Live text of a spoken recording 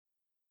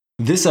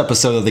This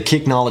episode of the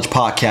Kick Knowledge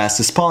Podcast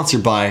is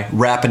sponsored by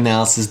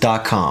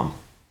RapAnalysis.com.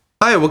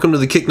 Hi, welcome to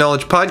the Kick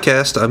Knowledge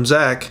Podcast. I'm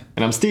Zach.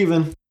 And I'm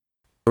Steven.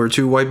 We're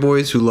two white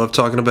boys who love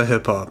talking about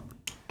hip-hop.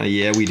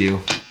 Yeah, we do.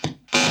 Ask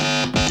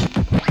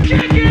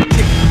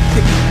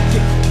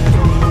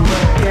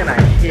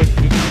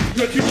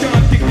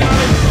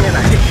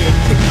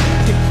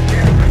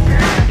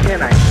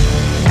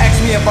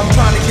me if I'm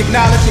trying to kick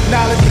knowledge.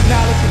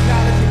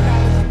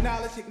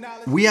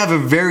 We have a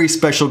very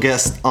special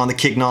guest on the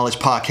Kick Knowledge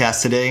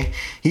Podcast today.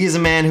 He is a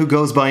man who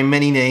goes by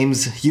many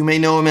names. You may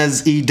know him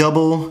as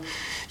E-Double,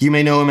 you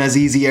may know him as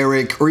Easy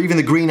Eric, or even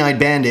the Green-Eyed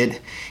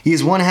Bandit. He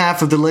is one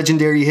half of the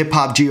legendary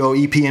hip-hop duo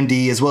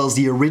EPMD, as well as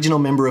the original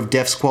member of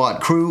Def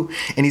Squad crew,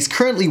 and he's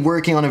currently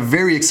working on a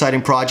very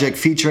exciting project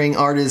featuring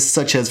artists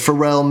such as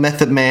Pharrell,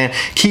 Method Man,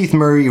 Keith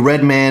Murray,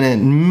 Redman,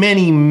 and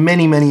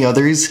many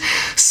others.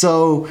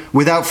 So,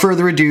 without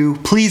further ado,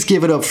 please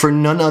give it up for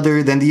none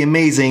other than the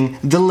amazing,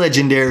 the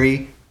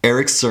legendary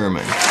Erick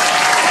Sermon.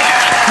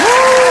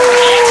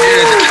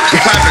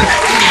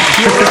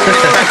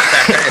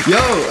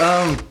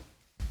 Yo,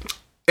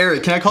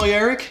 Eric, can I call you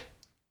Eric?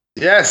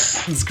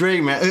 Yes. It's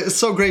great, man. It's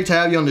so great to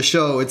have you on the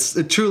show.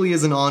 It truly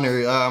is an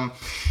honor.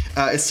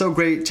 It's so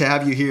great to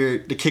have you here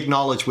to kick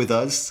knowledge with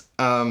us.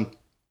 I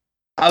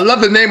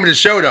love the name of the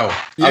show, though.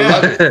 Yeah. I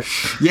love it.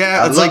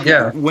 Yeah, it's like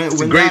when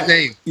it's a great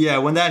name. Yeah,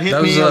 when that hit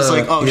me, I was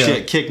like, oh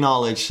shit, kick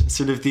knowledge.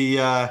 Sort of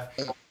the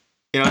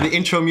the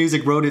intro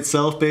music wrote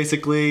itself,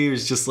 basically. It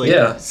was just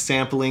like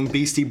sampling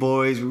Beastie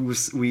Boys.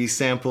 We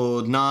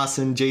sampled Nas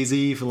and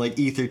Jay-Z from like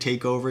Ether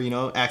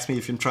Takeover, Ask Me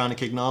If I'm Trying to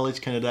Kick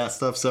Knowledge, kind of that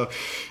stuff. So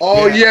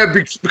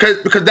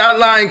because that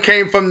line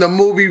came from the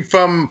movie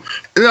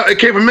it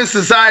came from Miss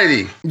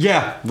Society.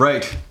 Yeah,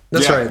 right.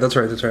 That's right.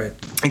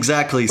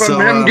 Exactly. From so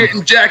him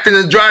getting jacked in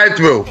the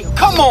drive-thru.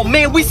 Come on,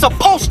 man, we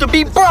supposed to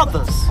be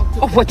brothers.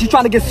 Oh, what, you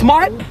trying to get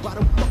smart?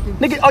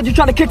 Nigga, are you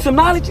trying to kick some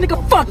knowledge?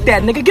 Nigga, fuck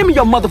that, nigga. Give me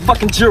your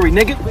motherfucking jury,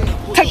 nigga.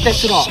 Take that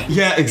shit off.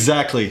 Yeah,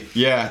 exactly.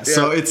 Yeah.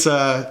 So it's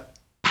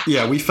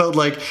we felt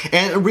like,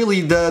 and really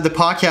the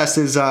podcast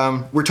is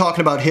we're talking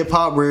about hip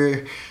hop.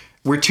 We're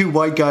two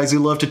white guys who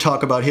love to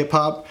talk about hip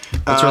hop.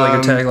 That's really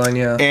good tagline,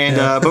 yeah.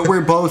 And but we're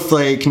both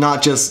like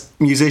not just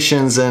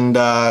musicians and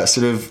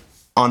sort of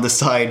on the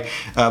side,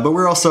 but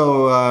we're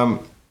also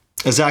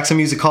Zach's a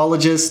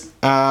musicologist,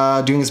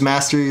 doing his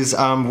master's.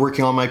 I'm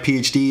working on my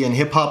PhD in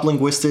hip hop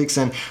linguistics,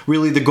 and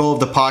really the goal of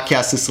the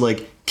podcast is to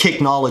like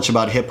kick knowledge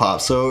about hip hop.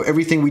 So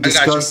everything we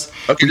discuss,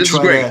 we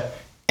try to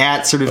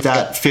add sort of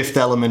that fifth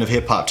element of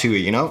hip hop to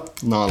it,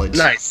 knowledge.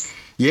 Nice.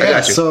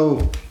 Yeah.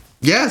 So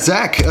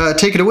Zach,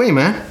 take it away,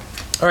 man.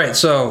 All right.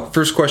 So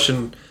first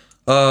question,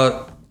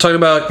 talking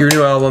about your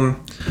new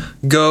album,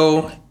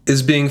 Go,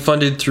 is being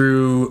funded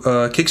through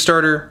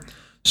Kickstarter.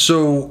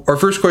 So our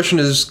first question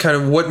is kind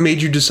of what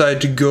made you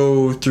decide to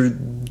go through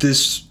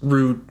this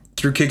route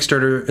through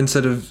Kickstarter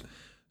instead of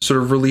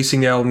sort of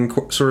releasing the album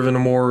sort of in a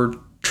more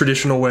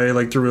traditional way,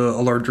 like through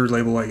a larger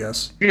label, I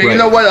guess. Yeah, you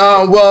know what?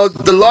 Well,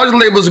 the larger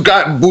labels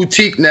got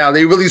boutique now.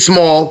 They're really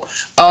small.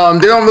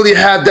 They don't really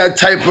have that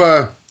type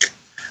of,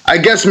 I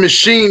guess,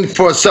 machine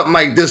for something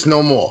like this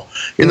no more.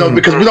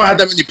 Because we don't have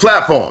that many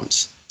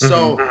platforms.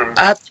 So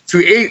I have to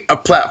create a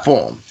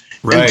platform.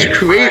 Right. And to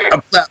create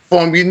a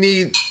platform, you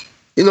need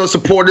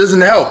supporters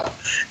and help,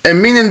 and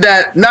meaning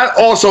that not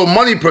also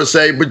money per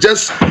se, but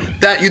just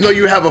that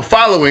you have a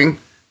following.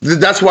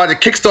 That's why the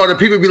Kickstarter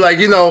people be like,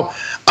 I'm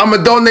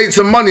gonna donate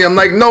some money. I'm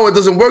like, no, it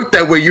doesn't work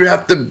that way. You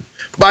have to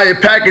buy a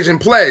package and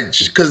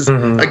pledge, because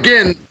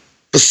again,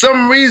 for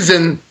some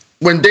reason,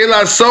 when De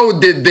La Soul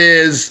did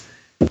theirs,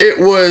 it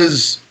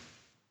was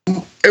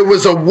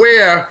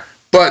aware,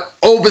 but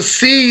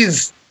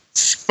overseas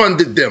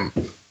funded them.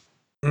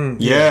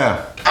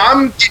 Yeah,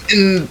 I'm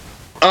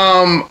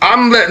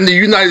letting the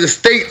United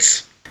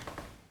States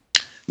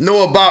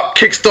know about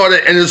Kickstarter,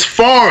 and it's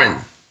foreign.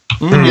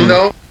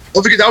 Well,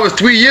 because that was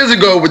 3 years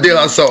ago with De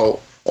La Soul,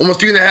 almost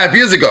 3.5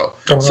 years ago.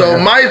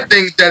 My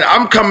thing that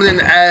I'm coming in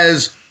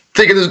as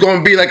thinking it's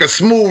going to be like a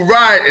smooth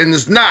ride, and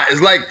it's not.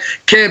 It's like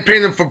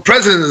campaigning for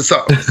president or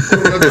something.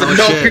 To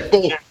tell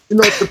people,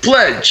 to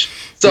pledge.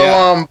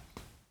 So,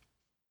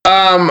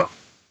 I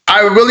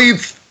really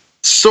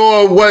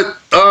saw what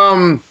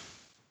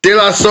De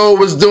La Soul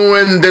was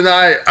doing. Then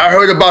I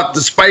heard about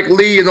the Spike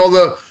Lee and all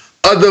the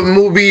other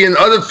movie and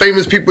other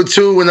famous people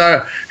too. And I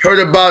heard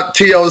about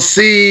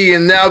TLC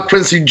and now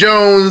Quincy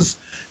Jones,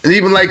 and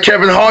even like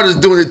Kevin Hart is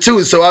doing it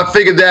too. So I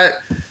figured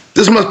that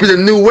this must be the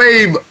new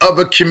wave of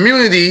a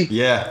community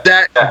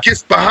that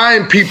gets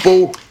behind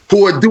people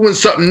who are doing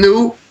something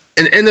new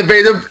and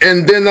innovative.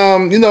 And then,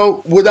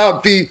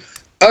 without the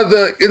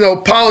other,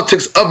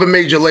 politics of a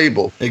major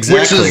label. Exactly.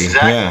 Which is,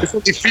 There's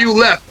only a few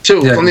left too.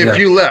 A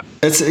few left.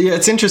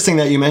 It's interesting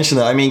that you mentioned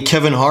that. I mean,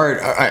 Kevin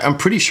Hart, I'm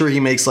pretty sure he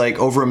makes like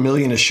over $1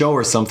 million a show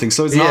or something.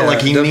 So it's not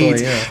like he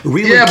needs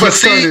really.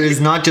 Kickstarter is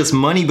not just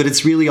money, but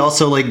it's really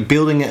also like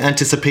building an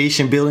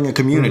anticipation, building a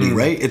community,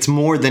 right? It's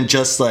more than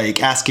just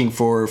like asking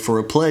for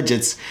a pledge.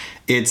 It's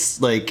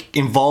like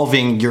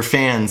involving your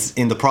fans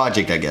in the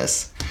project, I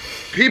guess.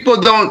 People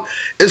don't.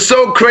 It's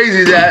so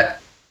crazy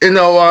that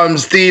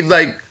Steve,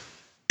 like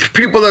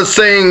people are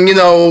saying,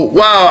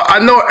 wow, I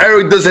know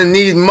Eric doesn't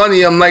need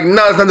money. I'm like,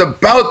 no, it's not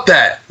about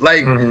that.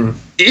 Like,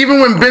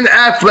 even when Ben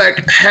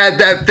Affleck had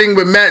that thing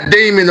with Matt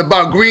Damon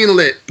about green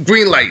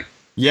light.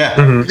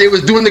 Yeah. They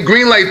was doing the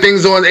green light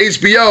things on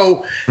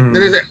HBO.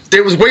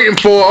 They was waiting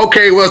for,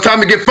 okay, well, it's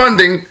time to get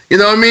funding. You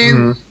know what I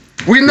mean?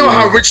 We know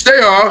how rich they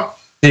are.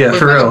 Yeah,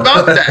 for real. It's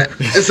about that.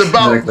 It's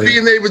about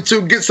being able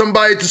to get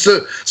somebody to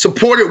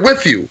support it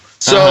with you.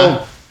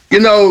 So,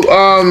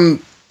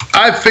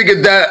 I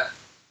figured that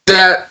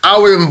I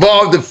would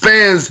involve the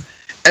fans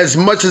as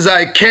much as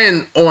I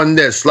can on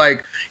this.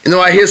 Like,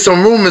 I hear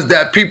some rumors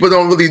that people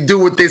don't really do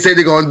what they say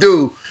they're going to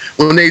do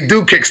when they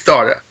do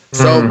Kickstarter.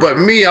 So, but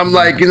me, I'm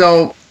like,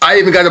 I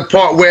even got a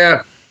part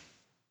where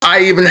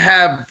I even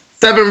have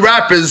 7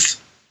 rappers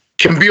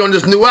can be on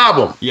this new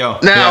album.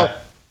 Now,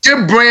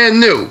 they're brand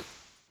new.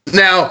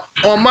 Now,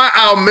 on my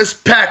album, it's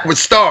packed with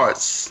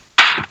stars.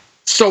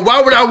 So why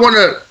would I want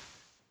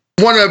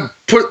to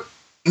put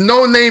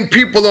no-name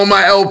people on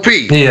my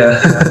LP?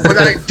 Yeah. But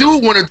I do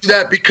want to do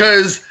that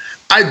because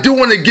I do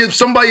want to give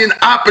somebody an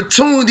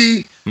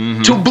opportunity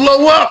to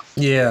blow up.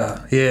 Yeah.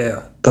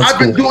 I've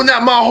been doing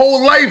that my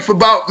whole life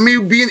about me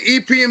being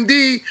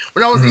EPMD.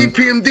 When I was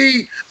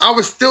EPMD, I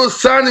was still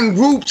signing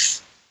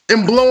groups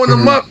and blowing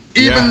them up.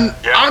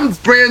 I'm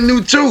brand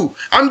new too.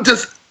 I'm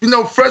just,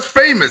 fresh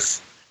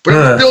famous. But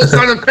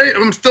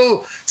I'm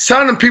still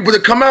signing people to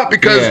come out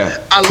because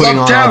I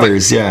love talent.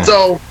 Others,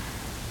 So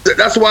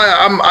that's why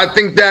I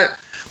think that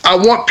I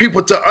want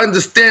people to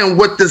understand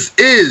what this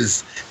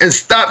is and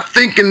stop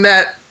thinking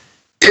that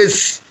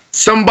it's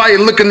somebody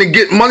looking to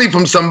get money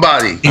from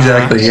somebody.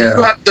 Exactly.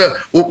 You have to,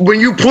 when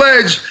you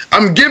pledge,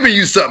 I'm giving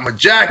you something, a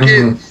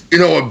jacket,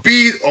 a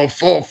beat, or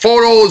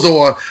photos,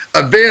 or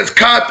advanced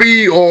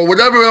copy, or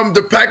whatever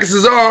the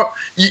packages are.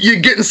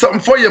 You're getting something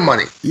for your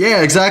money.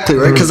 Yeah, exactly,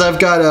 right. Because I've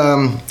got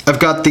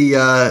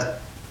the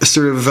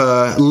sort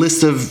of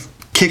list of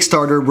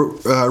Kickstarter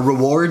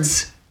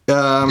rewards.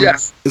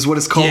 Is what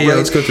it's called. Yeah, right?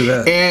 let's go through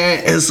that.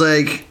 And it's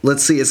like,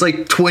 let's see, it's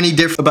like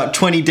about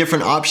 20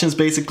 different options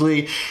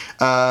basically.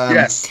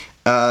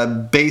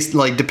 Based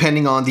like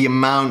depending on the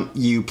amount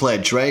you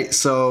pledge, right?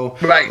 So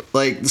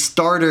like the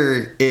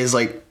starter is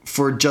like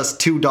for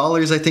just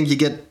 $2, I think you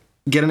get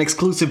an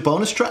exclusive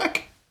bonus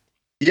track.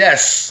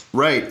 Yes.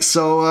 Right.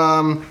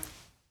 So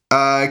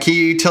can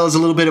you tell us a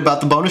little bit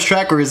about the bonus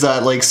track, or is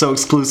that like so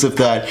exclusive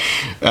that?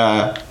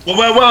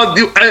 Well,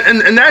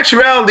 in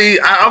actuality,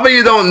 I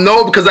really don't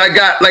know because I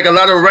got like a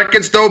lot of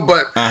records though,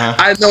 but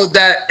I know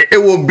that it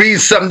will be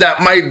something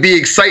that might be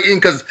exciting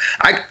because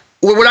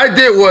what I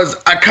did was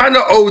I kind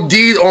of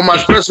OD'd on my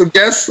special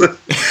guests. I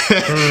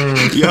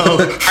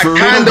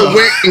kind of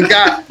went and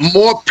got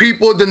more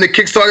people than the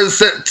Kickstarter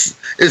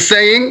is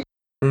saying.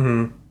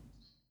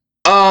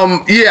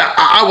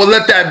 I will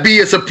let that be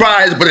a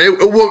surprise, but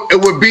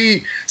it would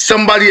be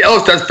somebody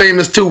else that's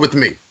famous too with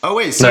me. Oh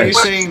wait, so you're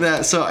saying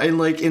that? So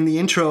in the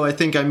intro, I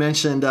think I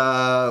mentioned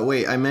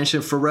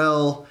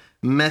Pharrell,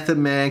 Method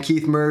Man,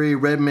 Keith Murray,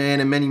 Redman,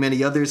 and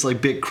many others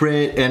like Big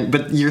Crit.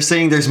 But you're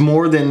saying there's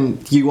more than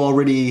you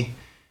already.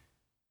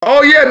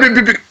 Oh yeah,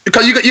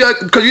 because you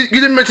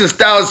didn't mention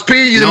Styles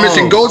P, you didn't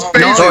mention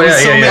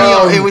Ghostface.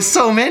 No, it was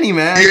so many,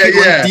 man.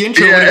 The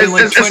intro would have been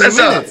like 20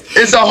 minutes.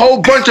 It's a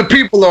whole bunch of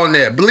people on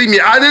there. Believe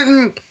me,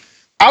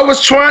 I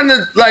was trying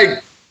to,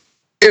 like,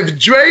 if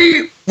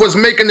Dre was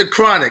making the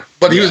Chronic,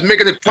 but he was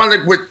making the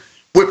Chronic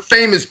with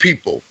famous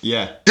people.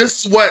 Yeah.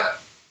 This is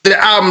what the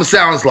album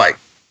sounds like.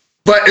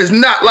 But it's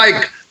not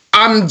like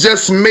I'm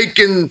just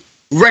making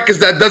records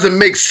that doesn't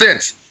make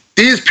sense.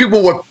 These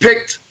people were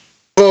picked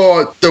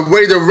for the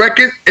way the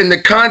record and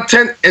the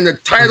content and the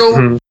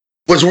title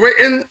was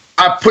written.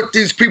 I put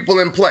these people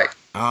in play.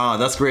 Ah,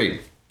 that's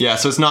great. Yeah,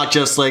 so it's not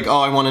just like,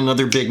 I want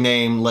another big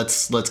name.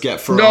 Let's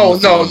get for no.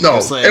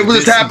 Like, it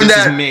was just happening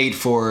that is made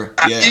for.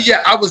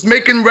 I was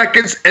making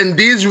records, and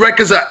these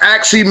records are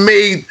actually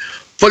made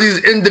for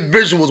these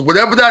individuals.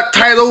 Whatever that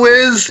title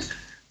is,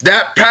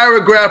 that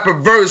paragraph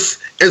or verse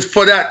is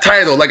for that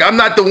title. Like, I'm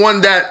not the one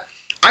that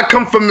I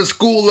come from the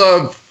school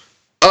of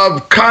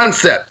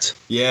concept.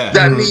 Yeah.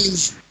 That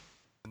means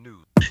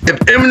if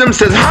Eminem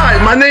says, "Hi,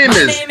 my name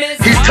is,"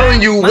 he's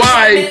telling you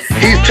why.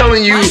 He's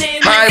telling you,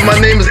 "Hi, my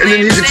name is," and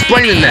then he's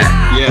explaining that.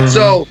 Yeah.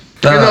 So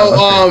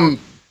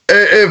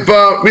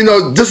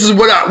this is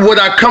what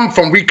I come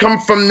from. We come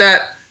from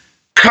that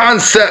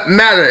concept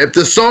matter. If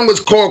the song is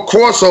called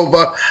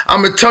Crossover,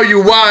 I'm gonna tell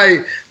you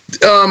why.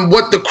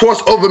 What the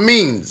crossover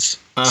means.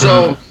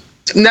 So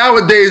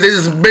nowadays they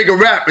just make a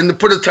rap and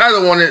put a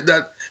title on it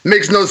that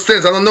makes no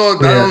sense. I don't know.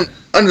 I don't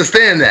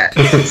understand that.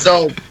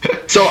 So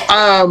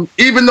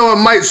even though it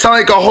might sound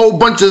like a whole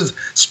bunch of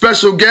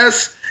special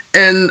guests,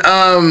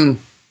 and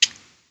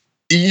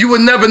you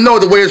would never know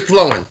the way it's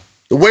flowing.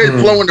 The way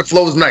it's flowing, the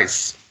flow is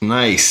nice.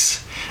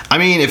 Nice. I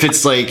mean, if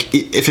it's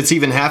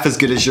even half as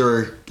good as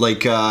your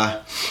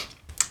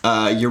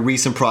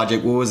recent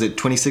project, what was it,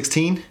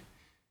 2016?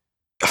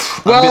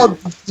 Well,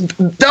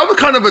 that was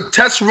kind of a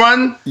test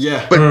run.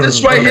 Yeah. But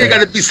this right here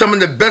got to be some of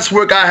the best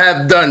work I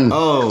have done.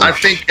 Oh. I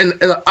think, and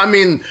I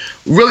mean,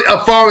 really,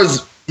 as far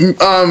as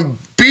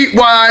beat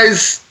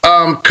wise,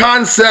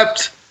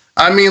 concept.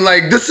 I mean,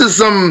 like this is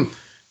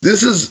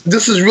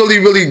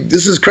really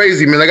this is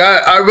crazy, man. Like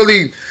I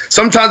really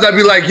sometimes I'd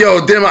be like,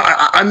 yo, damn,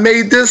 I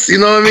made this. You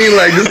know what I mean?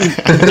 Like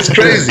this is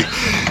crazy.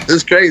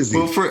 It's crazy.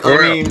 Well,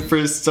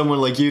 for someone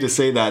like you to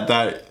say that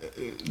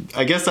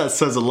I guess that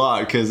says a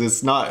lot, because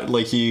it's not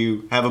like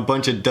you have a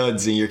bunch of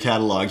duds in your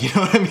catalog. You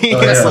know what I mean?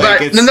 It's like,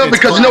 right. No,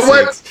 because you know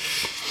what?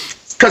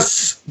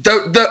 Because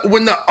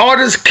when the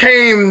artists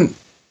came,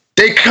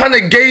 they kind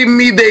of gave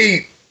me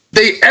they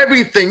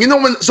everything. You know,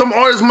 when some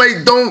artists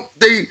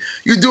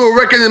you do a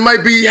record, it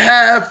might be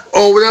half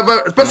or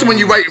whatever, especially when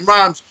you write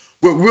rhymes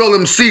with real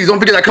MCs. Don't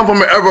forget I come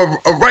from an era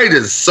of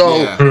writers.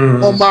 So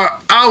on my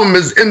album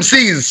is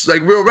MCs,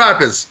 like real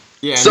rappers.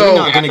 Yeah, so they're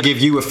not going to give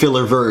you a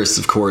filler verse,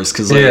 of course,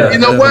 because like, you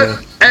know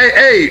what?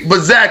 Hey, but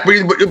Zach, but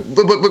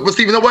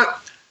Steve, you know what?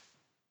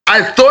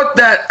 I thought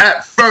that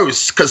at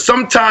first, because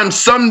sometimes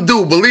some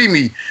do. Believe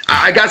me,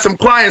 I got some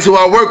clients who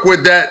I work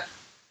with that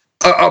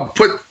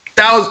put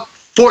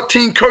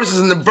 14 curses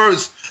in the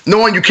verse,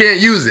 knowing you can't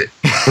use it.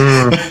 You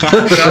know?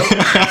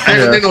 I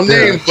ain't name no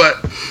names, but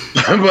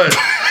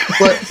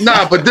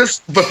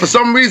for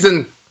some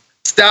reason,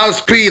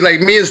 Styles P, like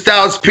me and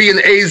Styles P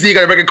and AZ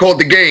got a record called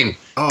The Game.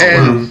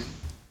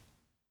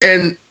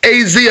 And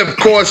AZ, of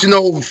course, you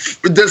know,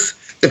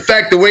 the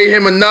fact the way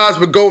him and Nas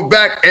would go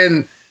back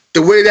and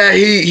the way that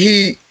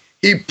he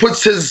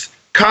puts his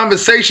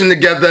conversation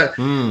together,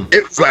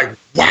 it was like,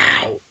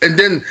 wow. And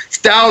then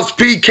Styles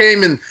P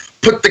came and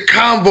put the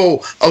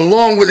combo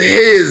along with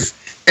his,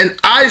 and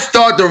I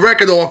start the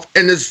record off,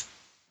 and it's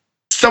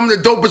some of the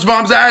dopest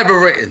rhymes I ever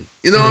written.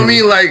 You know what I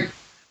mean? Like,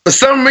 for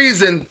some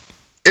reason,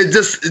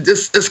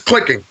 it's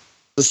clicking.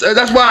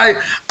 That's why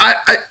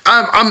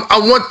I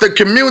want the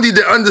community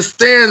to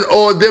understand,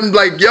 or them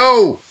like,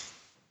 yo,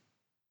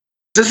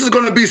 this is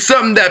going to be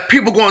something that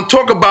people going to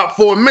talk about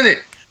for a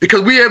minute,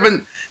 because we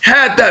haven't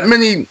had that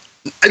many.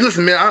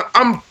 Listen, man,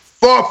 I'm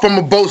far from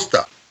a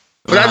boaster,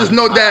 but I just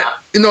know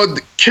that, you know,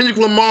 Kendrick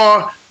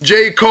Lamar,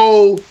 J.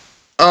 Cole,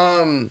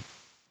 you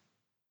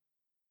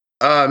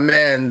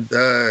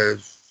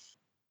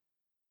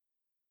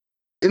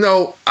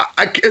know,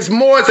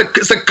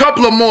 it's a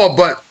couple of more,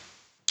 but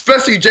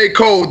especially J.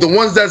 Cole, the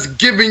ones that's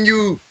giving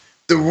you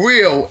the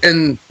real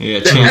and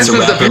the Chance the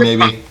Rapper,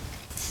 maybe.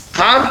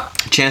 Huh?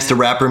 Chance the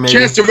Rapper, maybe.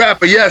 Chance the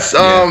Rapper, yes.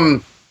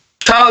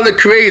 Tyler the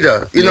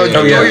Creator, you know,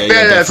 Joey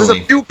Badass. There's a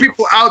few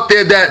people out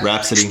there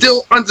that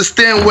still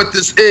understand what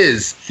this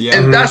is. Yeah.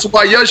 And that's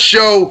why your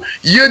show,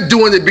 you're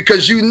doing it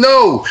because you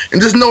know,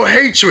 and there's no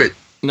hatred.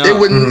 No. There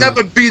would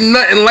never be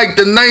nothing like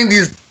the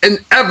 90s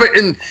and ever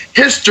in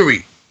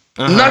history.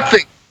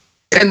 Nothing.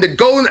 And the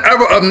golden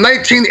era of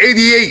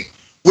 1988,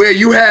 where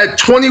you had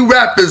 20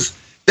 rappers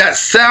that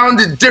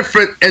sounded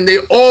different and they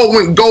all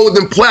went gold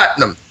and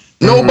platinum.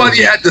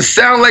 Nobody had to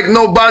sound like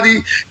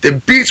nobody.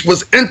 The beats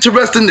was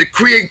interesting, the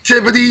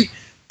creativity.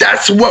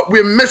 That's what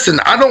we're missing.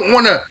 I don't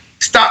want to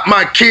stop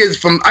my kids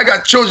from, I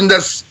got children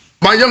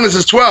my youngest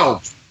is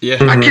 12. Yeah.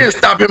 I can't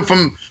stop him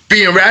from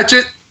being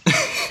ratchet.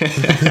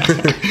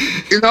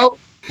 You know?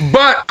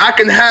 But I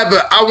can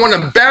I want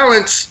to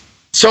balance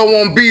so it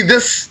won't be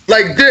this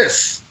like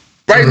this.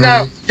 Right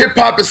now, hip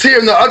hop is here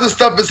and the other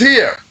stuff is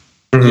here.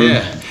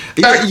 Yeah.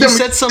 You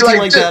said something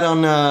like that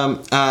on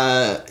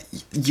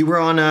you were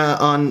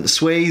on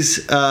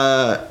Sway's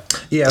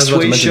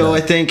Sway's show,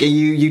 I think, and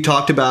you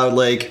talked about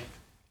like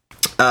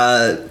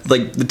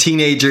the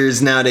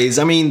teenagers nowadays.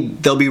 I mean,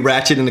 they'll be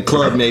ratchet in the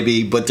club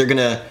maybe, but they're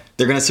gonna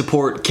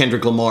support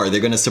Kendrick Lamar.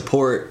 They're gonna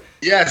support.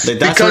 Yes,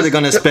 that's what they're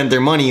gonna spend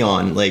their money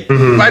on, like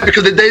right,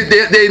 because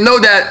they know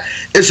that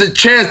it's a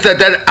chance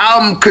that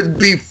album could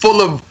be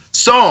full of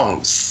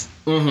songs.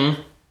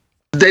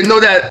 They know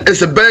that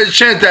it's a better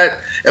chance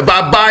that if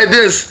I buy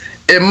this,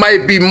 it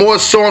might be more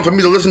songs for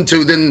me to listen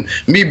to than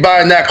me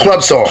buying that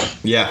club song.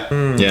 Yeah,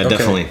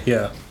 definitely.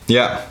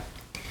 Yeah.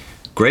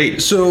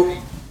 Great. So,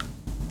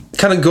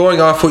 kind of going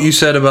off what you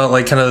said about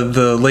like kind of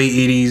the late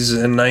 80s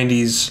and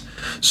 90s.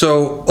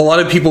 So, a lot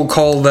of people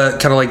call that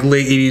kind of like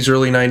late 80s,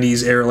 early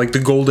 90s era, like the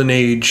golden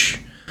age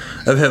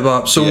of hip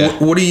hop. So,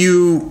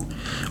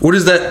 what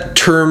does that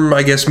term,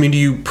 I guess, mean to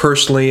you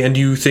personally? And do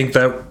you think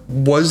that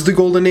was the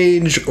golden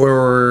age,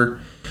 or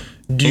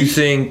do you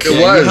think it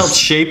was? You helped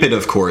shape it,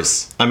 of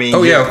course. I mean,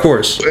 of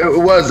course, it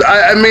was.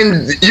 I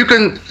mean, you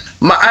can.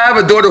 I have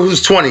a daughter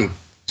who's 20.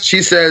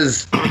 She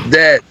says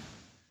that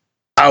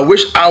I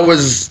wish I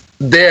was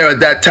there at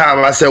that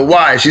time. I said,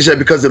 why? She said,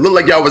 because it looked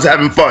like y'all was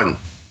having fun.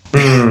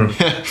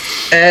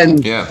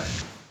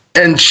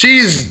 And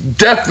she's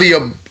definitely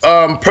a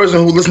person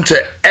who listens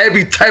to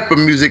every type of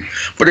music,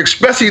 but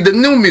especially the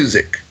new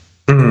music.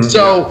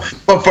 So,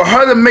 but for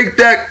her to make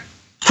that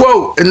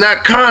quote and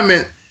that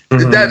comment,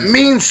 that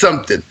means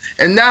something.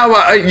 And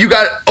now you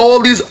got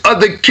all these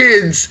other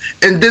kids,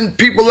 and then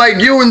people like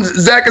you and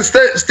Zach and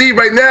Steve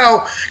right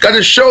now got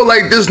a show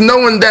like this,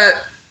 knowing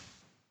that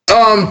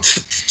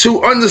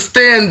to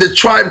understand the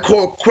Tribe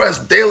Called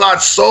Quest, De La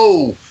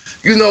Soul,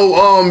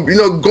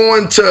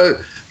 going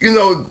to,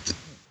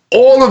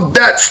 all of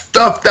that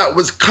stuff that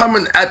was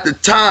coming at the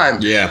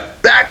time. Yeah.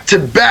 Back to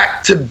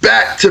back to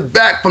back to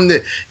back, from the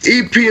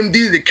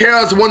EPMD, the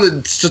Chaos One to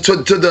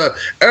the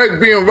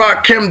Eric B. and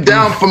Rakim,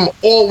 down from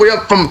all the way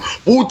up from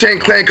Wu-Tang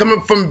Clan,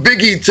 coming from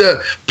Biggie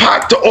to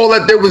Pac to all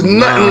that. There was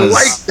nothing Nas,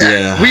 like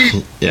that.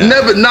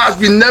 yeah.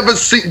 We never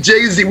see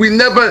Jay-Z. We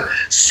never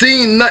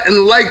seen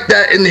nothing like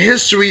that in the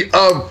history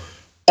of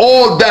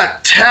all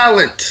that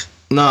talent.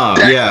 No,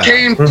 That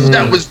came,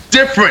 that was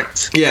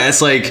different. Yeah,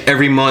 it's like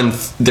every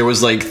month there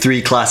was like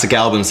 3 classic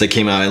albums that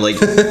came out, and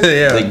like,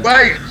 Yeah.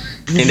 Right.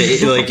 in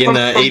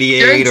the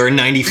 88 or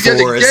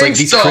 94. It's like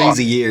these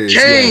crazy years.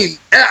 Kane.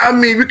 I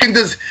mean, we can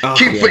just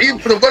keep even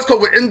for the West Coast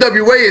with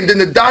NWA, and then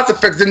the Dots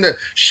Effects, then the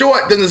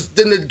Short, then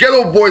the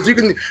Ghetto Boys. You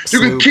can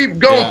keep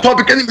going. Yeah.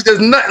 Public Enemy. There's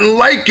nothing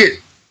like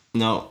it.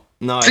 No.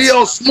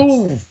 CL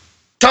Smooth,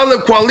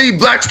 Talib Kweli,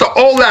 Black Star,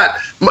 all that,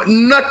 but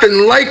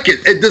nothing like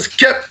it. It just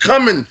kept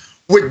coming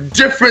with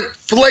different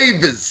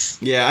flavors.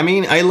 Yeah, I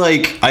mean, I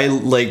like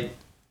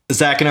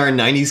Zach and our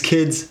 90s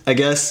kids, I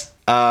guess.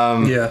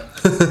 Yeah.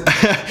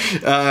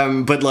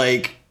 But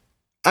like,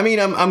 I mean,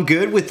 I'm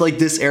good with like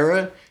this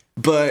era,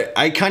 but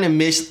I kind of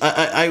miss.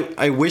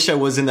 I wish I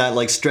was in that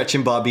like Stretch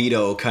and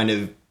Bobbito kind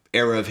of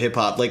era of hip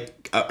hop.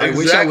 Like, I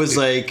wish I was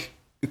like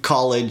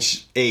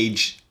college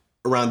age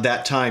around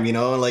that time,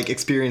 and like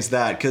experience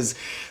that, because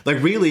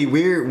like really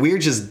we're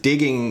just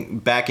digging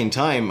back in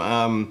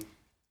time.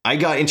 I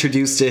got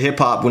introduced to hip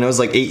hop when I was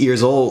like 8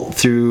 years old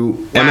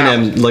through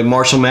Eminem, like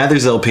Marshall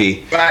Mathers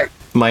LP. Right.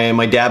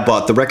 My dad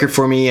bought the record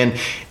for me, and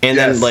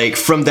then like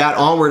from that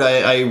onward,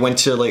 I went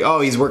to like,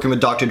 oh, he's working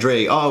with Dr.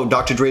 Dre. Oh,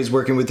 Dr. Dre's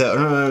working with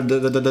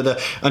that.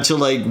 Until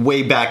like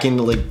way back in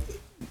like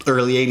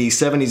early 80s,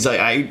 70s,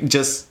 I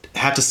just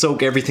had to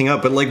soak everything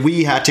up. But like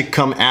we had to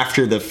come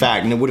after the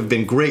fact, and it would have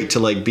been great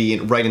to like be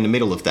right in the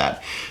middle of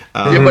that.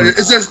 Yeah, but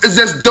it's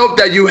just dope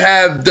that you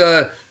have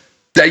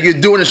that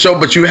you're doing a show,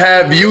 but you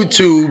have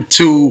YouTube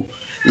to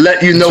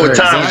let you know what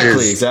time it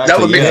is. Exactly. That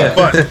would make it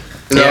fun.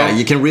 Yeah,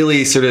 you can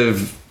really sort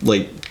of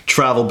like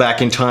travel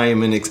back in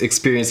time and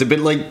experience it, but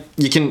like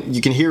you can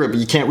hear it, but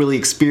you can't really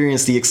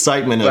experience the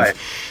excitement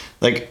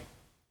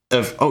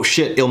of oh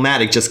shit,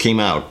 Illmatic just came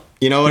out.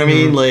 You know what I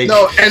mean? Like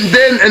no, and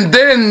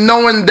then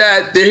knowing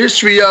that the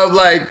history of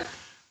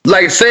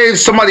like say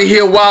somebody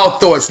hear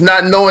Wild Thoughts,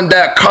 not knowing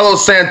that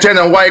Carlos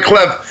Santana and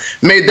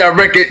Wyclef made that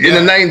record in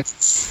the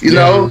 90s. You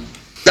know,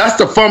 that's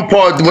the fun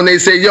part when they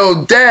say,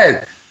 "Yo,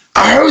 Dad,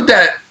 I heard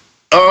that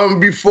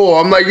before."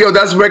 I'm like, "Yo,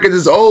 that record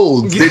is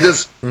old. They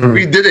just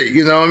redid it."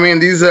 You know what I mean?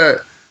 These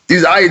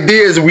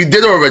ideas we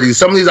did already.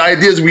 Some of these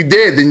ideas we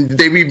did, and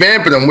they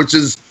revamped them, which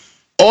is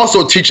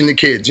also teaching the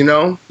kids. You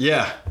know?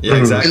 Yeah,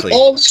 exactly. And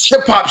all these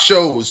hip hop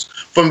shows,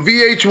 from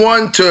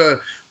VH1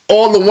 to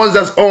all the ones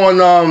that's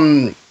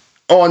on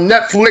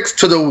Netflix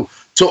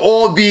to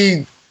all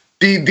the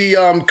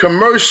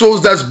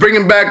commercials that's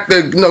bringing back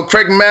the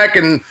Craig Mack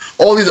and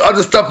all these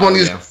other stuff on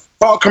these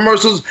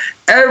commercials.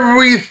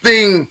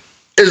 Everything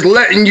is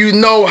letting you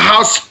know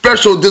how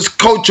special this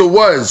culture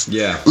was.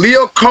 Yeah.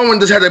 Leo Cohen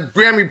just had a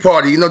Grammy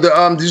party.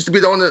 The used to be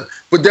the owner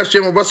with Def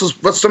Jam with Russell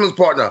Simmons'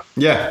 partner.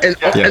 Yeah.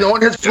 And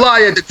on his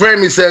flyer, the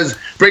Grammy says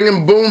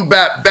bringing boom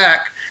bap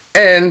back.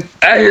 And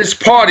at his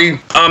party,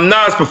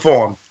 Nas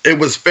performed. It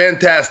was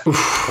fantastic.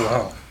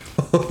 Wow.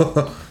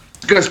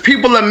 Because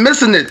people are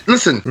missing it.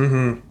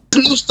 Listen,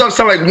 this new stuff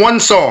sound like one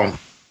song.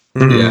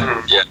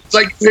 Yeah. It's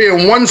like you're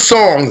hearing one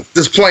song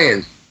that's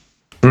playing.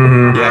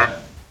 Yeah.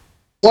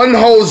 One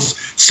whole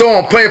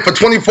song playing for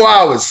 24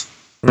 hours.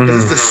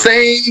 It's the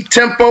same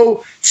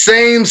tempo,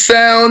 same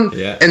sound,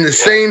 and the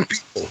same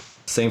people.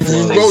 Same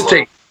flow.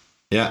 Rotate.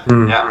 Yeah.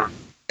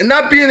 And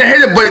not being a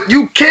hater, but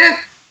you can't.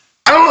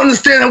 I don't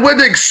understand where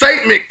the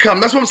excitement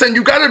comes. That's what I'm saying.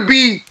 You gotta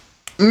be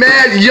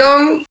mad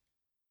young,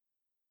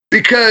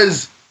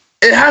 because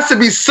it has to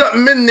be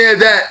something in there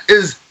that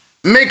is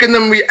making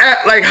them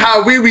react like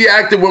how we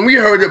reacted when we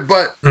heard it.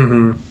 But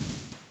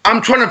I'm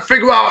trying to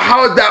figure out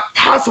how is that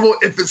possible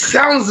if it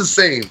sounds the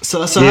same. So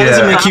how does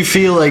it make you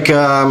feel? Like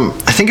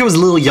I think it was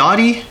Lil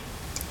Yachty,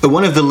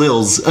 one of the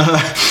Lils.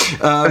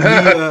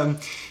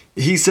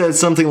 He said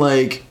something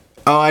like,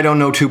 "Oh, I don't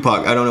know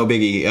Tupac. I don't know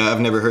Biggie. I've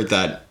never heard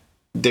that.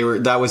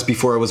 That was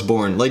before I was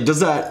born." Like, does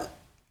that?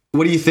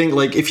 What do you think?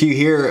 Like, if you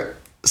hear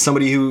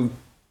somebody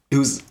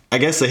who's I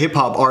guess a hip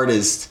hop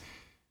artist,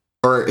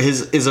 or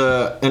is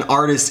an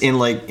artist in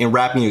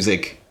rap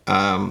music,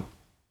 how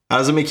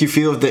does it make you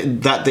feel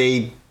that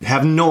they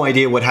have no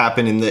idea what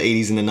happened in the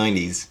 80s and the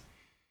 90s?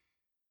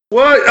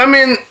 Well, I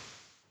mean,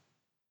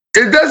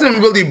 it doesn't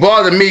really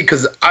bother me,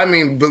 because, I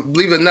mean,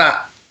 believe it or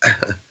not,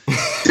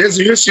 there's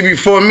a history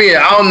before me.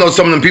 I don't know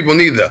some of them people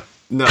neither.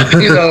 No.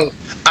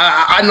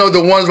 I know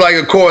the ones like,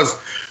 of course,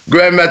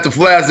 Grandmaster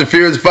Flash, the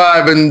Furious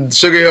Five, and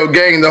Sugar Hill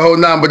Gang, the whole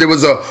nine, but there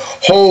was a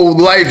whole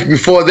life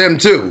before them,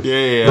 too.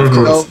 Yeah, of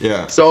course,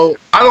 yeah. So,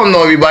 I don't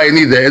know everybody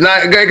neither. And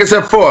like I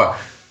said before,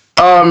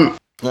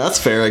 that's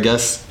fair, I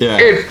guess. Yeah.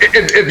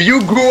 If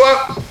you grew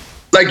up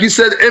like you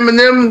said,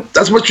 Eminem,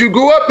 that's what you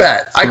grew up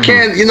at. I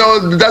can't,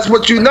 that's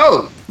what you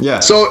know. Yeah.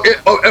 So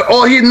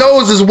all he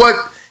knows is what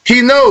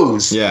he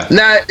knows. Yeah.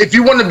 Now, if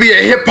you want to be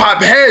a hip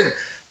hop head,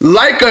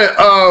 like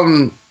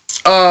a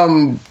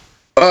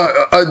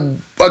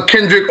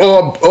Kendrick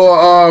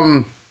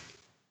or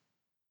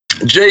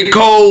J.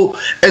 Cole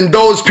and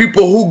those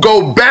people who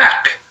go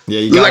back.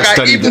 Yeah, you gotta like I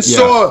study even that, yeah.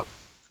 saw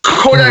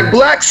Kodak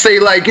Black say,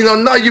 like,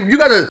 no, you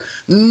gotta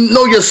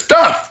know your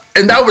stuff.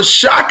 And that was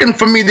shocking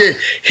for me to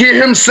hear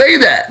him say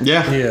that.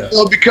 Yeah.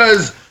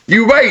 Because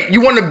you're right,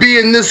 you want to be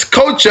in this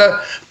culture,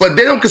 but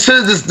they don't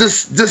consider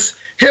this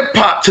hip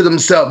hop to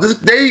themselves.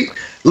 They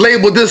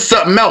label this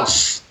something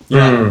else.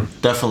 Yeah,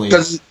 definitely.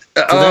 Because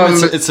For them,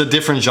 it's a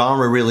different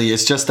genre, really.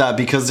 It's just that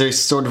because they're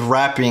sort of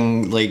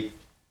rapping like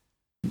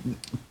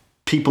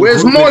people.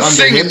 Whereas group it more under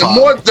singing, the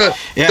hip-hop.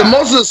 the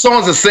most of the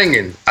songs are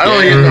singing. I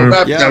don't hear no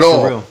rapping yeah, at for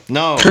all. real.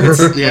 No,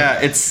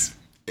 it's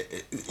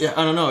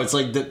I don't know. It's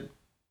like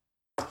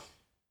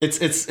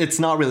it's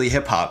not really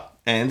hip hop,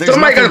 and there's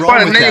Somebody nothing gotta wrong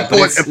find a with name that, for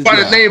but it and find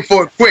a name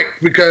for it quick,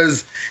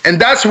 and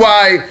that's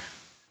why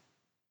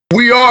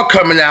we are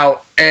coming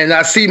out, and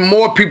I see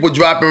more people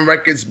dropping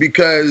records,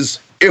 because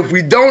if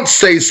we don't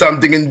say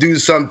something and do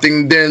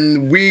something,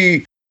 then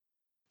we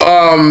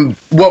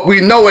what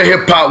we know of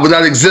hip hop will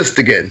not exist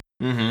again.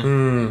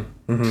 And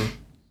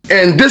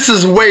this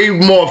is way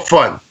more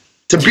fun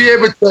to be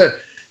able to,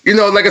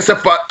 like I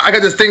said, I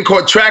got this thing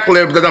called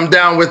TrackLib that I'm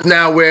down with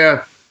now,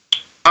 where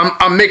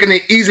I'm making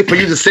it easy for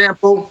you to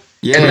sample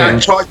and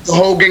not charge the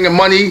whole gang of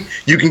money.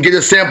 You can get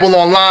a sample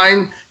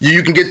online.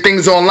 You can get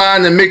things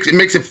online, and makes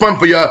it fun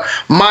for your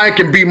mind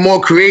can be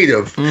more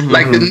creative.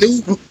 Like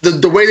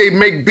the way they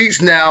make beats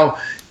now,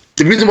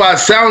 the reason why it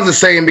sounds the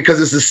same because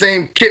it's the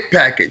same kit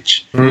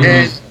package,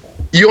 and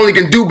you only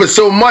can do but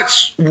so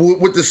much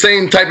with the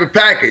same type of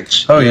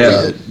package. Oh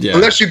yeah.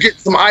 Unless you get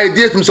some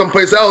ideas from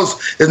someplace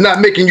else, it's not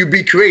making you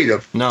be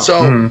creative. No.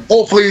 So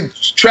hopefully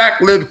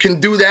TrackLib can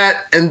do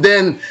that, and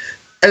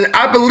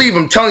I believe,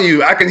 I'm telling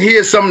you, I can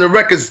hear some of the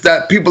records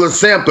that people are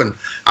sampling.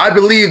 I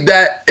believe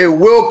that it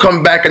will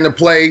come back into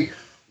play.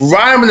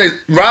 Rhyming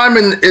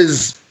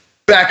is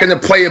back into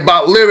play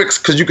about lyrics,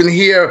 because you can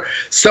hear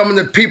some of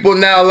the people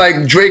now,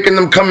 like Drake and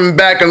them coming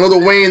back, and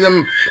Lil Wayne and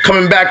them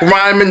coming back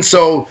rhyming.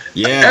 So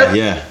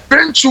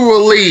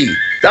eventually,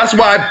 that's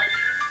why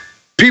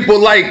people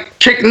like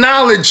Kick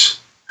Knowledge.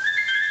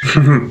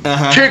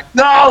 Kick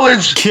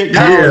Knowledge. Make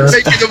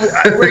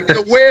it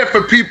aware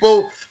for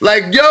people,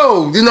 like,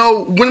 yo, when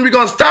are we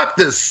gonna stop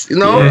this?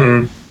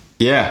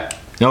 Yeah,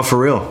 no, for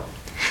real.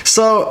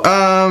 So,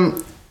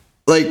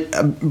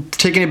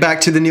 taking it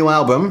back to the new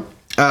album.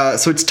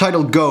 So it's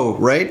titled Go,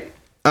 right?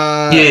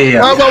 Well, you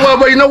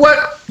know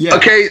what? Yeah.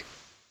 Okay,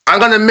 I'm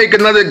gonna make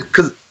another,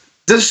 because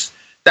the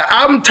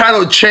album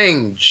title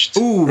changed.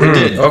 Ooh, it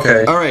did.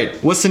 Okay. All right.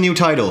 What's the new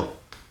title?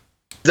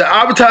 The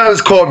album title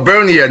is called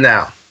Bernia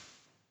now.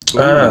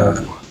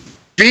 Bernia.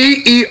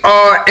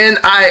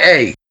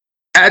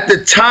 At the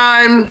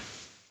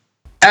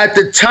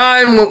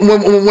time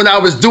when I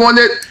was doing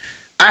it,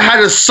 I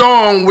had a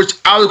song which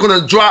I was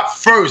gonna drop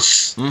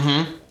first,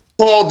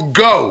 called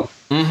Go.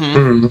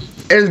 And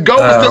Go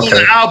was still on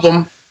the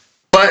album,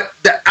 but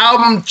the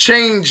album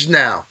changed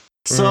now.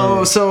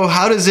 So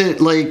how does it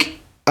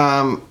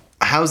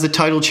how's the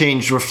title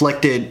change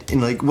reflected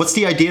in, what's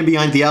the idea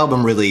behind the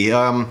album really?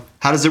 How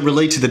does it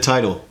relate to the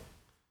title?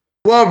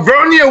 Well,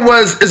 Vernia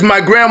is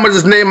my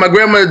grandmother's name. My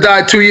grandmother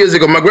died 2 years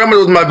ago. My grandmother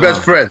was my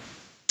best friend.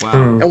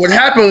 Wow. And what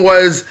happened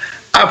was,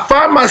 I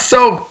found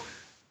myself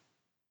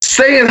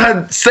talking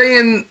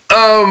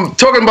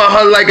about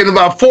her like in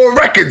about 4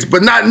 records,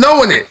 but not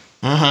knowing it.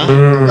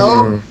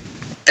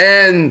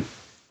 And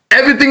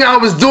everything I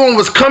was doing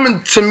was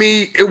coming to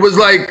me. It was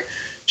like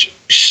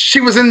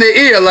she was in the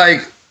ear,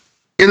 like,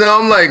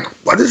 I'm like,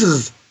 well,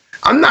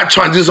 I'm not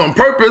trying to do this on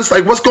purpose.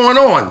 Like, what's going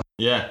on?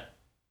 Yeah.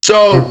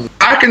 So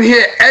I can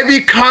hear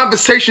every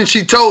conversation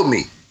she told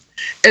me.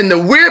 And the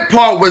weird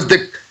part was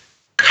the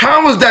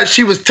comments that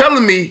she was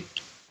telling me,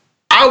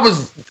 I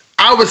was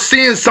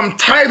seeing some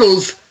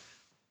titles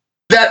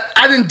that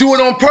I didn't do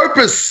it on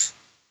purpose.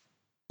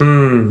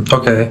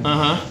 Okay.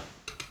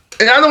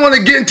 And I don't want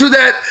to get into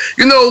that,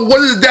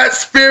 what is that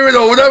spirit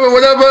or whatever,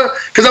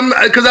 because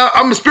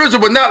I'm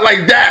spiritual, but not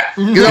like that,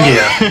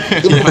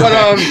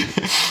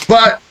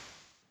 But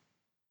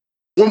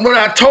when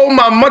I told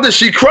my mother,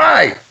 she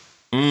cried.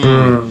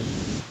 So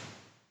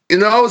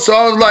I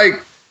was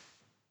like,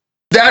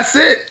 that's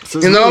it, So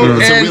it's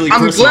really- and really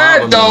I'm personal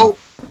glad album, though,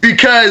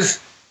 because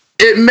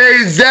it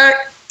made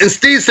Zach and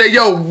Steve say,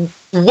 yo,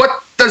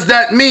 what does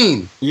that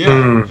mean?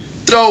 Yeah.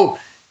 So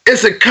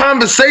it's a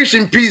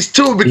conversation piece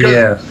too,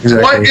 because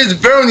what is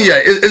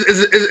Vernia?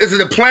 Is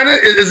it a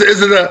planet? Is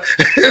it a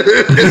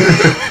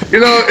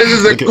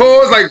is it a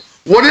cause? Like,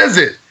 what is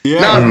it?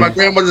 Yeah. Now it's my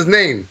grandmother's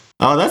name.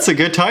 Oh, that's a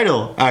good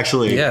title,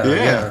 actually.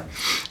 Yeah.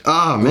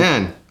 Oh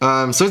man.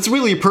 So it's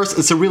really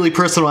it's a really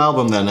personal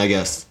album then, I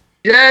guess.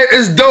 Yeah,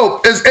 it's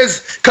dope.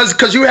 It's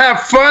because you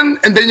have fun,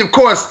 and then of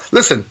course,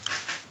 listen.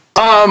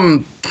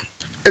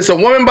 It's a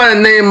woman by the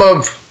name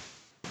of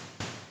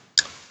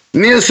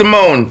Nina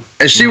Simone,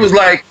 and she was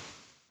like,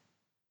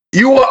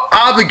 you are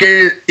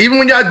obligated, even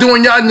when y'all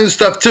doing y'all new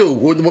stuff too,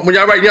 when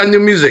y'all write y'all new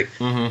music,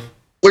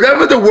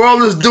 whatever the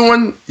world is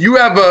doing, you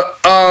have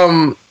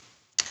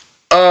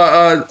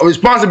a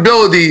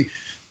responsibility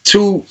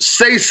to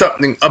say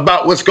something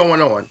about what's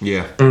going on.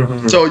 Yeah.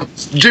 So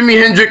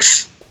Jimi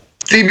Hendrix,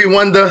 Stevie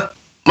Wonder,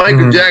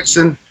 Michael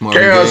Jackson,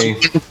 Marvin Gaye.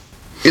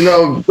 you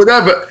know,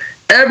 whatever.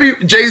 Every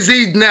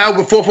Jay-Z now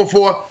with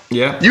 444,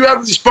 Yeah. you have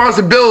a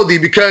responsibility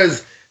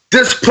because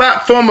this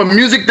platform of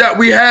music that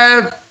we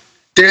have,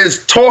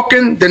 there's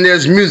talking, then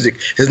there's music.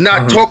 It's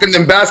not talking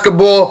in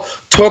basketball,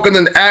 talking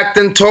in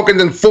acting, talking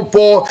in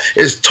football.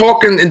 It's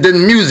talking and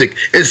then music.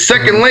 It's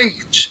second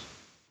language.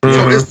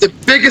 So it's the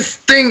biggest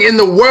thing in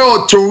the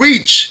world to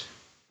reach.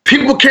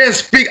 People can't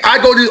speak. I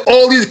go to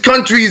all these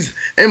countries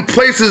and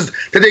places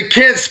that they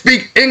can't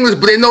speak English,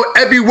 but they know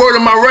every word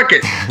of my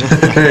record.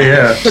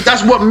 Yeah. So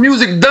that's what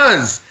music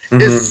does.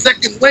 It's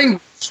second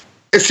language.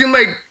 It seemed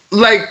like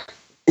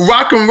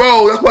rock and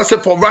roll. That's why I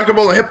said for rock and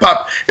roll and hip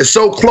hop is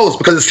so close,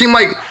 because it seemed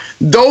like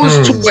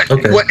those two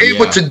were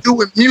able to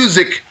do in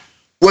music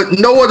what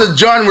no other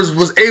genres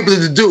was able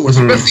to do,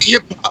 especially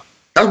hip hop.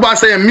 That's why I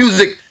say in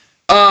music,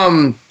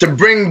 to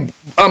bring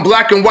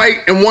black and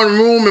white in one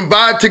room and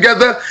vibe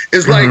together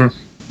is like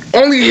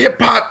only hip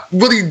hop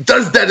really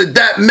does that at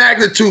that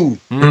magnitude.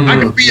 I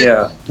can be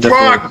in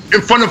Prague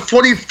in front of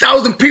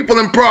 40,000 people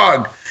in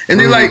Prague, and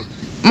they're like,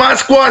 my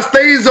squad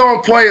stays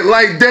on point,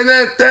 like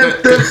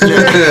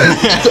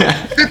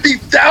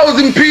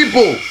 50,000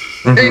 people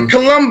in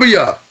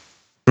Colombia.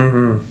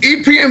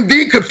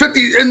 EPMD could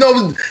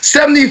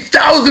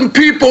 70,000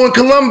 people in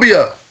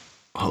Colombia.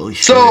 Holy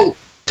shit. So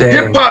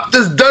hip hop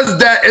just does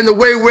that in a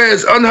way where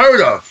it's unheard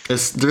of.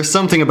 There's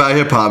something about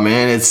hip hop,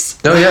 man. It's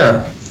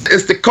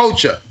It's the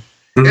culture.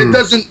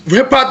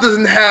 Hip hop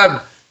doesn't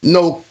have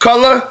no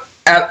color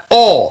at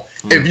all.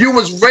 If you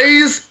was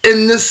raised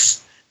in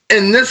this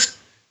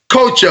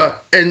culture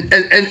and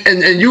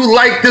you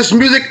like this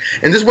music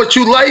and this is what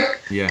you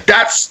like,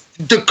 that's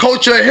the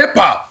culture of hip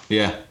hop.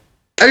 Yeah.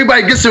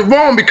 Everybody gets it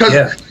wrong because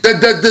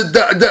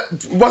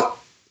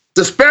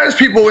the Spanish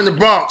people in the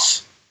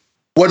Bronx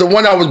were the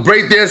one that was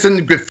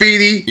breakdancing,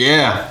 graffiti.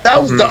 Yeah.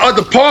 That was the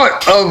other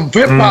part of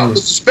hip hop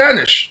was the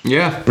Spanish.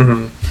 Yeah.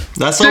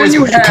 That's Then always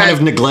you kind had-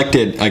 of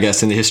neglected, I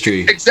guess, in the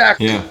history.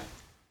 Exactly. Yeah.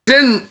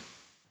 Then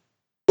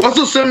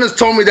Russell Simmons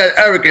told me that,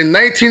 Eric, in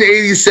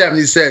 1987,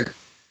 he said,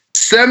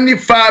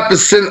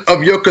 75%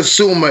 of your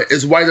consumer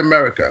is white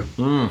America.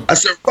 I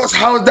said, Russ,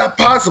 how is that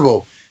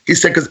possible? He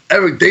said, because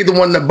Eric, they the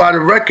one that buy the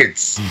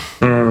records.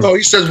 So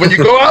he says, when you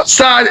go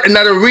outside in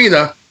that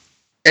arena,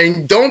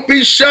 and don't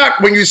be shocked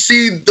when you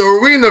see the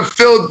arena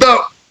filled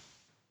up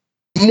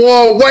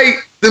more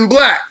white than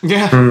black.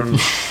 Yeah.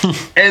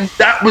 And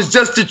that was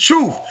just the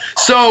truth.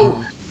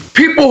 So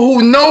people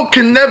who know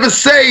can never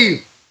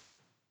say,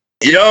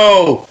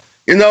 yo,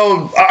 you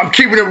know, I'm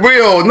keeping it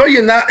real. No,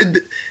 you're not.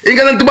 It ain't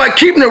got nothing to do about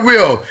keeping it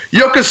real.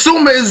 Your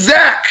consumer is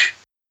Zach.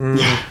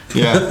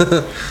 Yeah.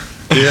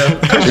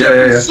 That's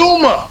your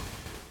consumer.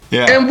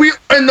 Yeah. And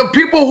the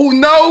people who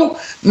know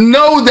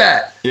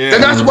that. Yeah.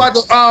 And that's why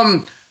the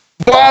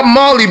Bob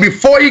Marley,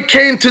 before he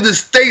came to the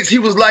States, he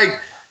was like,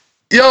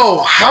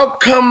 yo, how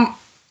come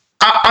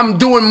I'm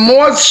doing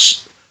more,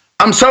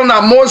 I'm selling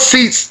out more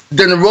seats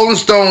than the Rolling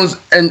Stones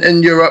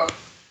in Europe,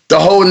 the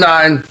whole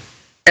nine,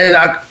 and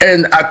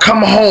I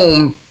come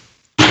home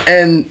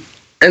and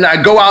I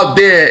go out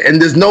there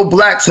and there's no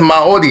blacks in my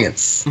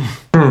audience.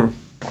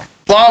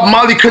 Bob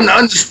Marley couldn't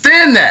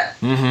understand that.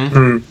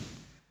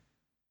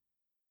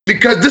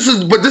 Because this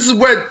is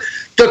where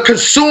the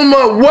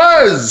consumer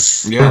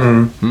was.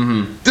 Yeah.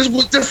 This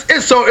was just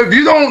it. So if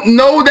you don't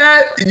know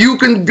that, you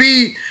can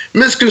be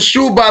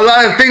misconstrued by a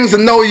lot of things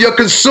and know your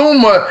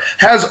consumer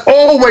has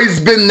always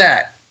been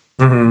that.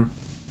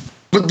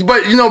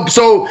 But you know,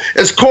 so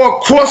it's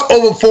called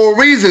crossover for a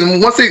reason.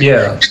 Once they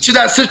get to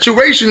that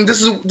situation,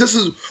 this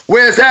is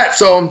where it's at.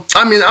 So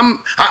I mean,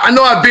 I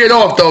know I veered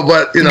off though,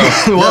 but you know.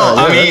 Well,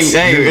 I mean,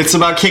 hey, it's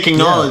about kicking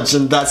knowledge,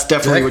 and that's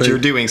definitely what you're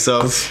doing.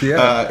 So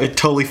it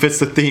totally fits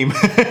the theme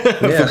of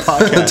the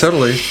podcast.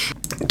 Totally.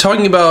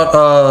 Talking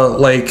about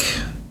like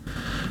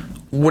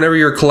whenever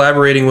you're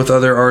collaborating with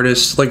other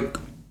artists, like,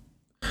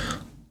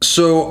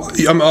 so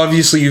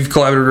obviously you've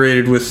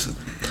collaborated with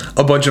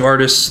a bunch of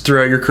artists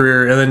throughout your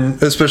career, and then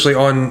especially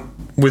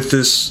with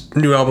this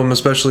new album,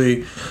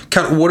 especially,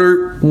 kind of what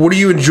do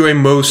you enjoy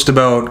most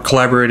about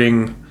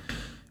collaborating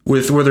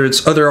with, whether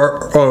it's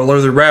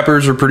other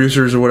rappers or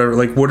producers or whatever?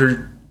 Like, what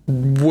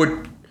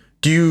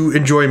do you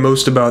enjoy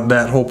most about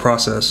that whole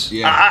process?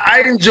 Yeah.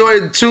 I enjoy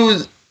it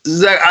too,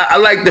 Zach. I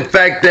like the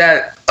fact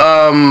that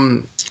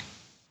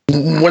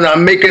when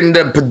I'm making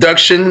the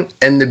production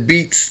and the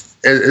beats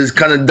is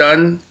kind of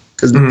done,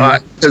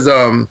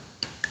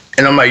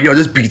 and I'm like, yo,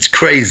 this beat's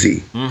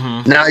crazy.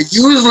 Now,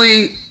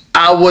 usually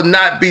I would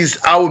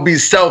be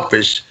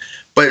selfish,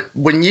 but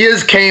when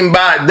years came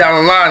by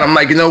down the line, I'm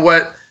like, you know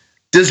what?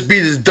 This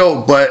beat is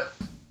dope, but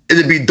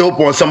it'd be dope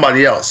on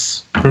somebody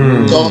else.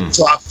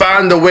 So I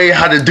found a way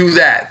how to do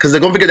that. Because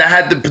don't forget, I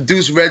had to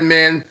produce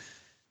Redman,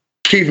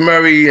 Keith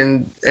Murray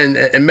and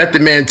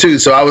Method Man too.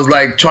 So I was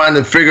like trying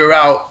to figure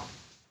out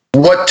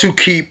what to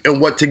keep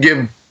and what to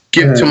give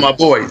to my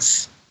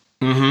boys.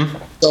 Mm-hmm.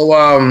 So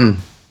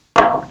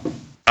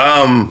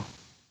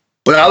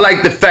but I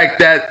like the fact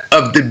that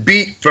of the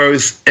beat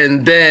first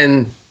and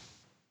then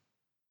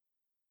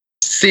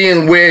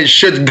seeing where it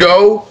should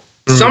go.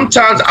 Mm-hmm.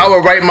 Sometimes I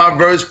would write my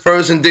verse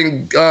first and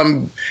then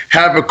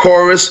have a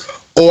chorus,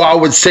 or I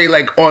would say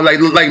like on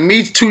like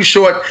Me Too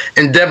Short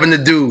and Devin the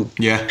Dude.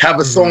 Yeah. Have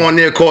a song on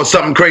there called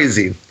Something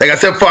Crazy. Like I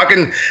said,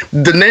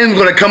 the name's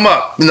gonna come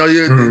up. You know,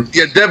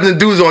 yeah, Devin the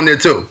Dude's on there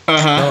too.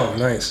 Oh,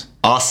 nice.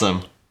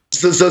 Awesome.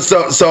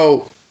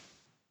 So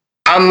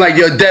I'm like,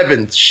 yo,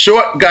 Devin,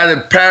 Short got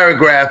a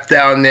paragraph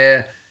down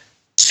there.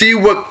 See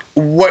what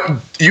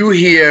you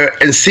hear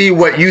and see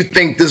what you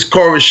think this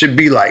chorus should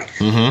be like.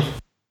 Mm-hmm.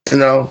 You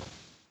know,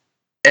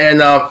 and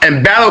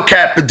Battle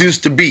Cat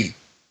produced the beat.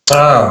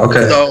 Oh,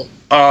 okay. So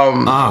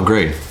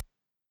great.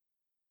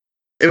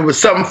 It was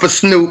something for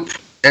Snoop,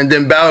 and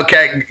then Battle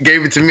Cat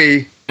gave it to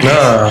me.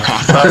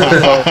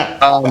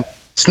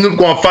 Snoop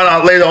gonna find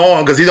out later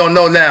on because he don't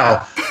know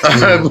now.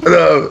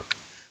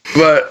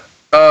 but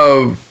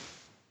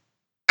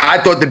I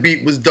thought the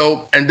beat was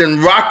dope, and then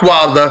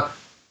Rockwilder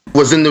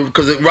was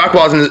because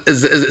Rockwilder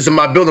is in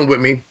my building with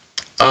me.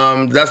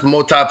 That's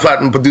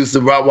multi-platinum producer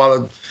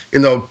Rockwilder, you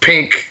know,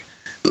 Pink,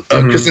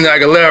 Christina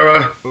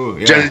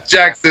Aguilera, Janet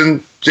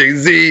Jackson,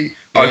 Jay-Z,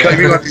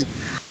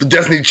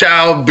 Destiny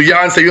Child,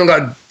 Beyonce. You don't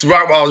got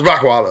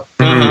Rockwilder.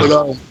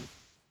 But,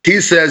 he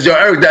says, yo,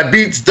 Eric, that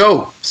beat's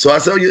dope. So I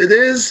said, it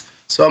is?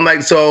 So I'm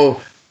like,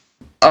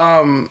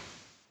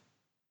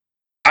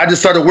 I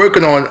just started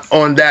working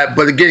on that,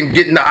 but again,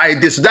 getting the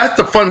idea. So that's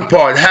the fun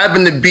part,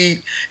 having the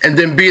beat and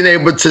then being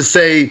able to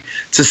see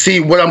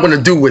what I'm going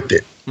to do with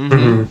it.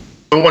 Mm-hmm.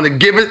 I want to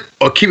give it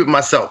or keep it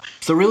myself.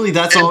 So really,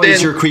 that's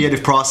always your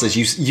creative process.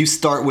 You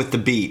start with the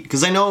beat,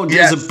 because I know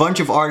there's a bunch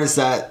of artists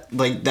that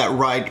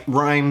write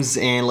rhymes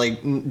and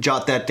like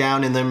jot that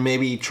down and then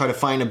maybe try to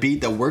find a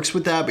beat that works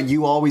with that. But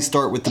you always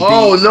start with the beat.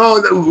 Oh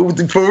no,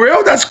 for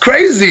real? That's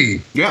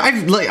crazy. Yeah,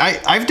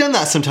 I've done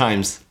that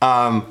sometimes.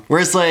 Where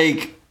it's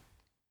like,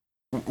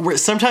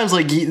 sometimes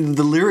like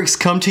the lyrics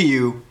come to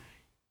you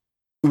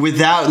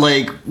without,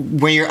 like,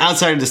 when you're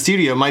outside of the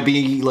studio, it might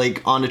be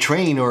like on a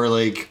train or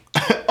like.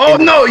 Oh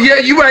no, yeah,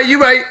 you're right.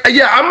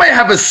 Yeah, I might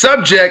have a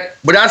subject,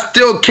 but I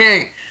still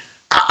can't.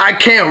 I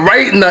can't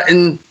write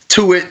nothing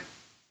to it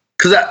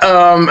because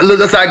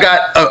unless I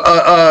got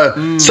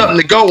something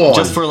to go on.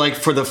 Just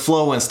for the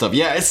flow and stuff.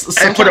 Yeah, it's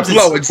and for the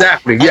flow,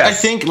 exactly. Yeah, I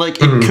think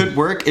like it could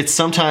work. It's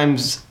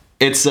sometimes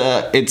it's.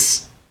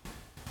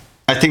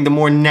 I think the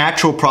more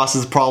natural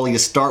process is probably to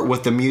start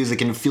with the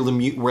music and feel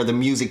where the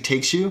music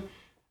takes you.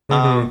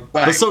 Right.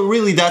 But so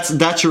really,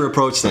 that's your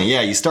approach then.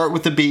 Yeah, you start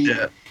with the beat.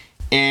 Yeah.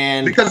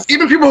 And because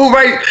even people who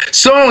write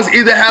songs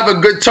either have a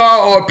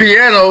guitar or a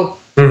piano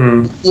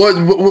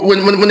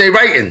when they're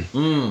writing.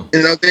 You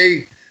know,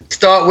 they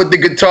start with the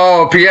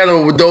guitar or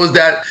piano. With those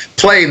that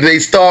play, they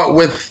start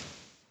with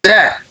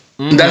that.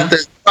 That's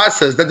the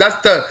process.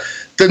 That's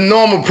the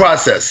normal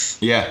process.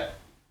 Yeah.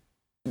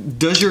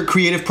 Does your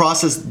creative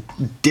process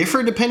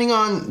differ depending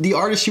on the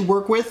artist you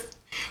work with?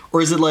 Or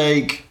is it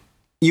like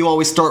you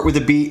always start with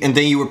a beat and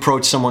then you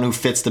approach someone who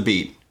fits the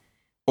beat?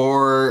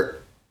 Or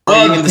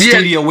are you in the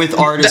studio with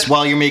artists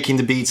while you're making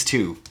the beats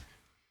too?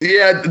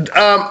 Yeah,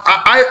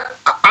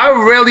 I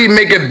rarely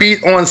make a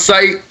beat on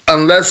site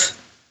unless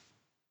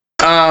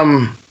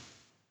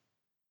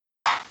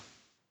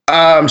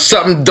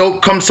something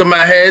dope comes to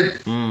my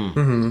head.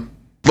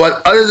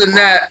 But other than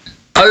that,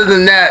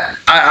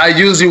 I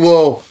usually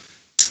will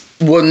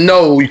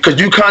know, because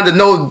you kind of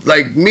know,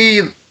 like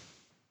me,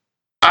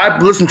 I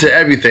listen to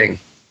everything.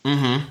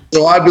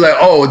 So I'd be like,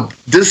 oh,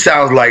 this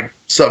sounds like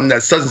something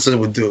that such and such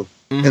would do,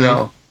 you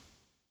know?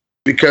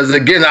 Because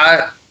again,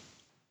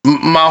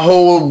 my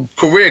whole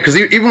career, because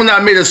even when I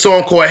made a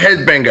song called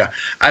Headbanger,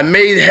 I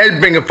made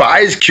Headbanger for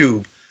Ice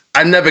Cube.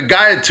 I never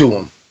got it to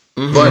him.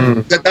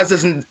 But that's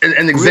just an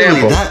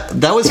example. Really?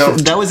 That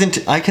was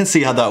I can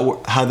see how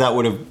that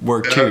would have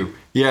worked too.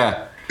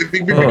 Yeah.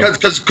 Because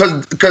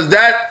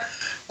that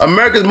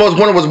America's Most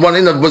Wanted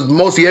was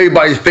mostly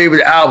everybody's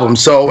favorite album.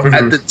 So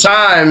at the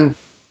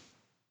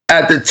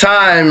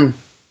time,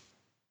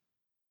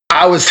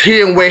 I was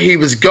hearing where he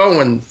was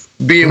going,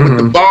 being with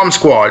the Bomb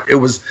Squad. It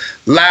was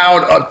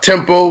loud, up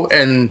tempo,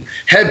 and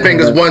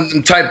Headbangers one of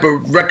them type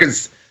of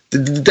records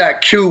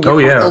that Cube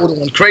was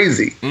going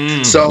crazy.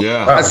 So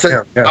I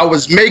said I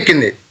was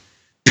making it.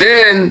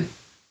 Then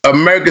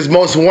America's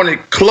Most Wanted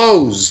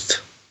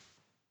closed.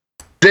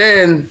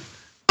 Then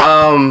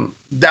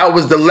that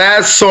was the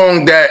last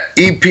song that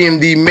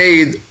EPMD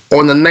made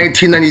on the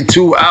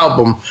 1992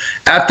 album.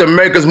 After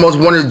America's Most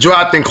Wanted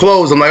dropped and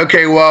closed, I'm like,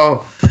 okay,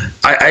 well,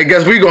 I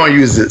guess we're gonna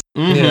use it.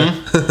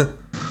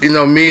 You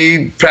know,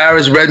 me,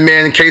 Paris,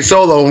 Redman, and K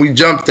Solo, and we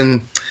jumped,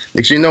 and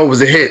next thing you know, it was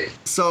a hit.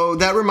 So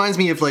that reminds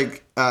me of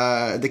like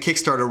the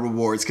Kickstarter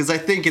rewards, because I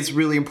think it's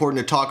really important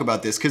to talk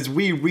about this, because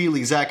we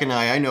really, Zach and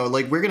I know,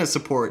 like, we're gonna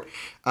support.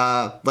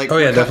 Like, Oh,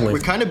 yeah, definitely. We're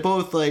kind of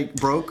both like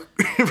broke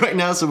right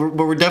now, so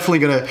we're definitely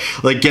gonna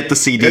like get the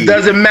CD. It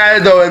doesn't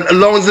matter though, as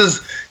long as it's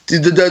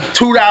the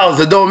 $2.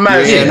 It don't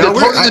matter. Yeah, no,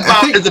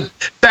 It's the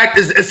fact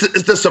is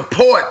the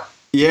support.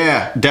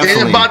 Yeah, It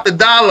definitely. ain't about the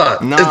dollar.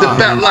 Nah. It's the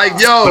fact, like,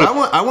 yo.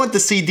 But I want the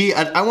CD.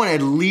 I want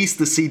at least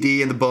the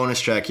CD and the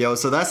bonus track, yo.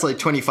 So that's like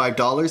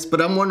 $25.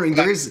 But I'm wondering,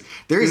 there's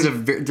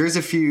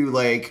a few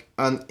like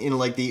in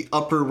like the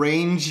upper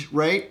range,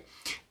 right?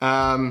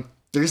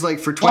 There's like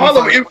for All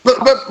of 25. it,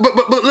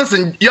 but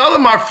listen, y'all are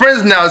my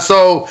friends now,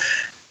 so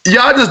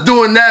y'all just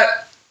doing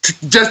that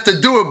just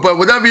to do it. But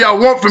whatever y'all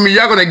want from me,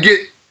 y'all gonna get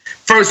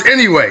first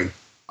anyway.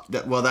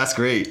 Well, that's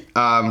great.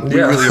 We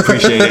Yeah. really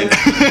appreciate it.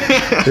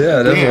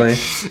 Yeah, definitely.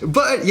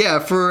 But yeah,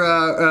 for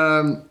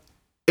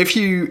if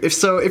you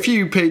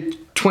pay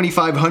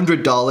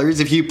 $2,500,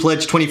 if you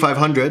pledge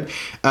 $2,500,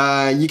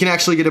 you can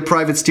actually get a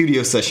private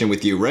studio session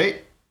with you,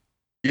 right?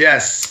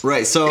 Yes.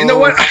 Right. So You know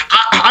what?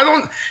 I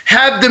don't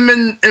have them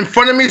in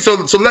front of me, so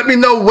let me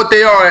know what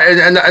they are,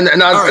 and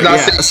I'll, All right, and I'll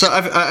yeah. say. So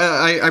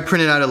I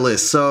printed out a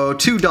list. So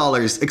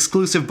 $2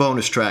 exclusive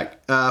bonus track.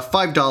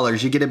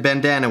 $5 you get a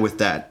bandana with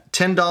that.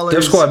 $10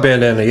 Def Squad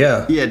bandana,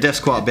 yeah. Yeah, Def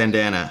Squad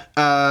bandana.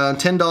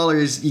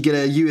 $10 you get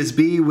a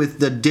USB with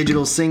the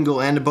digital single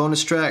and a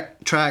bonus track.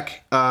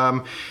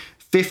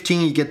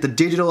 $15 you get the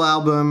digital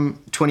album.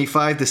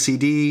 $25 the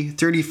CD.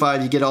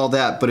 $35 you get all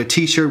that, but a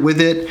T-shirt with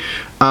it.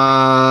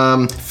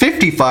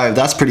 $55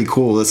 that's pretty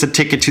cool. That's a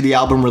ticket to the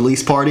album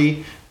release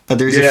party.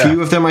 There's a Yeah.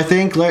 few of them, I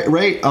think,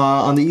 right?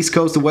 On the East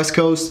Coast, the West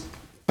Coast.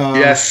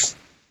 Yes.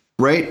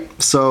 Right.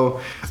 So,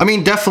 I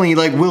mean, definitely,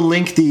 like, we'll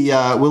link the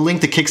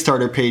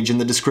Kickstarter page in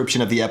the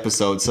description of the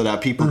episode so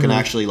that people can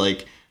actually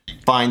like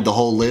find the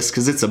whole list,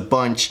 because it's a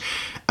bunch.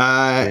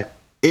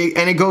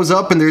 It goes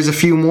up, and there's a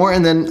few more,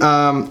 and then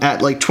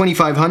at like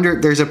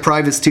 $2,500, there's a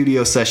private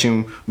studio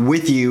session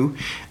with you.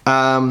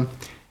 Yeah,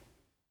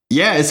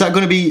 is that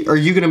going to be? Are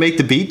you going to make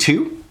the beat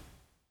too?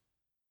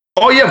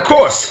 Oh yeah, of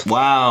course.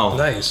 Wow.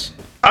 Nice.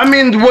 I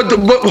mean, what's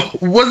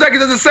that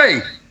does it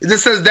say? It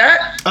just says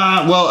that.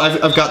 Well,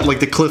 I've got like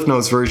the Cliff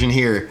Notes version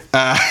here.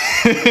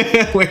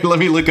 Wait, let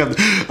me look up.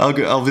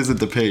 I'll visit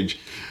the page.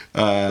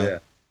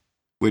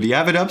 Wait, do you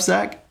have it up,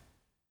 Zach?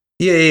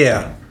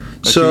 Yeah.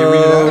 Can you read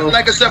it So, out?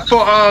 Like I said,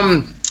 for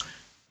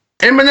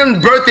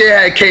Eminem's birthday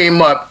had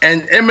came up,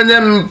 and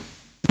Eminem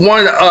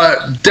won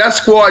a Def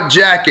Squad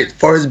jacket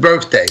for his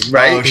birthday,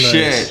 right? Oh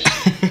shit.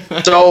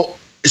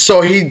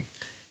 So he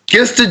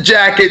gets the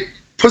jacket,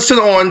 puts it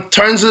on,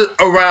 turns it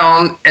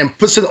around, and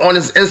puts it on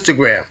his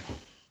Instagram.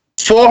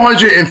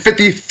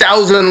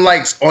 450,000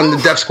 likes on the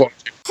Def Squad.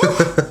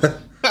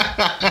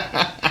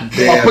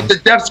 I'll put the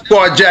Def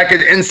Squad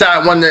jacket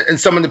inside in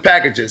some of the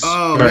packages.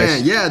 Oh Nice.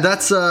 man, yeah,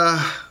 that's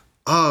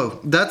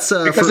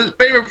Because his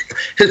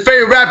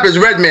favorite rapper is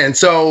Redman,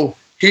 so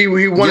he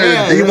wanted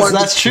Yeah, he wanted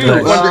that's true. he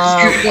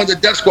wanted the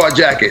Def Squad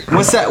jacket.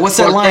 what's that For his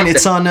line? birthday.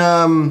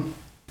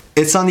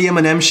 It's on the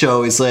Eminem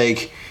show. It's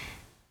like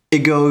it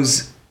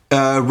goes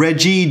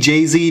Reggie,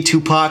 Jay-Z,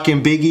 Tupac,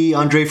 and Biggie,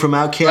 Andre from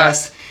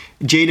Outkast,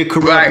 Jada,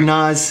 Corrupt, Right.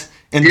 Nas,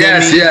 and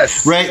Yes, then me.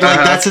 yes. Right, like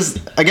Uh-huh. that's his.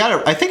 I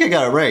think I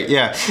got it right.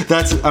 Yeah,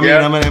 that's. I mean,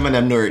 Yeah. I'm an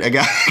Eminem nerd. I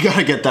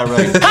gotta get that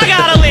right. I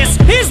got a list.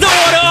 Here's the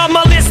order of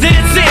my list that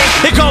it's in.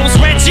 It goes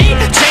Reggie,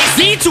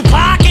 Jay-Z,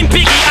 Tupac, and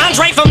Biggie,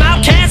 Andre from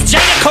Outkast,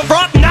 Jada,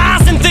 Corrupt,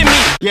 Nas, and Thimmy.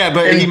 Yeah,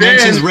 but And he then-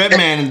 mentions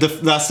Redman, and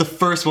that's the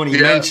first one he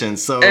Yeah.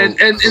 mentions. So and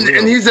for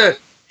real.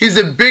 he's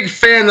a big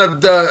fan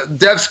of the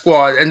Def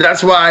Squad, and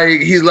that's why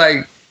he's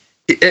like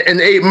in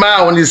 8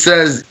 Mile when he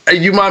says, hey,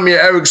 "You remind me of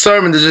Eric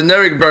Sermon, the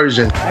generic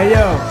version." Hey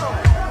yo,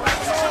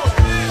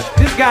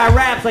 this guy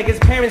raps like his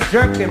parents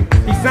jerked him.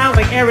 He sounds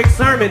like Eric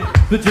Sermon,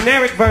 the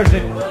generic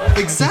version.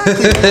 Exactly.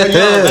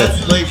 Yeah,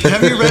 that's like.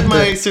 Have you read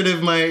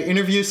my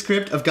interview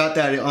script? I've got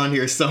that on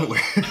here somewhere.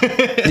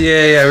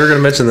 yeah, we were gonna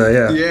mention that.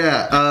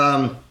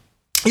 Yeah.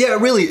 Yeah.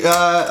 Really.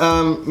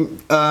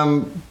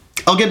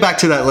 I'll get back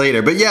to that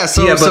later. But yeah.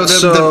 So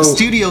the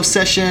studio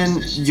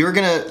session, you're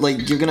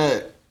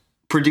gonna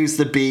produce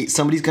the beat.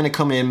 Somebody's gonna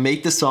come in,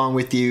 make the song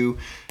with you.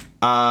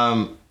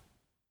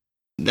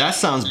 That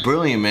sounds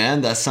brilliant,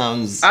 man. That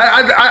sounds.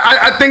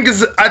 I think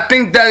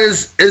that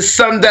is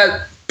something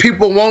that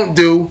people won't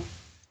do,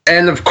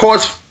 and of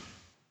course,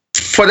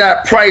 for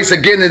that price,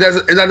 again,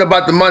 it's not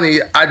about the money.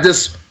 I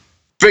just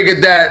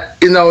figured that,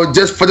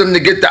 just for them to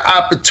get the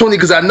opportunity,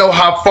 because I know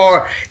how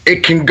far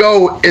it can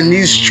go in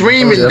these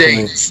streaming definitely.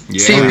 days. Yeah.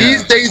 See,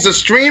 these days of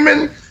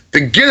streaming,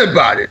 forget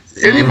about it.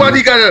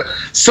 Anybody got a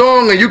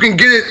song and you can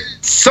get it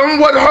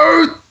somewhat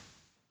heard,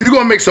 you're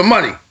gonna make some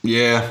money.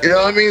 Yeah. You know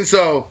what I mean?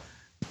 So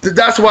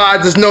that's why I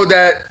just know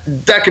that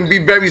can be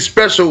very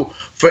special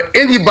for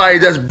anybody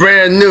that's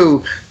brand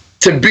new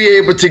to be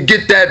able to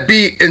get that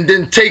beat and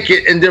then take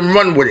it and then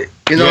run with it.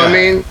 You know what I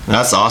mean?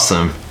 That's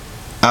awesome.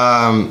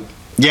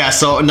 Yeah,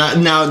 so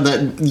now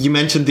that you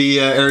mentioned the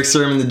Eric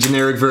Sermon, the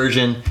generic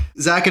version,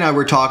 Zach and I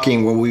were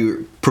talking when we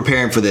were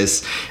preparing for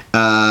this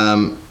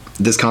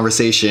this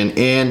conversation,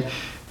 and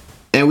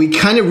and we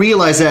kind of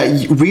realize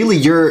that really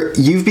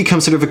you've become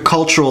sort of a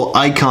cultural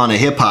icon of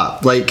hip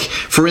hop. Like,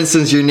 for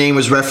instance, your name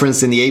was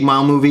referenced in the 8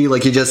 Mile movie,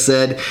 like you just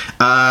said.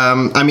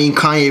 I mean,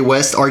 Kanye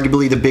West,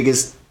 arguably the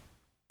biggest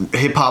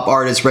hip hop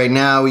artist right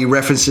now, he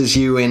references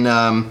you in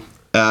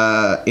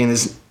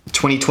his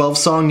 2012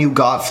 song New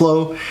God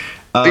Flow.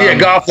 Yeah,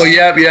 Godflow,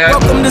 yeah.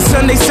 Welcome to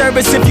Sunday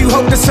service. If you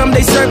hope to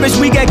someday service,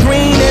 we got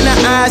green in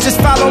the eyes. Just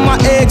follow my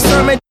egg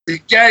sermon.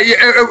 Yeah,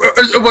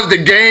 it was The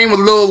Game with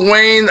Lil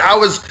Wayne. I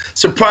was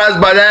surprised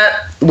by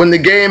that when The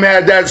Game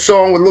had that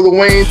song with Lil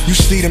Wayne. You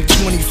see them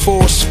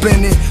 24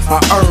 spinning,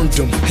 I earned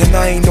them. And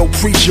I ain't no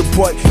preacher,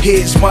 but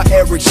here's my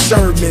Eric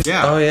sermon.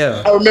 Yeah. Oh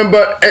yeah. I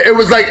remember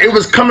it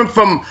was coming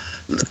from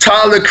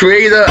Tyler, the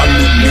Creator. I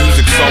knew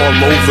music's all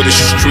over the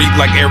street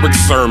like Eric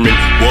Sermon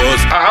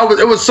was.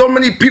 It was so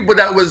many people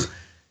that was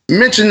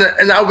mentioned,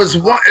 and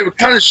it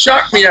kind of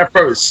shocked me at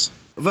first.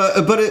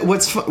 But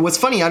what's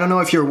funny, I don't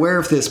know if you're aware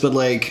of this, but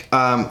like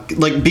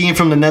being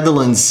from the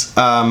Netherlands,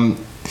 I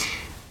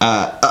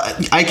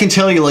can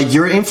tell you, like,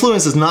 your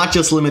influence is not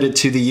just limited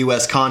to the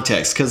U.S.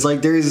 context, because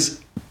like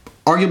there's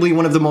arguably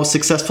one of the most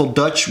successful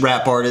Dutch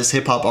rap artists,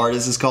 hip hop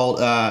artists, is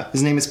called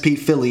his name is Pete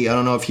Philly. I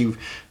don't know if you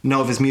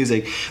know of his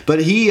music, but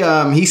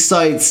he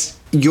cites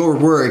your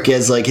work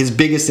as like his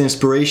biggest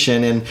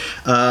inspiration.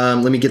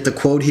 And let me get the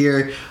quote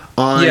here.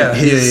 On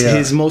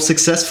his most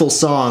successful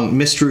song,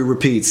 Mystery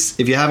Repeats.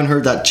 If you haven't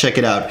heard that, check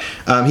it out.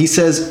 He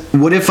says,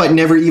 "What if I'd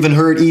never even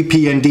heard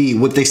EP&D?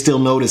 Would they still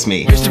notice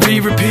me?"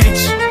 Mystery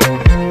repeats.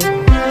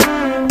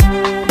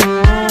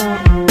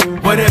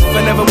 What if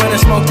I never went and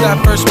smoked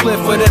that first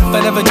spliff? What if I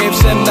never gave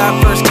Sam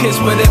that first kiss?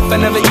 What if I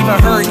never even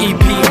heard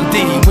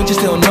EP&D? Would you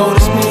still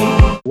notice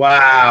me?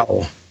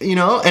 Wow. You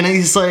know, and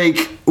he's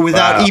like,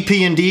 without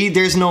EP&D,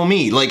 there's no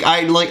me.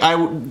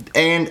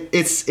 And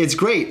it's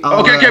great.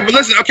 Okay, but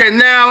listen. Okay,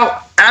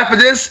 now after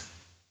this,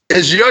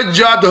 it's your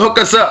job to hook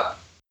us up.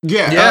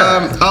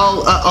 Yeah.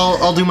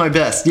 I'll do my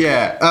best.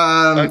 Yeah.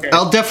 Okay.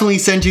 I'll definitely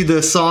send you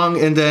the song,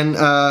 and then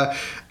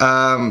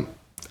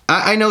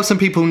I know some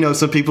people who know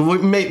some people.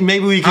 Maybe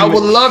we can. I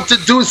would love to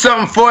do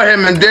something for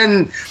him, and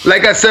then,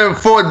 like I said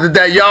before,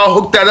 that y'all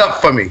hook that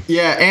up for me.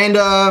 Yeah, and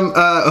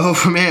oh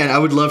man, I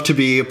would love to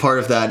be a part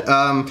of that.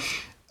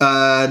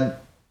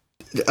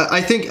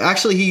 I think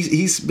actually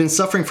he's been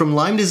suffering from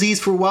Lyme disease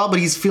for a while, but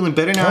he's feeling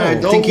better now.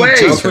 I think he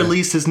just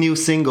released his new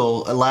single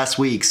last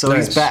week, so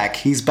nice.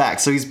 He's back.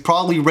 So he's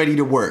probably ready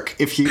to work.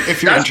 If you're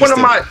That's interested. one of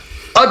my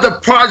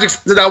other projects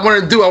that I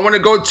want to do. I want to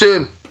go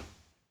to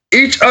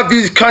each of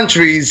these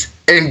countries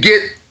and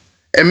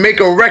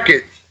make a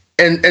record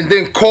and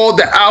then call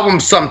the album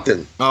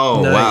something.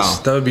 Oh Nice.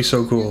 wow, That would be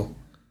so cool.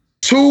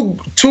 Two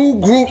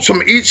groups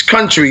from each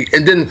country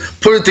and then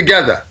put it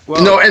together. Whoa.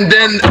 You know, and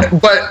then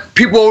but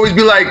people always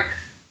be like,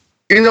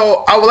 you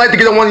know, I would like to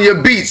get on one of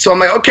your beats. So I'm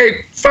like,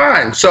 okay,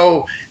 fine.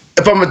 So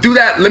if I'm gonna do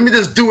that, let me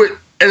just do it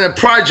in a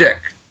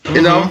project.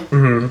 You know?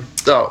 Mm-hmm.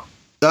 So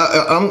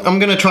I'm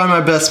gonna try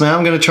my best, man.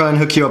 I'm gonna try and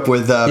hook you up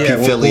with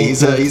Pete Philly.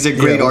 He's a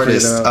great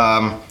artist.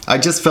 I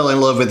just fell in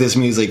love with his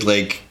music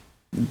like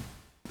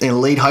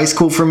in late high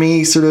school for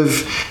me. Sort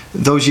of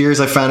those years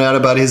I found out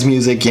about his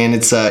music, and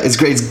it's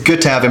great. It's good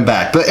to have him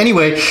back. But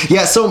anyway,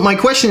 yeah. So my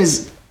question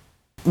is,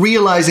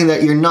 realizing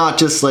that you're not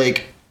just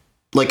like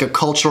a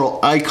cultural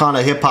icon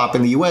of hip hop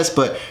in the U.S.,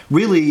 but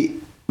really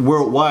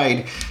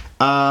worldwide.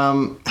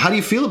 How do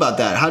you feel about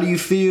that? How do you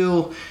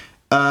feel?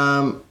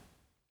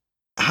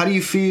 How do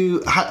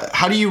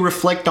you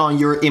reflect on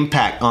your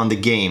impact on the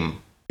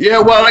game? yeah,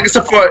 well, like I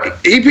said, for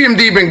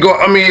EPMD been going.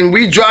 I mean,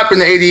 we dropped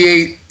in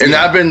 '88, and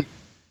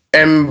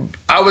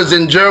I was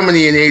in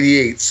Germany in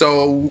 '88.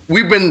 So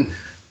we've been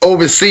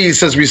overseas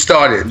since we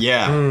started.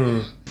 Yeah.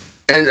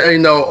 And you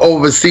know,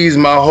 overseas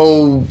my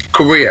whole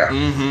career.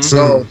 Mm-hmm.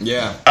 So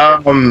yeah.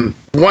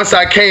 Once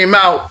I came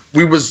out,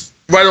 we was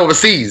right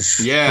overseas.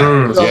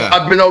 Yeah. So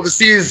I've been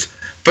overseas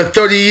for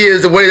 30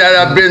 years, the way that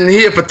I've been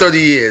here for 30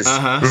 years.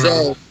 Uh-huh.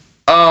 So,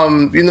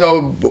 you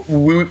know,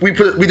 we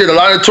did a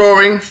lot of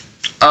touring,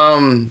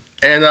 and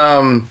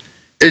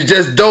it's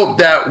just dope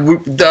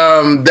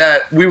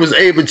that we was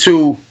able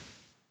to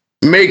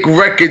make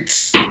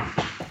records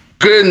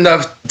good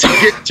enough to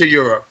get to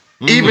Europe,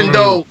 even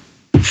though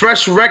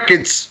Fresh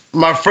Records,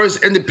 my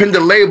first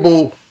independent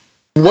label,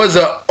 was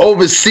a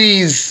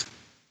overseas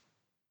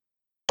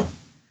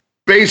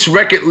based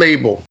record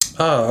label.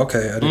 Oh,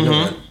 okay. I didn't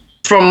know that.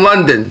 From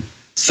London.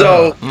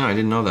 So I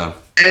didn't know that.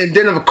 and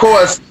then of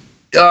course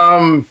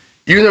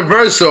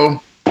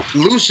Universal,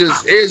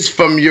 Lucius is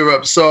from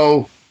Europe,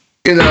 so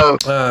you know,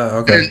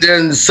 Okay. and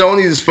then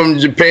Sony's from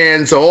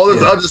Japan, so all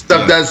this other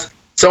stuff that's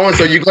so and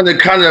so, you're gonna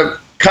kind of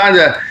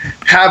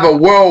have a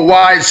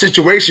worldwide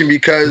situation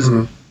because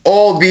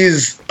all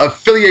these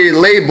affiliated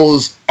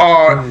labels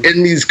are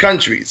in these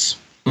countries.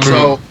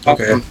 So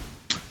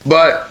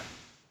but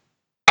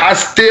I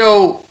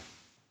still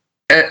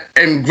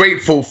am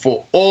grateful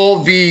for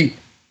all the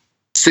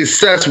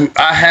success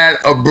I had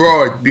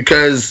abroad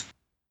because,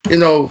 you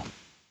know,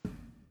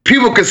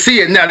 people could see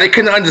it now. They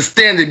couldn't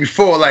understand it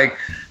before, like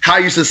how I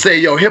used to say,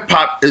 yo, hip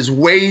hop is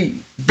way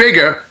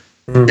bigger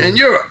in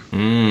Europe.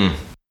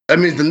 I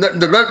mean,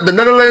 the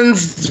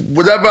Netherlands,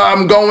 whatever,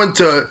 I'm going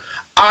to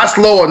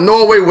Oslo or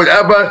Norway,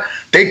 whatever,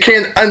 they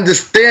can't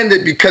understand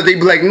it because they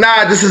be like,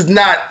 nah, this is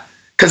not,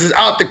 because it's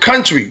out the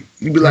country.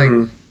 You be like,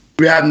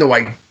 we have no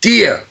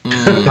idea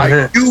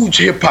how huge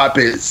hip hop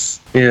is.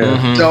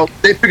 Yeah. So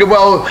they figure,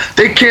 well,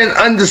 they can't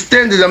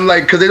understand it. I'm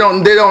like, because they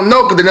don't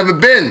know because they never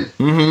been.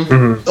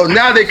 So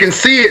now they can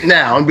see it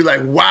now and be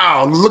like,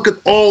 wow, look at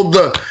all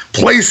the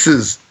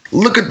places,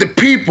 look at the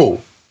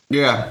people.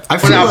 Yeah, I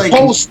feel like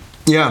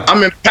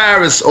I'm in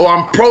Paris, or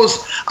I'm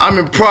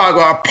in Prague,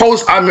 or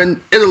I'm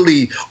in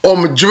Italy or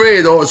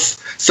Madrid or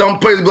some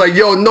place. Be like,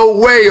 yo, no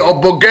way,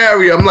 or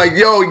Bulgaria. I'm like,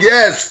 yo,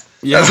 yes,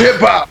 that's hip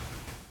hop.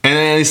 And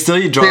then still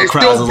you draw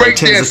crowds of like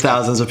tens of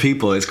thousands of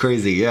people. It's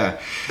crazy, yeah.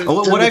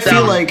 What I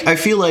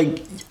feel like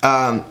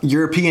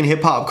European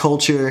hip hop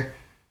culture,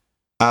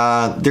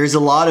 there's a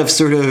lot of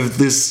sort of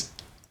this,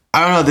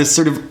 I don't know, this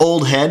sort of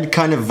old head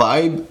kind of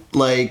vibe.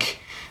 Like,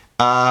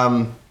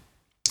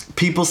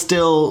 people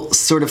still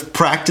sort of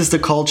practice the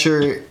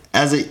culture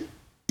as it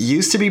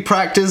used to be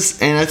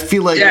practiced, and I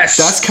feel like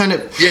that's kind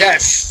of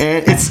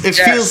and it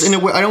feels in a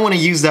way, I don't want to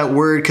use that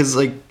word because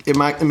like it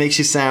makes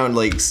you sound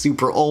like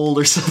super old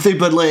or something,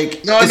 but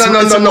like no, but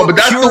that's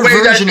the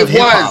way that it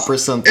was or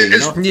something.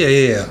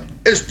 Yeah.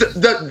 It's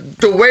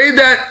the way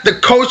that the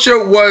culture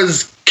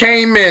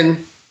came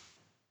in,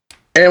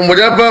 and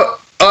whatever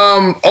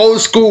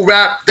old school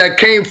rap that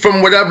came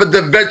from whatever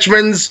the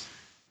veterans,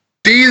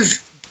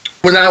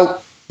 when I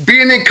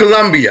being in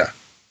Colombia,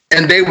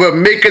 and they were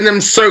making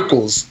them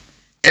circles,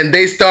 and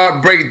they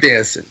start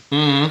breakdancing.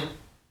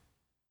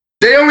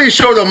 They only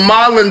show the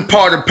modeling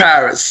part of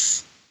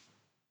Paris.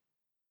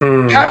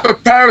 Half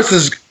of Paris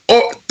is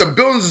the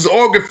buildings is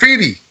all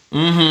graffiti.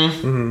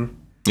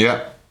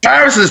 Yeah.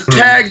 Paris is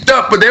tagged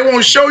up, but they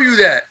won't show you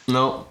that.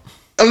 No.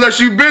 Unless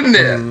you've been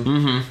there.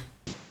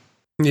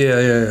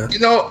 Yeah. You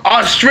know,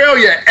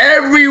 Australia,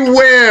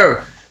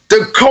 everywhere.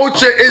 The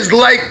culture is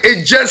like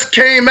it just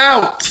came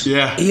out.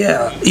 Yeah.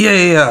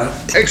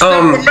 Except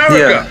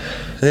America.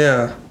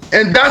 Yeah.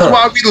 And that's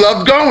why we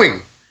love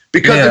going.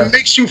 Because it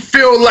makes you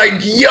feel like,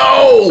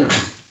 yo.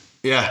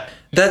 Yeah.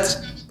 That's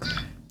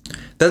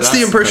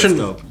the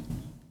impression.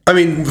 I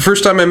mean,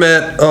 first time I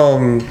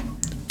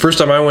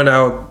went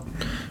out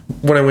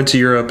when I went to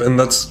Europe, and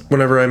that's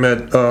whenever I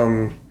met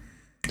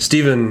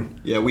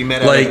Steven. Yeah, we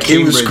met at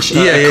Cambridge.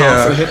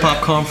 Hip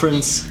hop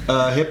conference,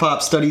 hip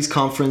hop studies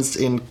conference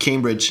in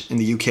Cambridge in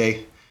the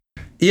UK.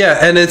 Yeah,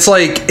 and it's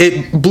like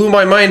it blew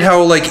my mind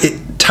how like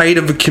tight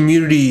of a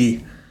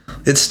community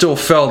it still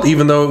felt,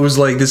 even though it was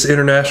like this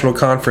international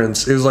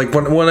conference. It was like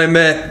when I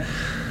met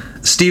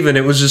Steven,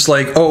 it was just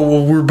like, oh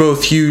well, we're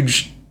both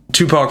huge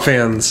Tupac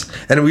fans,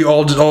 and we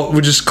all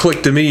just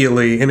clicked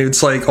immediately, and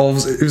it's like it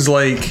was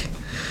like.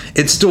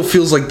 It still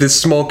feels like this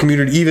small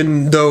community,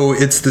 even though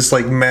it's this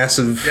like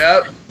massive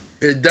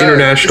it does.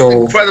 International.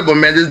 It's incredible,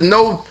 man. There's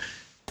no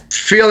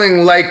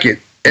feeling like it,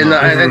 and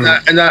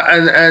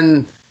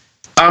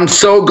I'm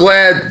so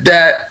glad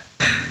that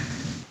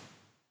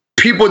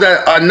people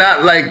that are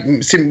not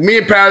like, see, me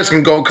and Paris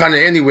can go kind of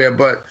anywhere,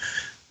 but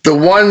the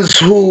ones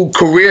who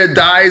career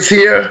dies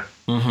here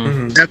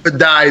never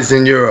dies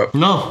in Europe.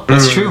 No,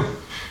 that's true.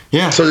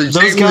 Yeah, so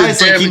those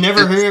guys, like, you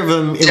never hear of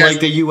them in like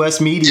the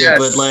U.S. media,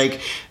 but like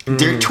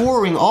they're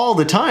touring all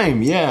the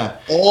time. Yeah,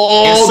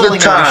 all the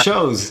time.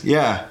 Shows.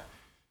 Yeah,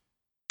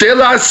 De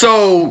La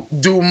Soul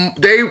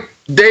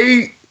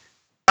they.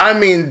 I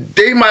mean,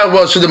 they might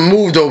well should have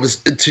moved over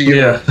to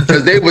Europe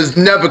because they was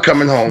never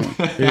coming home.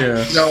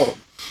 No,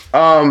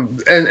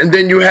 and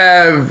then you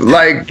have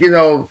like, you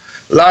know,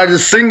 a lot of the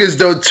singers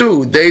though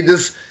too. They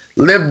just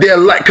live their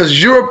life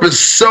because Europe is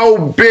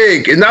so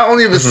big, and not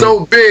only is it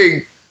so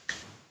big.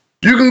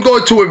 You can go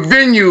to a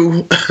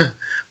venue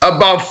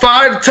about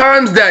 5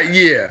 times that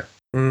year,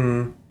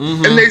 and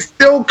they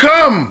still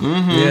come.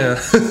 Yeah,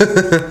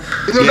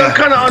 you know, that's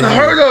kind of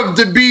unheard of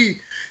to be.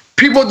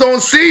 People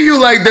don't see you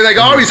like that. Like, I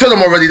already told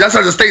them already. That's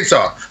how the States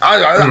are.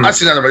 I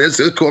see that already.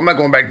 It's cool. I'm not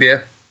going back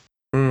there.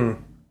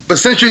 But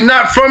since you're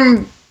not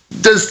from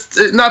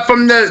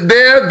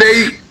there,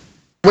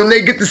 when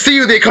they get to see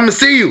you, they come to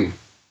see you.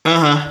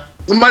 No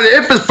matter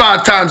if it's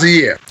 5 times a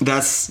year.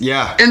 That's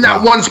in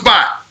that one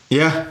spot.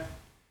 Yeah.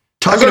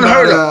 Talking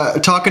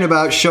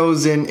about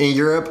shows in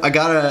Europe, I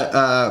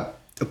gotta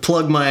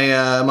plug my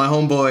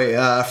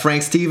homeboy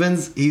Frank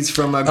Stevens. He's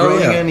from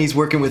Groningen. He's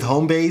working with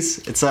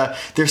Homebase. It's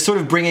they're sort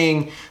of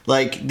bringing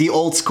like the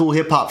old school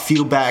hip hop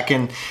feel back,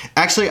 and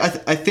actually I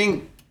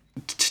think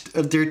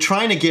they're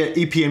trying to get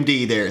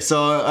EPMD there.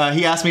 So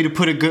he asked me to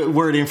put a good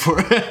word in for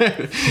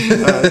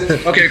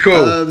it. Okay,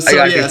 cool.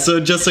 So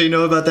just so you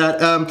know about that.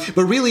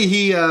 But really,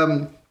 he.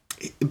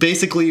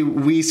 Basically,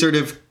 we sort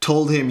of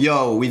told him,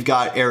 yo, we've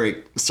got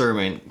Erick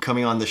Sermon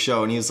coming on the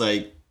show. And he was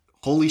like,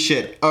 holy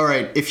shit. All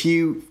right,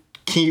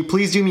 can you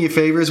please do me a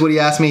favor is what he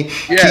asked me.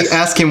 Yes. Can you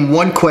ask him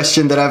one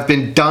question that I've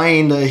been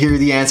dying to hear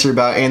the answer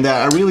about, and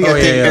that I think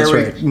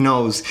Erick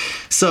knows.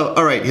 So,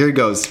 all right, here it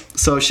goes.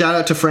 So shout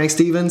out to Frank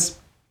Stevens.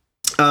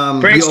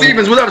 Frank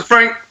Stevens, what up,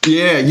 Frank?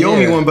 Yeah, you owe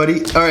me one,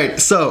 buddy. All right,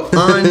 so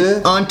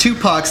on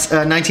Tupac's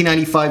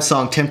 1995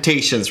 song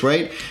 "Temptations,"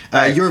 right?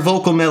 Your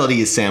vocal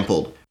melody is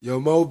sampled. Yo,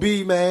 Mo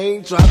B,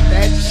 man, drop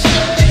that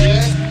shit.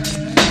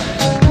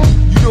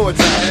 You know what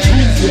time it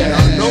is. Yeah,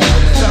 I know what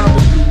time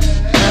it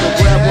is. So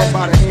grab one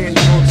by the hand,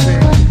 you know what I'm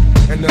saying?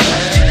 And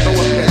throw up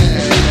that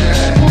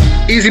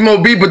shit. Easy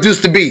Mo B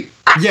produced the beat.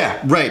 Yeah,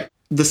 right.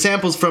 The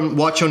samples from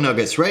Wacho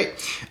Nuggets, right?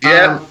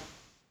 Yeah.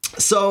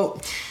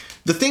 So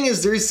the thing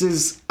is, there's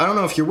this, I don't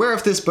know if you're aware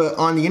of this, but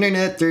on the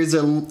internet, there's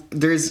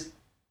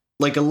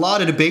like a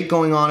lot of debate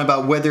going on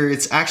about whether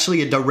it's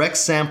actually a direct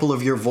sample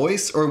of your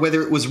voice or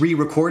whether it was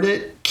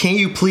re-recorded. Can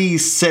you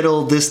please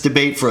settle this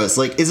debate for us?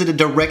 Like, is it a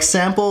direct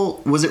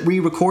sample? Was it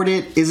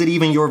re-recorded? Is it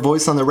even your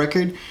voice on the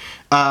record?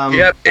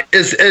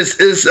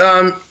 It's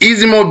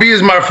Easy Mo B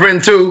is my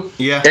friend too.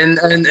 Yeah.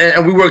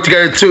 And we work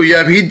together too.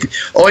 Yeah.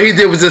 All he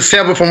did was a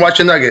sample from Watch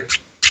Your Nugget.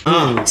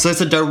 So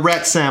it's a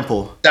direct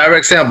sample.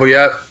 Direct sample,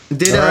 yeah. All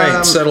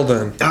right, settled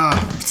then.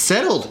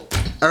 Settled.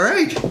 All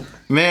right.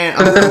 Man,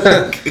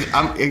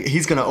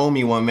 he's gonna owe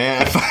me one,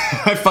 man.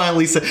 I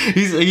finally said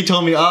he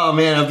told me, oh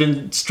man, I've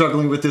been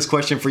struggling with this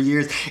question for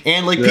years,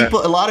 and like a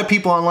lot of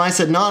people online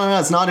said, no,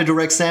 it's not a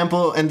direct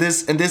sample, and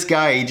this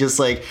guy, he just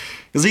like,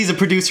 because he's a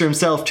producer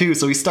himself too,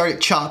 so he started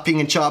chopping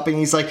and chopping.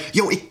 He's like,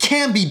 yo, it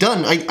can be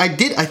done. I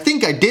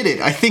think I did it.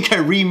 I think I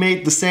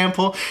remade the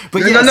sample,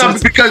 but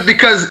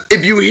because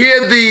if you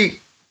hear the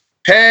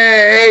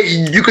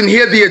hey, you can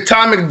hear the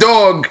Atomic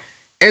Dog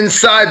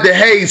inside the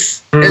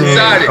haze,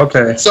 inside it.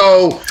 Okay.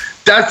 So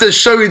that's to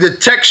show you the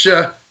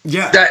texture.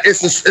 Yeah. That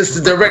it's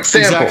the direct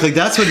sample. Exactly.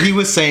 That's what he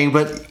was saying.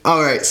 But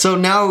all right. So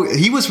now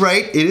he was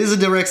right. It is a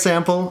direct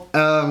sample.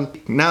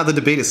 Now the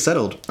debate is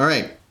settled. All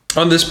right.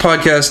 On this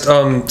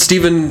podcast,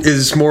 Steven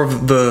is more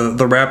of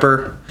the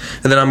rapper,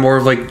 and then I'm more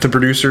of like the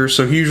producer.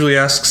 So he usually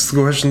asks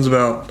questions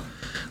about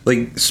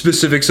like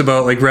specifics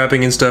about like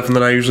rapping and stuff, and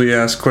then I usually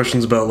ask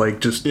questions about like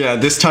just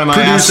this time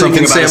I asked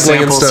something about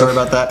sampling and stuff. Sorry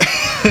about that.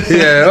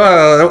 Yeah,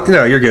 well,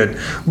 no, you're good.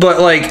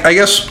 But like, I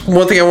guess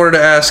one thing I wanted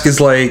to ask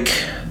is like,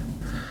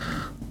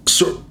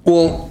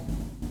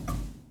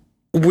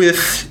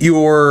 with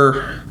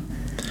your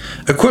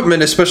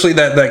equipment, especially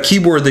that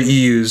keyboard that you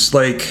use,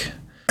 like,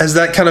 has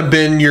that kind of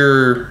been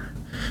your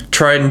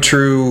tried and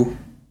true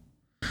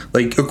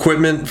like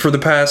equipment for the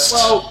past?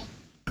 Well,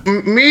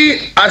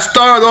 I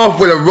started off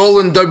with a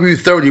Roland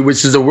W30,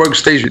 which is a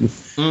workstation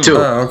too.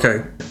 Oh,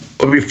 okay.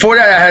 But before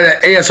that, I had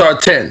an ASR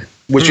 10,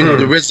 which you know,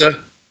 the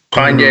RZA,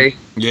 Kanye,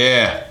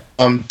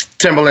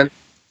 Timbaland,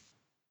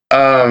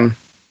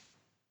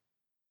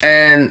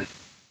 and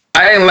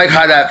I didn't like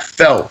how that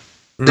felt,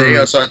 the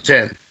ASR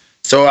 10.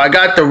 So I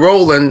got the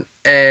Roland,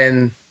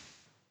 and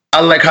I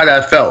like how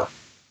that felt.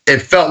 It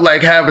felt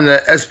like having an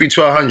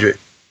SP1200.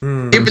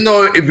 Even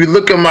though if you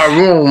look in my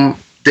room,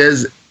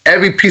 there's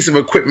every piece of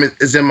equipment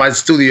is in my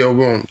studio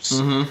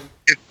rooms.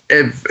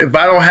 If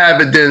I don't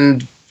have it,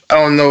 then I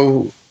don't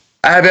know.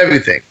 I have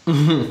everything.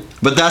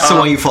 But that's the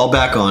one you fall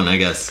back on, I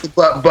guess.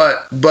 But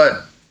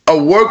a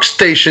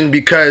workstation,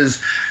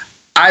 because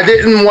I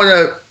didn't want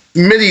to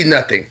MIDI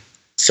nothing.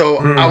 So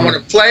I want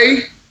to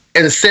play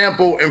and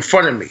sample in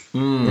front of me.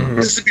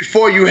 This is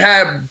before you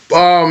have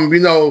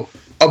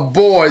a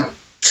board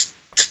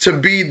to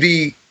be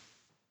the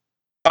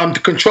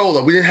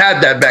controller. We didn't have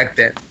that back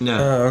then. No.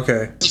 Oh,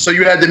 okay. So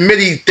you had the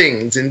MIDI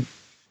things and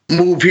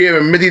move here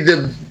and MIDI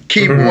the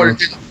keyboard and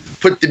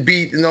put the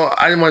beat.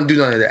 I didn't want to do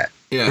none of that.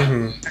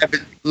 Yeah.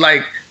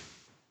 Like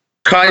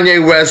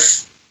Kanye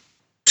West,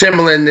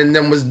 Timbaland, and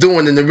them was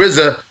doing in the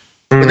RZA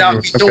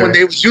without me knowing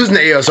they was using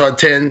the ASR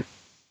 10.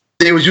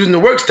 They was using the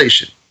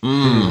workstation.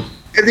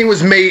 Everything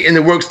was made in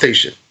the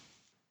workstation.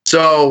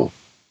 So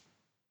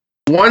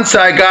once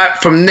I got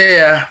from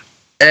there,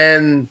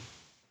 and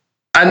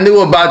I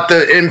knew about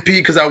the MP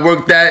because I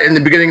worked that in the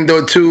beginning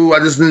though too. I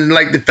just didn't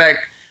like the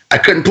fact I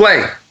couldn't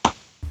play.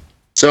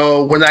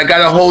 So when I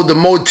got a hold of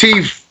the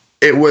Motif,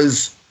 it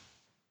was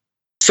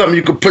something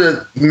you could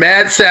put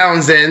mad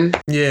sounds in.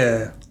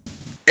 Yeah.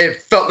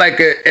 It felt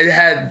like it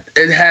had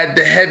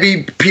the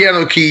heavy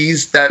piano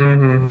keys that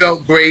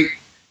felt great,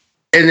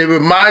 and it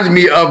reminded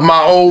me of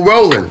my old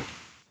Roland.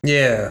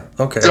 Yeah.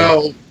 Okay.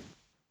 So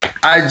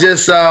I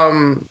just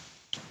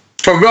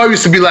Pharrell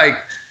used to be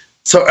like,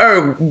 so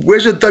Eric,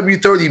 where's your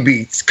W30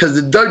 beats? Because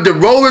the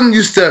Roland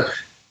used to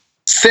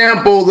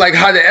sample like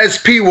how the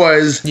SP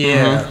was.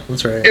 Yeah,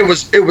 that's right. It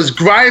was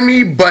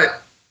grimy,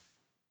 but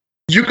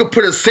you could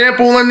put a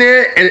sample in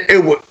there and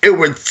it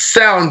would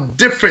sound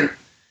different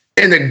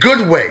in a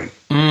good way.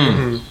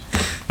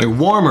 Like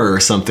warmer or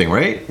something,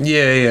 right?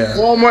 Yeah.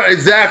 Warmer,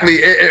 exactly.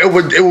 It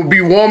would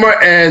be warmer,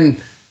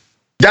 and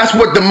that's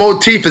what the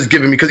Motif is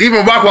giving me. Because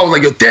even Rockwell was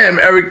like, yo, damn,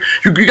 Eric,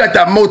 you got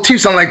that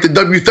Motif sound like the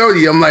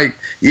W30. I'm like,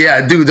 yeah,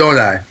 I do, don't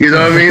I? You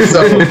know what I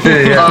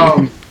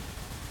mean?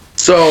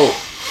 So,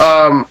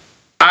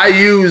 I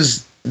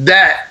use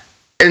that,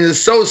 and it's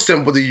so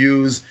simple to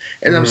use,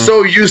 and I'm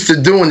so used to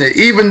doing it.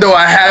 Even though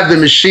I have the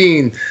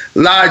machine,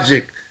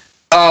 Logic,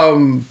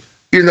 Ableton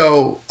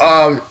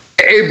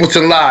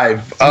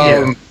Live,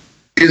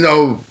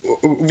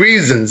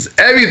 reasons.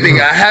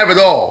 Everything. I have it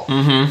all.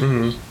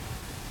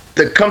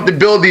 The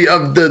comfortability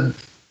of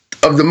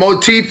the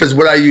motif is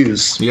what I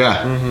use.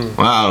 Yeah.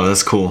 Wow,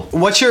 that's cool.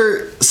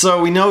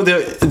 So we know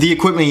the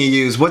equipment you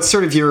use. What's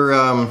sort of your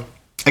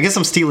I guess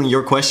I'm stealing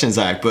your question,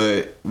 Zach,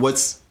 but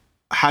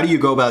how do you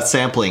go about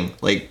sampling?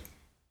 Like,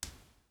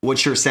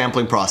 what's your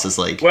sampling process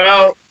like?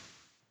 Well,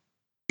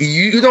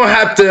 you don't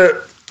have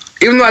to,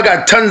 even though I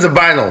got tons of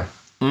vinyl,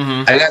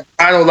 I got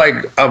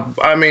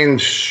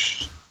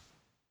vinyl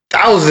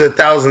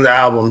thousands of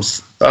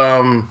albums.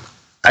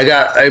 I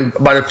got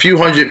about a few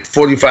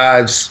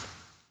 145s,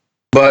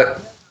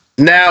 but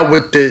now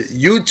with the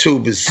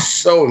YouTube is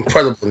so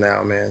incredible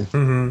now, man.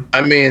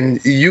 I mean,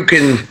 you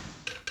can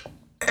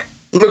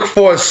look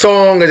for a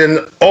song and then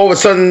all of a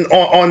sudden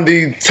on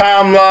the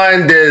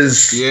timeline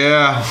there's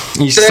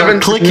you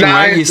start clicking, 9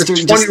 right? You to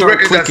start 20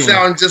 records clicking. that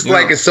sound just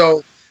like it.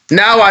 So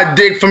now I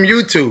dig from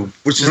YouTube,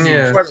 which is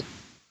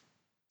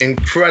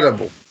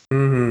incredible.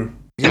 And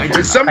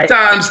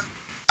sometimes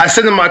I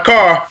sit in my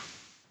car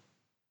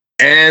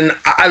and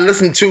I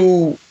listen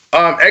to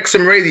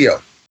XM radio.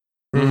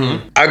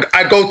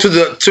 I go to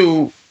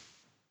the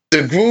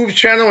Groove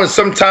channel and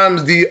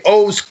sometimes the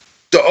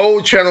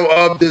old channel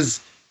of this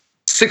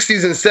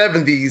 60s and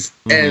 70s,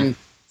 and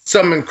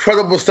some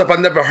incredible stuff I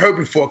never heard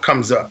before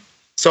comes up.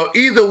 So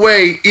either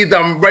way, either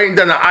I'm writing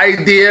down an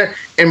idea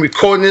and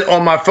recording it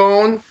on my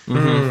phone,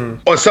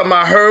 or something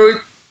I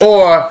heard,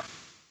 or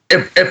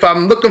if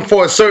I'm looking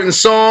for a certain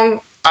song,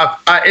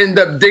 I end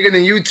up digging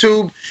in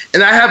YouTube.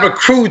 And I have a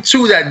crew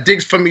too that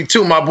digs for me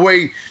too. My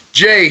boy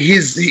Jay,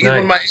 he's one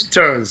of my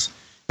interns.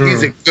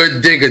 He's a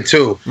good digger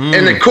too.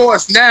 And of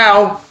course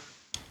now,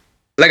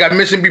 like I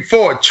mentioned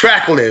before,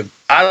 TrackLib.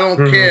 I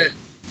don't care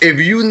if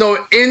you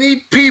know any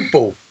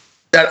people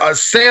that are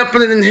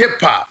sampling in hip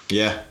hop.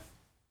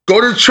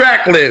 Go to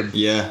TrackLib.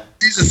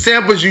 These are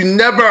samples you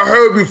never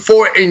heard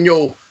before in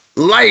your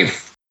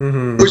life,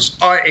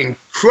 which are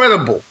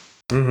incredible.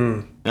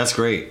 That's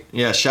great.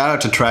 Yeah, shout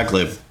out to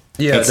TrackLib.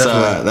 Yeah,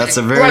 definitely. That's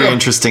a very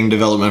interesting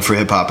development for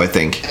hip hop, I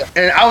think.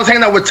 And I was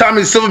hanging out with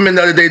Tommy Silverman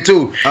the other day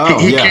too.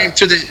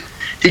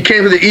 He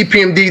came to the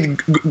EPMD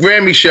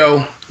Grammy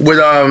show with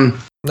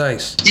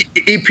Nice.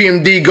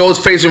 EPMD,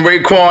 Ghostface and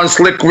Raekwon,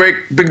 Slick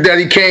Rick, Big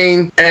Daddy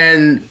Kane,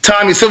 and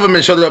Tommy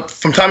Silverman showed up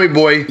from Tommy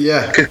Boy.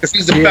 Because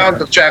he's the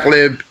founder of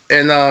TrackLib.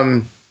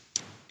 And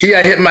he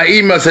had hit my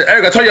email and said,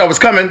 Eric, I told you I was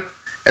coming.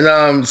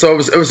 And so it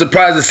was a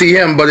surprise to see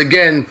him. But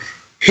again,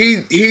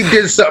 he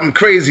did something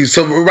crazy.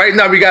 So right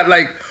now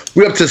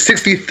we're up to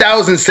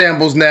 60,000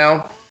 samples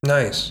now.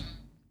 Nice.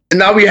 And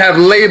now we have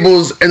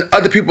labels and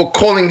other people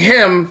calling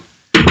him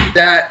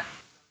that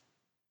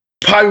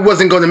probably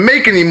wasn't going to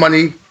make any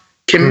money,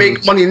 can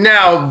make money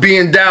now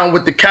being down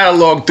with the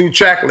catalog through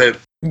TrackLib.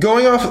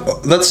 Going off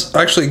of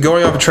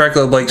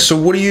TrackLib, like, so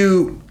what do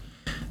you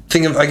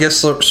think of, I guess,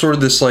 sort of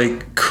this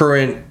like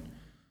current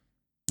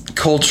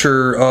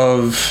culture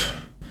of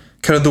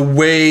kind of the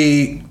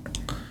way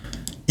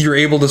you're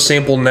able to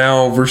sample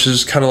now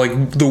versus kind of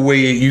like the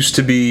way it used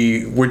to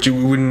be,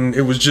 when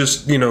it was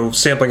just,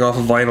 sampling off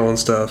of vinyl and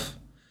stuff?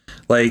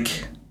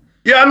 Like,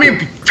 yeah, I mean,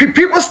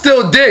 people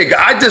still dig.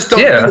 I just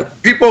don't.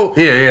 People.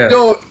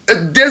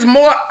 There's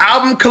more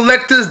album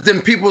collectors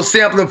than people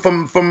sampling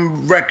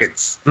from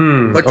records.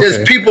 But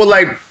there's people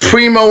like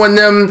Primo and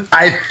them,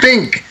 I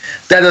think,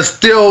 that are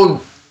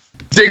still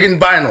digging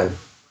vinyl.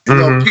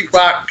 Pete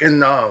Rock and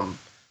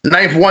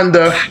Ninth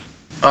Wonder.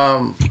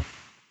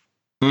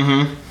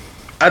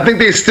 I think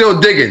they're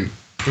still digging.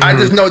 I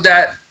just know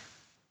that,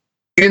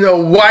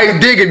 why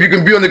dig if you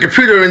can be on the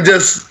computer and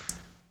just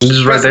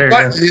right there,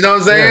 button, you know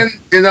what I'm saying?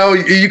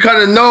 You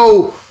kind of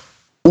know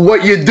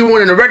what you're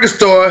doing in the record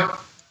store,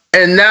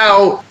 and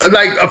now,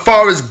 like, as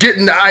far as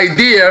getting the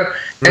idea,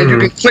 and you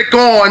can click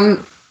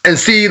on and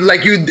see,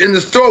 like, you in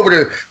the store with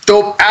a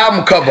dope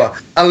album cover,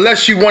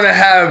 unless you want to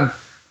have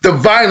the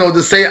vinyl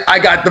to say, I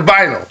got the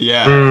vinyl.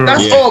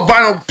 That's all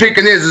vinyl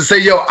picking is, to say,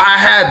 yo, I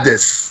have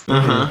this.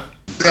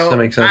 That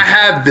makes sense. I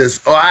have this,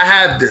 or I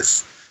have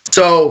this.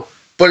 So,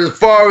 but as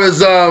far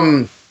as,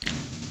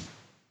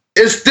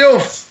 it's still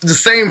the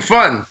same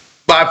fun.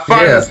 But I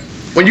find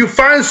when you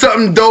find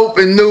something dope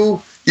and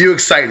new, you're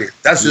excited.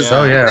 That's just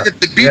if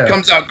the beat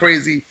comes out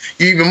crazy,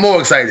 you're even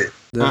more excited.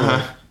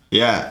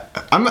 Yeah,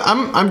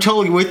 I'm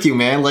totally with you,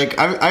 man. Like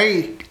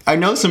I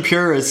know some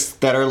purists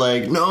that are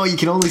like, no, you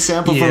can only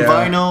sample from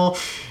vinyl,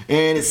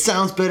 and it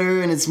sounds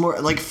better, and it's more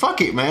like, fuck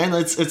it, man.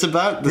 It's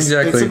about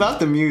it's about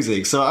the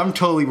music. So I'm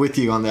totally with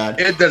you on that.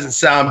 It doesn't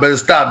sound better.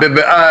 Stop it.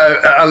 But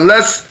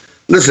unless,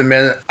 listen,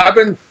 man, I've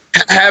been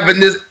having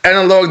this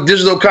analog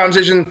digital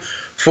conversation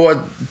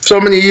for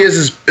so many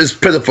years is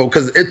pitiful,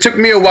 because it took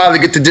me a while to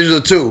get to digital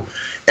too,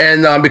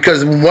 and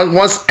because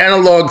once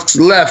analog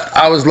left,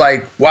 I was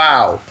like,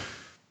 wow,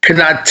 can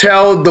I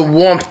tell the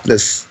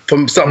warmthness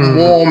from something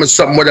warm or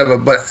something whatever?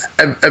 But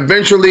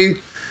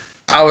eventually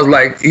I was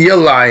like, you're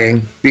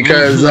lying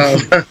because,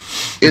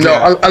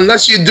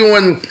 unless you're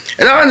doing,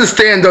 and I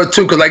understand though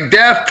too, because like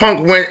Daft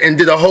Punk went and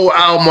did a whole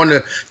album on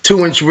the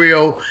 2-inch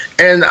reel,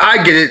 and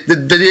I get it.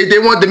 They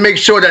wanted to make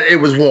sure that it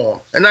was warm,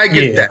 and I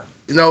get that,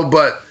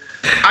 but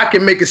I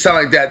can make it sound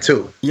like that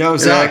too. Yo,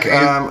 Zach,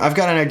 I've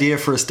got an idea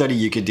for a study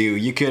you could do.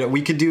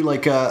 We could do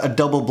like a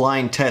double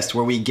blind test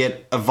where we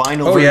get a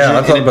vinyl version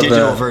and a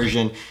digital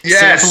version.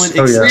 Yes.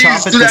 Sample it,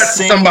 chop it the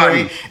same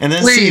way, and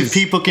then see if Please.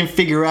 people can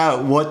figure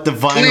out what the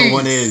vinyl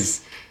one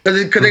is.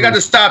 Because they got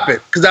to stop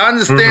it. Because I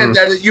understand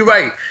that you're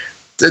right.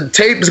 The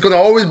tape is going to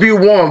always be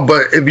warm,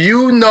 but if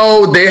you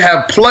know they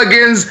have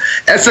plugins,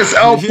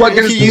 SSL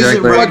plugins, if you use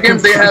it right,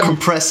 plugins, they have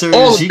compressors.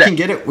 all of You that. can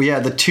get it. Yeah,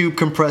 the tube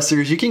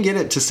compressors. You can get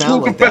it to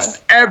sound like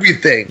that.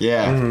 Everything.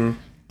 Yeah.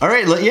 All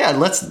right.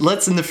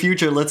 Let's in the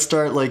future. Let's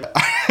start like.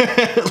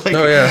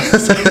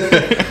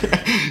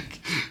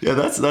 Yeah,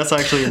 that's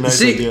actually a nice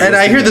idea. And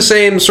I hear the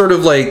same sort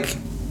of like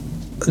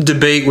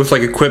debate with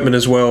like equipment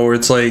as well, where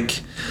it's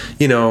like,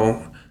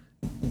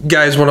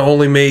 guys want to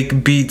only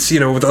make beats,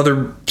 with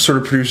other sort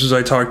of producers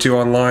I talk to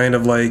online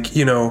of like,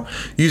 using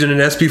an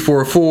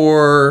SP404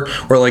 or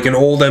like an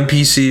old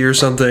MPC or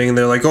something. And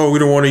they're like, oh, we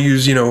don't want to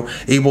use,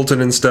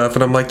 Ableton and stuff.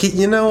 And I'm like,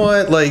 you know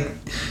what? Like,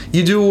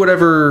 you do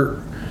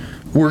whatever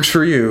works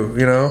for you,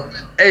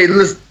 Hey,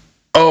 listen.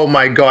 Oh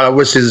my God, I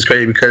wish this was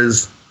crazy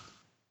because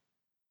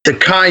the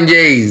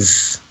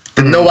Kanye's,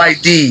 the No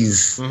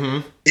IDs,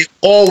 it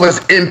all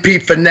was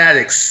MP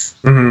fanatics.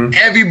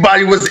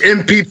 Everybody was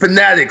MP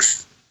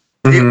fanatics.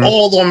 They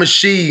all on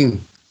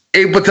Machine,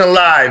 Ableton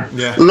Live,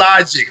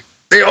 Logic.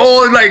 They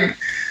all like,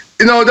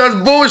 that's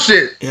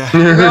bullshit. Yeah.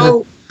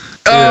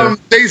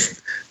 They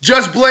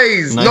Just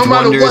Blaze. Ninth No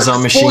matter Wonders what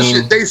on it's Machine.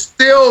 bullshit,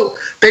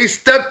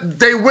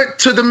 they went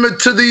to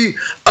the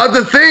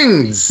other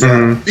things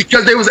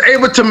because they was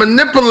able to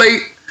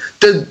manipulate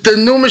the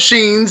new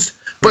machines,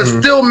 but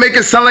still make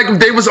it sound like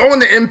they was on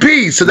the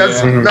MP. So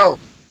that's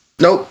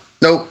nope,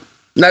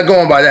 not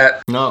going by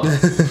that. No,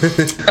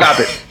 stop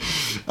it.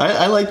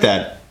 I like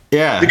that.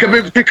 Yeah,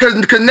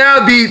 because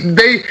now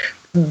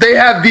they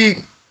have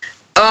the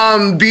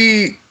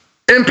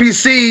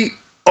MPC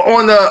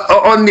on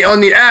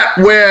the app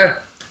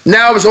where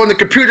now it's on the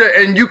computer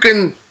and you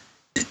can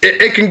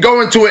it can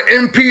go into an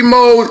MP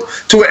mode,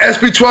 to an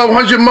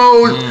SP1200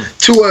 mode,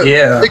 to a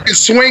it can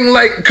swing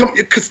like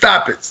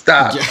stop. They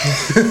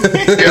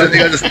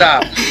gotta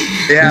stop.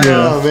 Yeah.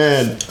 Oh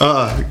man.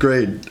 Oh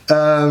great.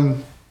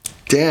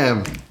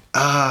 Damn.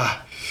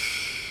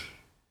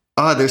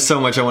 There's so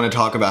much I want to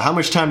talk about. How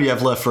much time do you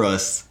have left for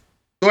us?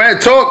 Go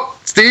ahead, talk,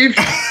 Steve.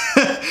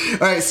 All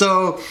right,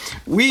 so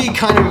we've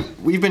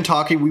been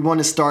talking. We want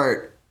to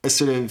start a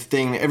sort of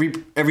thing.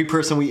 Every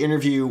person we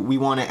interview, we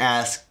want to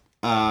ask,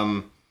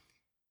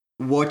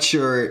 what's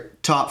your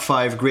top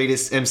 5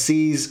 greatest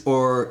MCs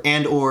or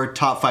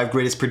top 5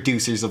 greatest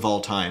producers of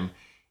all time?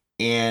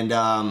 And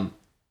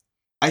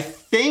I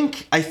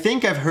think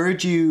I've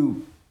heard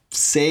you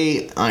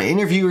say on an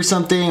interview or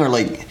something, or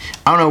like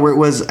I don't know where it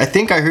was. I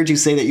think I heard you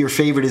say that your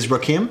favorite is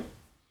Rakim.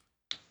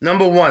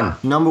 Number one.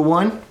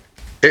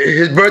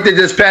 His birthday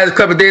just passed a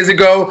couple of days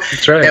ago.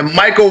 That's right. And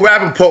Michael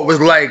Rappaport was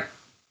like,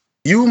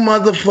 "You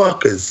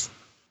motherfuckers,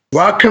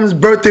 Rakim's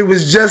birthday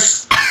was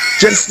just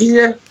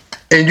here,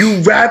 and you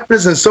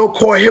rappers and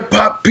so-called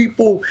hip-hop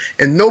people,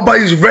 and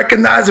nobody's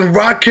recognizing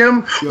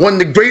Rakim, one of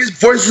the greatest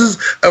voices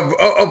of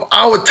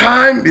our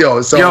time." Yo,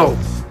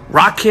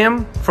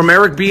 Rakim from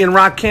Eric B. and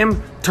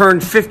Rakim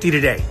turned 50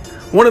 today.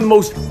 One of the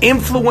most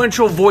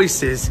influential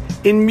voices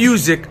in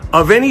music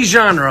of any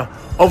genre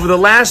over the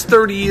last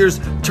 30 years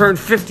turned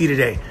 50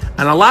 today.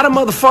 And a lot of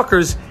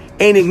motherfuckers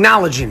ain't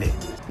acknowledging it.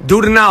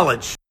 Do the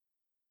knowledge.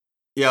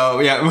 Yo,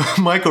 yeah,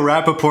 Michael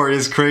Rappaport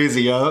is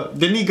crazy, yo.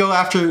 Didn't he go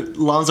after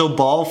Lonzo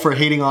Ball for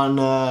hating on,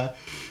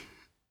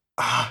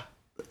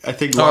 I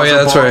think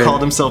Lonzo Ball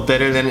called himself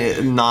better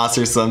than Nas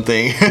or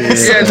something. Yeah.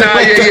 So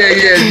I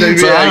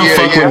don't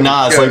fuck with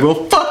Nas. Like,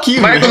 well, fuck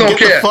you, Michael man. don't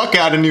Get care. the fuck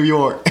out of New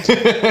York.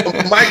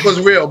 Michael's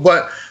real,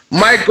 but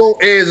Michael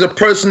is a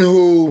person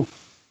who,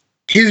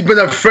 he's been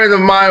a friend of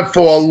mine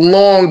for a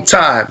long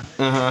time.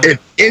 If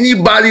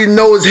anybody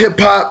knows hip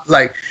hop,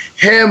 like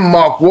him,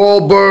 Mark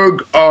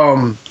Wahlberg,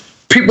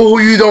 people who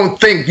you don't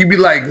think, you'd be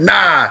like,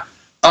 nah.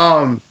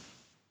 I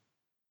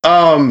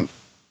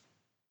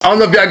don't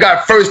know if y'all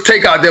got First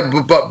Take out there,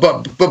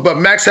 but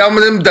Max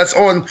Helman, that's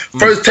on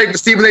First Take with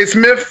Stephen A.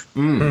 Smith.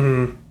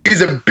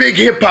 He's a big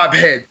hip hop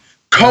head.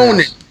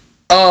 Conan,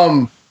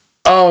 our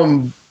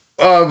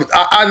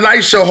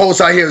night show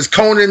host out here is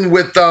Conan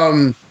with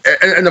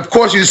and of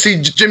course you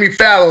see Jimmy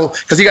Fallon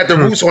because he got the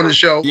Roots on the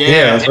show.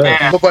 Yeah, that's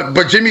right.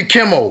 But Jimmy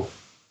Kimmel,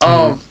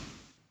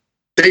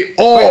 they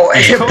all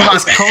hip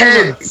hop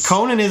heads.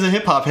 Conan is a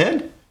hip hop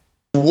head?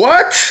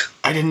 What?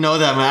 I didn't know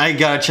that, man. I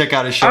gotta check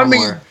out his show I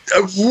mean, more.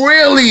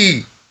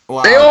 Really?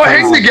 Wow, they all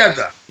crazy. hang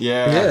together.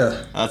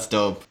 Yeah, that's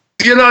dope.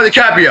 Leonardo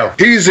DiCaprio,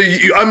 he's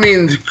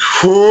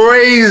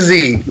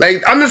crazy.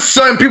 Like, I'm just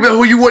saying people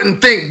who you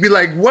wouldn't think be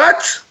like,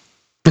 what?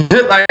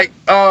 Like,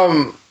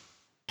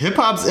 Hip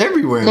hop's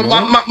everywhere, man.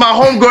 My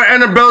homegirl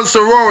Annabella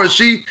Sorora,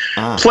 she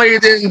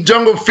played in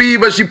Jungle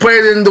Fever. She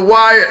played in The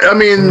Wire. I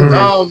mean,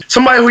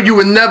 somebody who you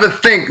would never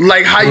think,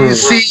 like how you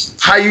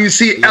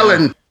see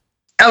Ellen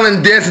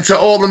dancing to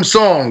all them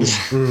songs.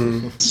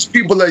 These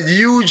people are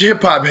huge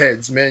hip hop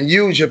heads, man.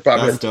 Huge hip hop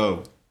heads. That's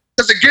dope.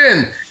 Because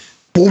again,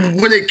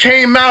 when it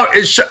came out,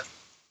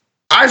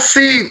 I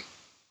see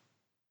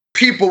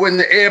people in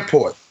the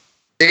airport.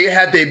 They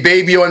had their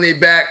baby on their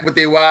back with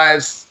their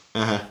wives.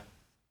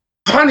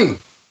 Honey,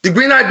 the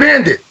Green Eyed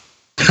Bandit.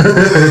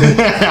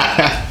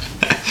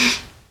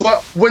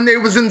 But when they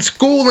was in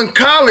school and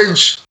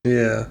college,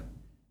 Yeah.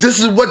 this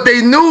is what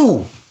they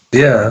knew.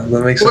 Yeah,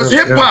 that makes It was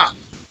sense. hip hop.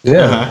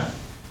 Yeah.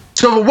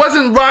 So if it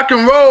wasn't rock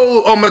and roll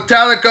or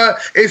Metallica,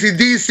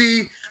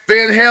 AC/DC,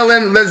 Van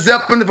Halen, Led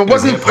Zeppelin, if it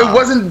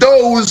wasn't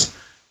those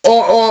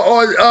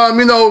or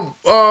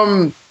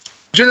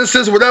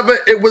Genesis, whatever,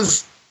 it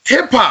was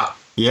hip hop.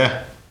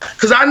 Yeah.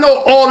 Because I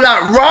know all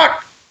that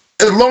rock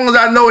as long as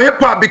I know hip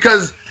hop,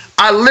 because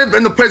I lived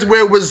in a place where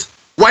it was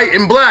white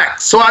and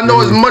black. So I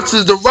know as much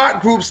as the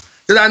rock groups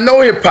that I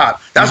know hip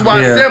hop. That's why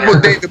I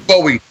sampled David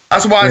Bowie.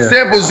 That's why I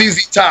sampled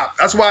ZZ Top.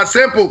 That's why I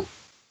sampled,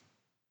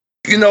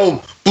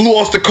 Blue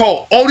Oyster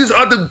Cult. All these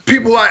other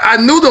people, I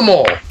knew them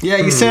all. Yeah,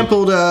 you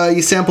sampled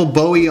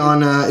Bowie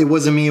on It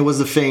Wasn't Me, It Was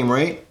the Fame,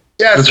 right?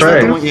 Yes, That's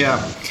right. One? Yeah.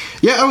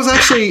 Yeah, I was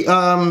actually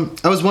I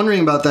was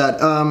wondering about that.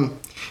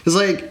 It's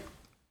like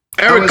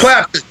Eric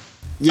Clapton.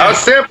 Yeah. I was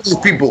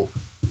sampling people.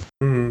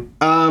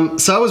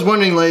 So I was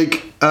wondering,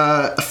 like,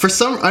 for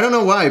some, I don't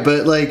know why,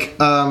 but like,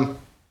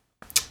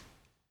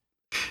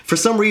 for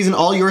some reason,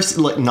 all your,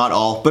 like, not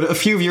all, but a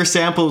few of your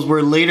samples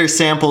were later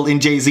sampled in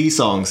Jay-Z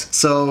songs.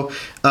 So,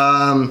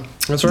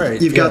 That's right.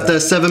 You've got the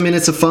 7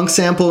 Minutes of Funk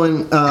sample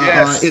and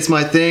It's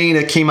My Thing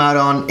that came out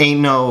on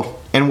Ain't No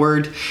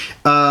N-Word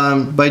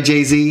by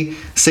Jay-Z.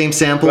 Same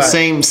sample,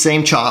 Right.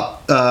 same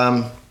chop,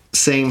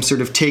 same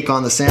sort of take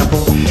on the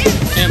sample.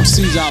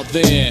 MCs out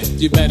there,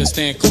 you better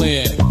stand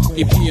clear.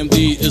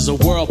 EPMD is a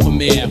world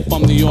premiere.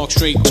 From New York,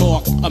 straight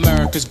talk,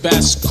 America's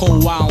best.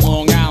 Cold Wild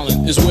Long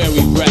Island is where we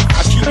wreck.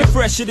 I keep it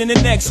fresher than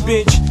the next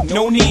bitch.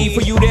 No need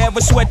for you to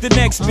ever sweat the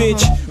next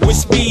bitch. With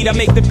speed, I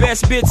make the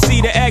best bitch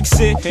see the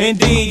exit.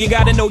 Indeed, you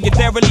gotta know you're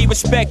thoroughly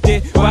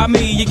respected. By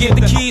me, you get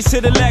the keys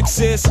to the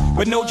Lexus.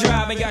 But no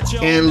driving, got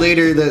your And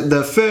later,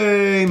 the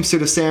Fame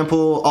sort of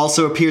sample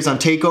also appears on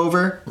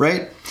Takeover,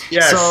 right?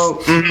 Yes.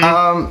 So,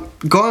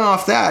 going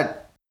off that,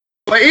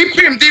 But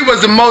EPMD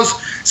was the most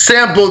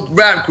sampled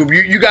rap group.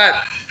 You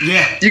got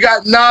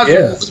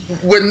Nas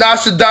with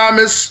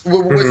Nostradamus,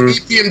 with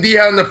EPMD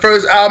having the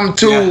first album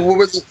too. Yeah. What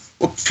was it?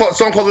 A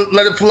song called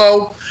Let It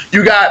Flow.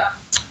 You got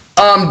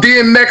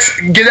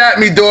DMX Get At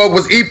Me Dog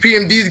was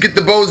EPMD's Get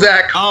the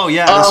Bozak. Oh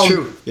yeah, that's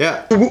true.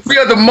 Yeah. We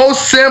are the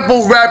most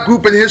sampled rap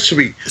group in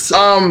history.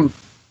 In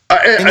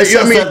the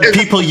sense that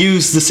people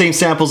use the same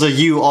samples that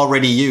you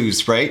already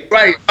used, right?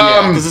 Right.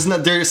 Because it's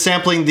not, they're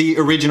sampling the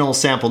original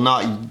sample,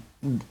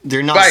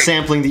 they're not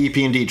sampling the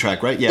EPMD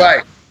track, right? Yeah.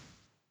 Right.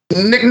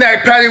 Knick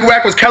Knack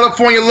Paddywhack was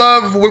California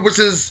Love, which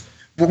is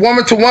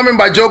Woman to Woman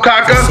by Joe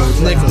Cocker.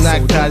 Knick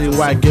Knack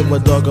Paddywhack, give a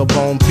dog a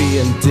bone,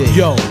 P&D.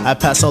 Yo, I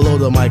pass all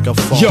over the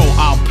microphone. Yo,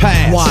 I'll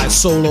pass. Why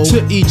solo?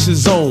 To each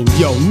his own.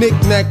 Yo, Knick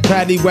Knack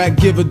Paddywhack,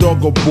 give a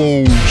dog a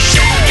bone.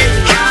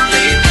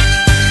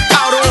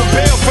 Out on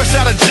bail, fresh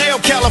out of jail,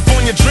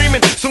 California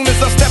dreaming. Soon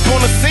as I step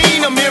on the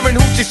scene, I'm hearing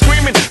hoochie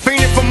screaming,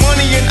 fiending for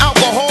money and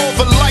alcohol,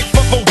 the life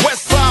of a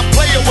West Side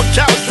player with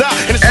cows die.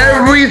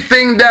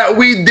 Everything that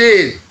we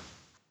did,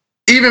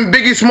 even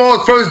Biggie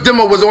Small's first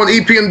demo was on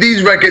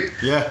EPMD's record.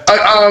 Yeah.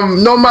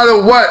 No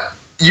matter what,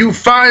 you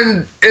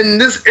find in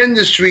this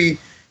industry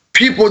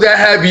people that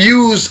have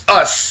used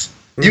us,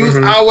 used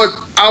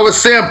our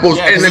samples,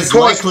 Yeah, and of it's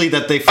course, likely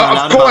that they found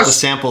out about the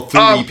sample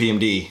through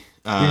EPMD.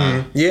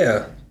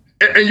 Yeah.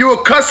 And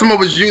your customer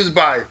was used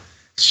by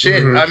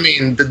shit. I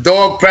mean, the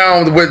Dog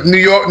Pound with New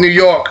York, New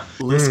York.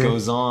 List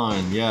goes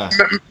on. Yeah.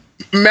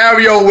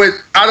 Mario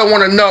with I Don't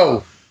Want to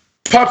Know.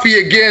 Puffy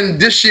again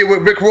this year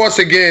with Rick Ross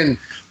again.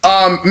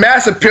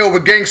 Mass Appeal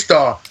with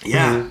Gangstar.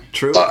 Yeah,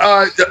 true.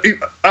 It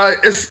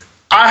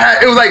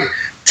was like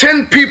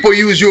 10 people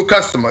use your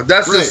customer.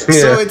 That's just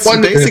So it's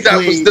one thing that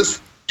was basically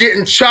just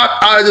getting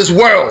chopped out of this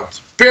world.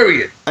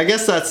 Period. I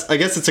guess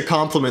it's a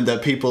compliment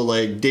that people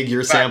like dig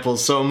your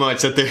samples so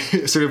much that they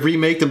sort of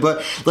remake them.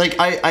 But like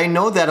I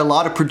know that a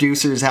lot of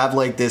producers have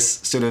like this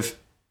sort of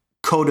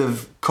code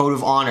of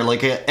honor,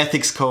 like an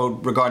ethics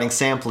code regarding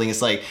sampling.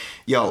 It's like,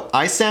 yo,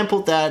 I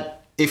sampled that.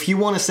 If you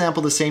want to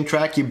sample the same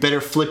track, you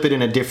better flip it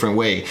in a different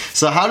way.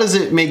 So how does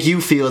it make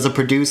you feel as a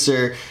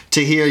producer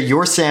to hear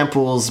your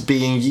samples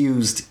being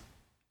used,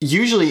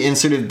 usually in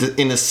sort of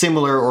in a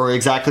similar or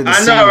exactly the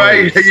same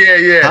way? Right?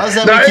 Yeah. How does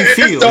that make you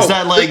feel? Is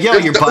that like, yo,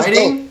 you're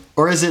biting,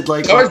 or is it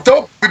like? No, it's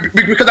dope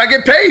because I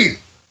get paid.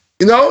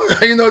 You know the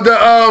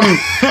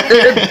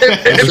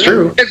It's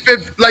true.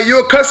 If like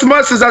you're a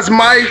customer, since that's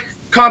my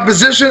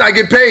composition, I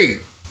get paid.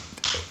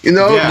 You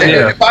know,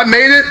 if I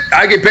made it,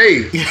 I get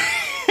paid.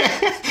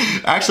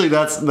 Actually,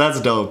 that's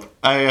dope.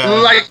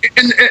 Like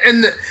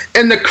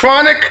in the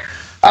Chronic,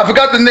 I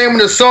forgot the name of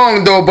the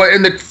song though, but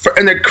in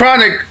the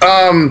Chronic,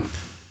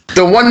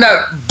 the one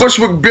that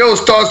Bushwick Bill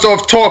starts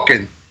off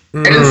talking.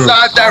 And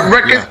inside that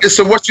record is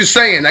What You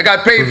Saying. I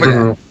got paid for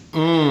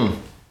that.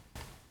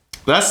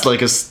 That's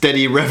like a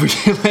steady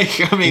revenue.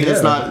 Like, I mean,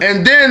 it's not.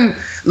 And then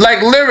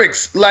like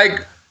lyrics,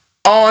 like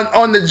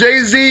on the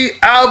Jay-Z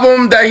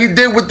album that he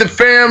did with the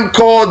fam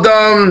called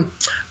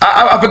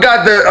I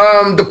forgot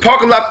the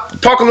Parking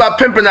Lot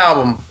Pimpin'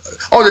 album.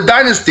 Oh, the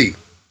Dynasty.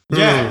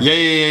 Yeah.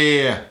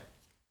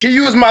 He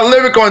used my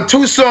lyric on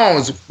 2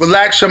 songs,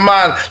 Relax Your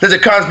Mind, Let Your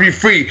Conscience Be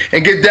Free,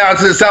 and Get Down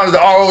to the Sounds of the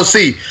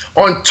ROC.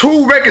 On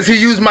 2 records, he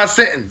used my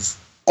sentence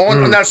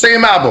on that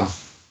same album.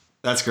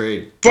 That's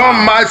great.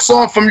 From my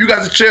song, From You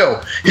Got to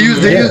Chill. He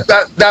used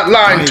that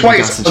line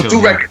twice on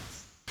 2 records.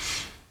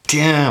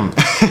 Damn.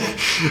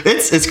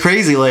 It's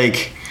crazy.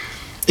 Like,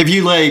 if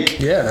you you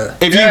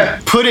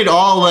put it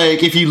all,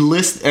 like, if you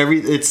list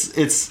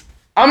it's.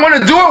 I'm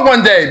gonna do it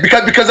one day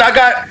because I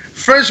got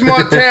French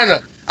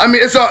Montana. I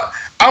mean,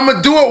 I'm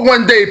gonna do it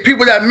one day.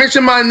 People that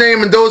mention my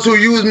name and those who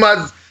use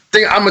my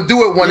thing, I'm gonna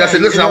do it one day. I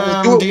said, listen, I'm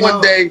gonna do it one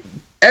day.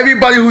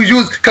 Everybody who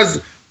used,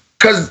 because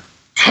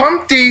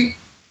Humpty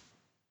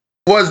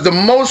was the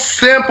most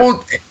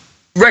sampled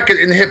record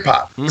in hip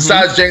hop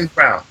besides James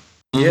Brown.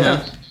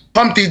 Yeah.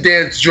 Humpty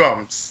Dance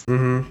drums.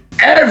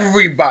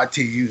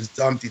 Everybody used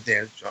Humpty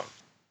Dance drums.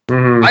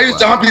 I used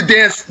the Humpty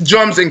Dance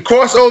drums in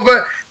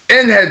Crossover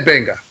and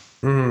Headbanger.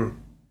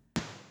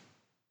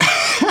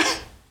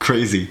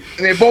 Crazy.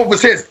 And they both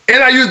was hits.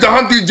 And I used the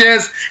Humpty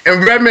Dance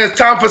and Redman's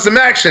Time for Some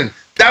Action.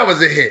 That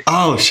was a hit.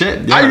 Oh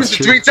shit! Yeah, I used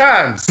it 3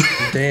 times.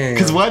 Damn.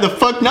 Because why the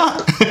fuck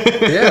not?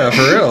 Yeah,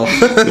 for real.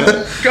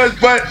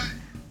 But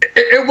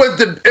it was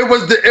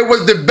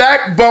the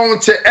backbone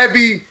to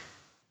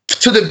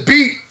the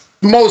beat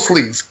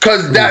mostly.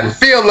 Because that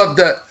feel of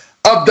the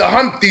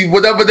Humpty,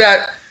 whatever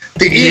that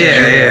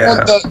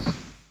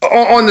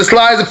on the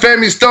slides of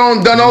Family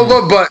Stone done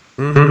over, but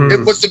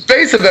it was the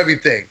base of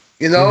everything.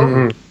 You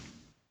know.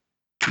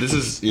 This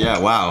is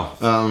wow.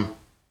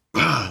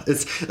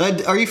 It's.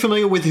 Are you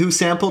familiar with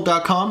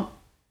WhoSampled.com?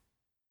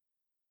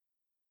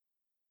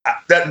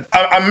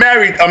 I'm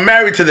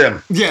married to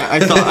them. Yeah, I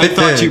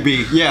thought you'd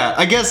be. Yeah,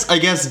 I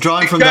guess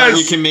drawing from that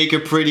you can make a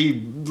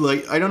pretty,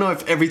 like, I don't know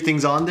if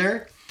everything's on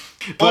there.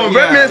 But on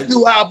Redman's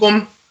new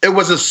album, it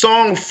was a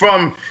song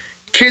from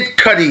Kid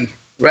Cudi,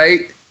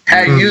 right?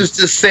 Had used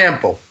this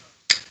sample,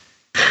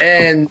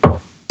 and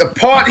the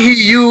part he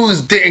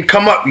used didn't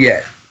come up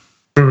yet.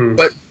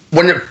 But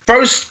when it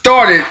first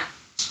started,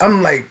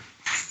 I'm like,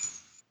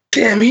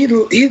 damn, he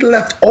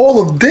left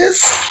all of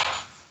this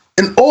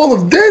and all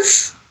of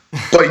this.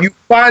 But you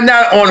find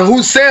out on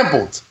Who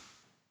Sampled.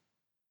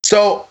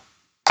 So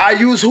I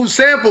use Who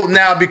Sampled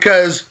now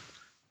because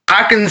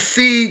I can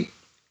see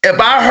if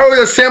I heard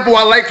a sample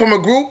I like from a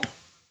group.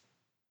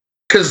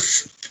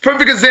 Because,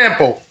 perfect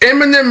example,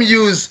 Eminem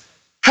used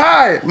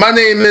Hi, my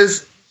name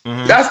is.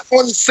 That's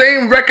on the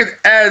same record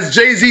as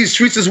Jay-Z's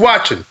Streets Is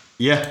Watching.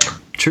 Yeah,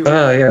 true.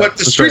 But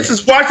the Streets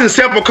Is Watching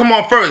sample come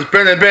on first.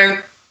 Bang,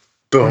 bang,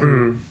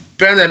 boom.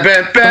 Bang,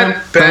 bang, bang,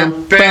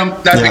 bang, bang.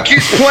 Now if it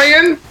keeps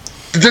playing,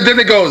 then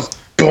it goes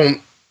boom,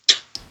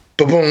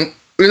 boom.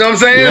 You know what I'm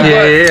saying?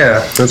 Yeah.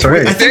 That's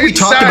right. I think we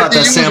talked about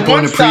that sample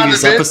in a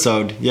previous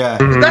episode. Yeah.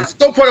 That's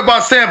the part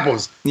about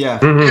samples. Yeah.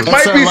 It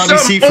might be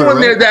something on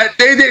there that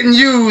they didn't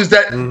use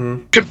that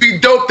could be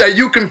dope that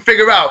you can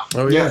figure out.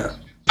 Oh yeah.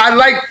 I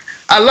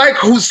like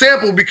Who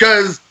Sampled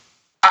because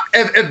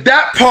if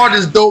that part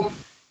is dope,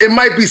 it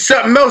might be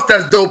something else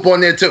that's dope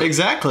on there too.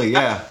 Exactly.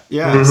 Yeah.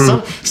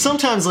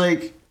 Sometimes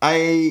like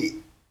I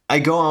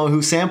go on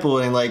Who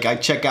Sampled and like I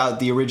check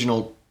out the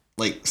original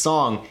like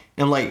song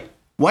and I'm like,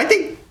 why'd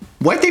they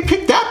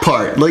pick that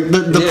part? Like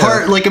the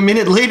part like a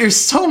minute later is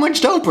so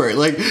much doper.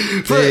 Like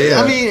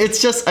I mean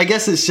it's just, I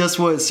guess it's just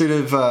what sort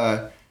of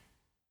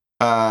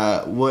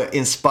what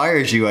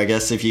inspires you, I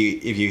guess, if you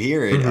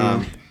hear it.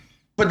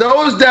 For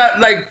those that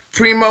like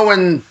Primo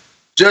and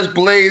Just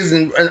Blaze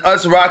and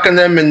us rocking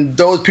them and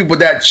those people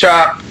that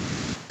chop,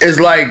 is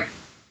like,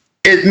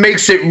 it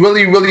makes it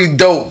really, really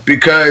dope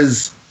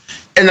because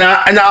and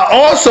I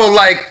also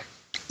like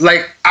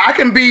I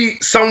can be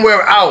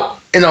somewhere out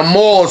in a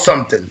mall or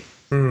something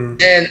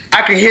and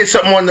I can hear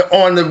something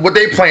on the what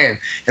they playing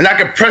and I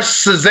can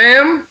press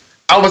Shazam.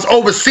 I was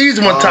overseas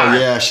one time.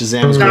 Yeah,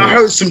 Shazam. And I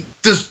heard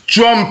this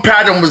drum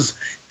pattern was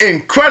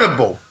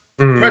incredible.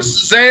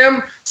 Press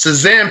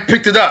Shazam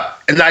picked it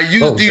up, and I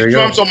used these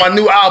drums on my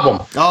new album.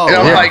 And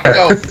I'm like,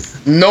 yo,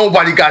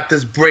 nobody got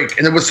this break.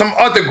 And it was some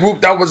other group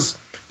that was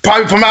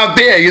probably from out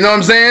there, you know what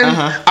I'm saying?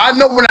 I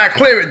know when I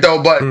clear it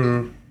though, but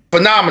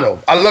phenomenal.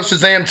 I love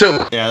Shazam too.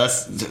 Yeah,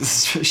 that's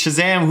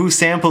Shazam. Who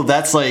Sampled?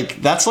 That's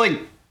like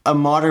a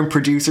modern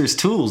producer's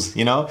tools,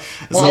 you know?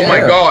 Oh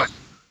my God.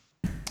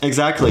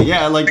 Exactly.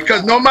 Yeah, like,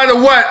 because no matter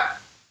what,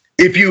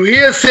 if you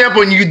hear a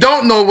sample and you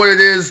don't know what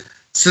it is,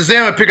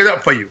 Shazam will pick it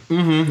up for you.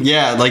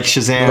 Yeah, like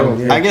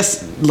Shazam. I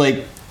guess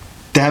like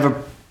they have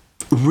a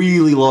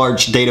really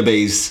large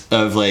database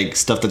of like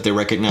stuff that they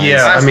recognize.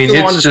 Yeah, I mean,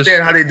 still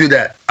understand how they do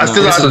that.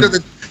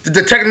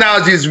 the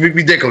technology is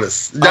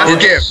ridiculous.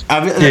 That's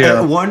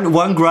scary.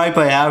 One gripe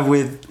I have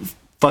with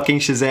fucking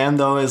Shazam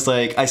though is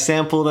like I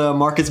sampled a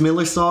Marcus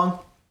Miller song.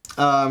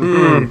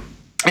 And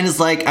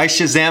it's like I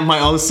Shazam my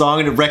own song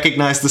and it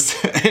recognized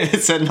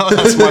it said, no,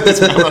 that's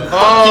Marcus Miller.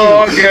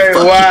 Oh, okay,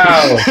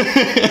 wow.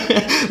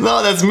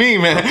 No, that's me,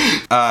 man.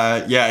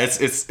 Yeah,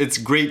 it's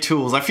great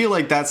tools. I feel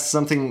like that's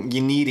something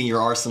you need in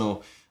your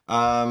arsenal.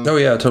 Oh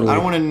yeah, totally. I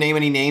don't want to name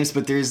any names,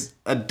 but there's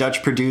a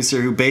Dutch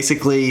producer who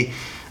basically,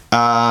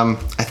 I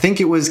think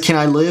it was "Can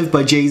I Live"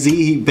 by Jay-Z.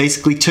 He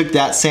basically took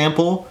that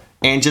sample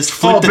and just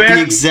flipped it the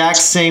exact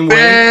same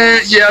way.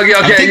 Yeah, okay,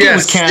 I think it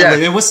was "Can I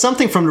Live." It was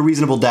something from the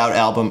Reasonable Doubt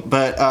album.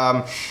 But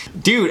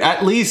dude,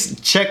 at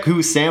least check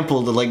who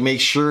sampled to like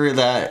make sure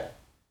that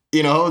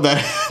you know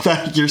that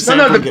you're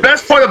sampling. No, the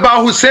best part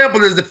about who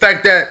sampled is the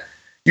fact that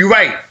you're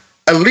right.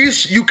 At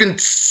least you can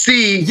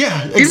see.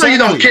 Yeah, exactly. Even though you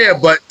don't care,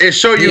 but it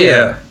show you.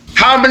 Yeah.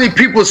 How many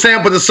people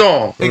sample the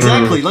song?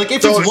 Exactly. Like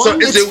if it's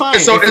one, it's fine.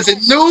 So is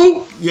it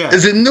new? Yeah.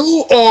 Is it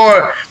new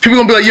or people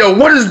gonna be like, yo,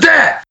 what is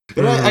that?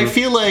 But I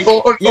feel like,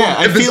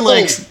 I feel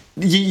like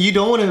you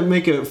don't want to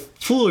make a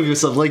fool of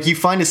yourself. Like you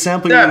find a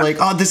sample, you're like,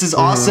 oh, this is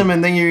awesome,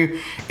 and then you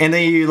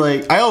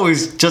like, I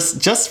always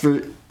just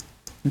to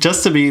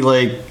be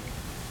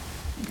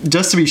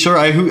sure,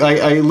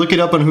 I look it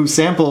up on who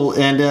sample,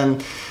 and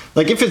then.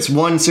 Like, if it's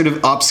one sort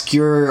of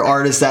obscure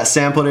artist that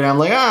sampled it, I'm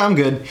like, I'm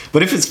good.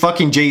 But if it's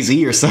fucking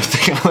Jay-Z or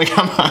something, I'm like,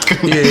 I'm not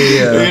going to...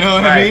 Yeah. You know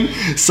what I mean?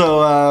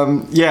 So,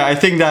 I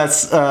think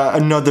that's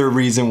another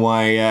reason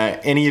why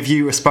any of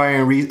you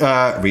aspiring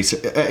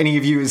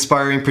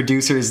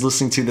producers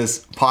listening to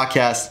this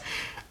podcast,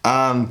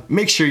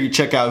 make sure you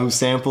check out who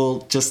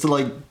sampled, just to,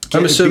 like...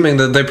 I'm assuming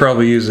that they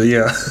probably use it,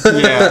 yeah.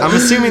 Yeah, I'm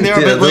assuming they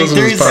are, but like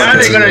there's... How are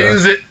they going to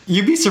use it?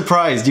 You'd be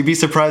surprised. You'd be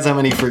surprised how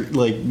many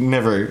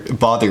never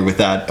bother with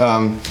that.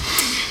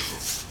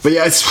 But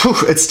yeah,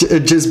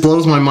 it just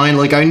blows my mind.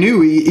 Like I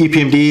knew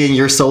EPMD and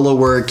your solo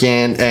work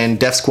and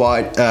Def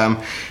Squad.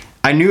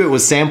 I knew it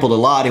was sampled a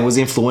lot and was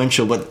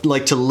influential, but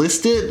like to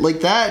list it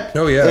like that,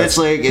 it's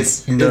like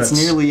it's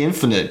nearly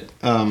infinite.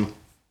 No,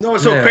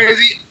 it's so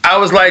crazy. I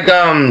was like,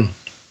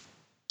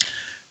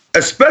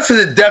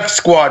 especially the Def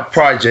Squad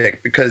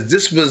project, because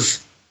this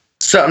was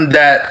something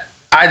that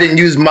I didn't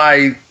use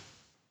my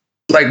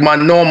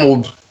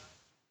normal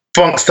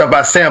funk stuff.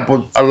 I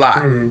sampled a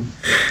lot.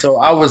 So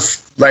I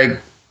was like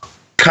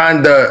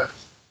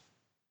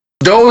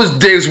those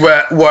digs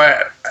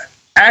were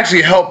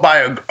actually helped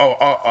by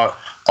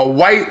a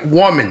white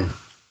woman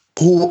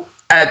who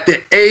at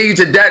the age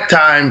at that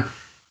time,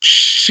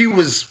 she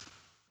was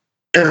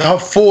in her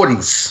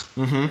 40s.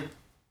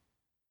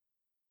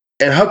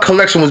 And her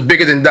collection was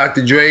bigger than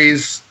Dr.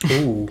 Dre's.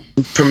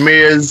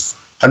 Premieres.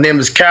 Her name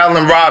is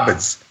Carolyn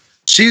Roberts.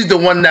 She's the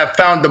one that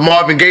found the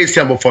Marvin Gaye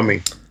sample for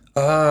me.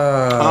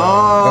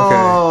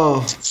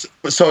 Okay.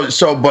 So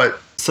the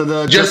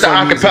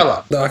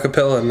acapella. The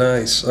acapella,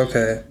 nice.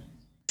 Okay.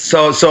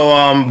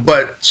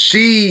 But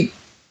she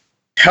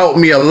helped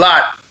me a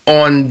lot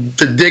on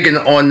the digging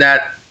on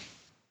the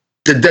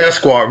Def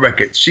Squad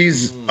record.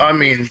 She's, I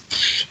mean,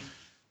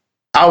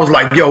 I was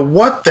like, yo,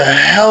 what the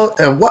hell?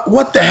 And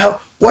what the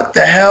hell?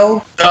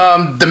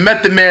 The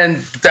Method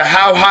Man, the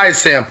How High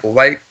sample,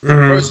 right?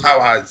 First How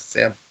High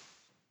sample.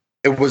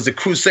 It was the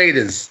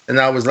Crusaders. And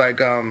I was like,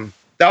 that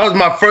was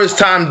my first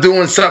time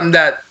doing something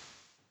that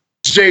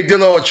Jay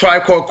Dilla or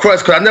Tribe Called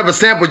Quest, because I never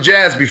sampled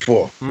jazz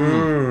before.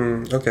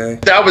 Okay.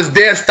 That was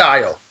their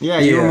style. Yeah,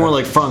 you were more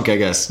like funk, I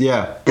guess.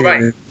 Yeah.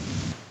 Right.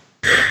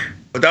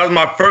 But that was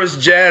my first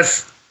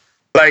jazz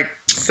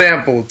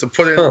sample to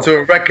put into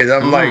a record.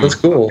 I'm like, that's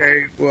cool.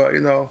 Okay, well,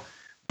 you know.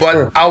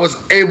 But I was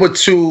able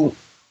to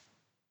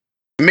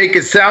make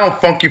it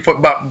sound funky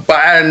by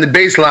adding the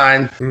bass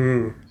line.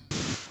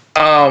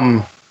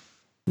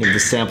 The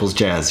samples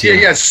jazz.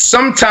 Yeah.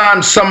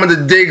 Sometimes some of the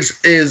digs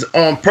is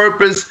on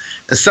purpose,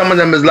 and some of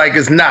them is like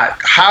it's not.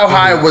 How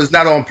High was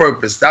not on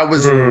purpose. That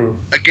was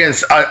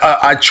against.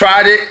 I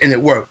tried it and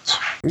it worked.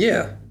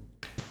 Yeah.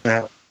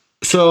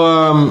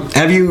 So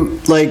have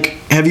you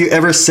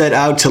ever set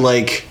out to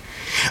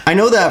I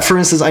know that, for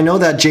instance,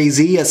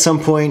 Jay-Z at some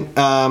point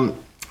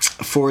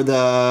for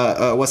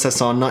the what's that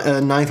song,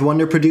 Ninth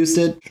Wonder produced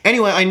it.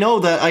 Anyway, I know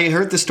that I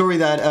heard the story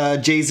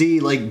that Jay-Z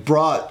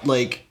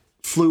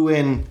flew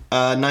in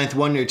Ninth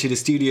Wonder to the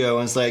studio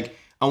and was like,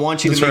 I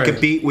want you to make a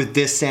beat with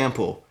this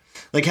sample.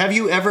 Like, have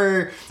you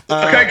ever...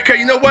 Okay,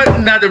 you know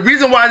what? Now, the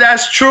reason why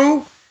that's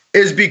true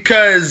is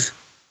because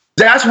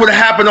that's what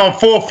happened on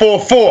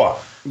 444.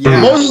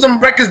 Yeah. Most of them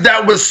records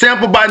that was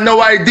sampled by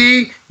No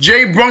ID,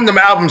 Jay brought them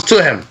albums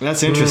to him.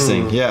 That's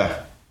interesting,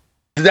 yeah.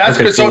 That's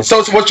good.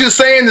 So what you're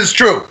saying is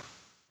true.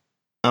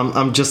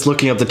 I'm just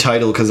looking up the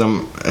title because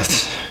I'm...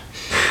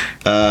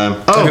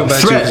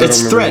 Threat.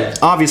 It's Threat.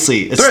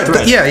 Obviously, it's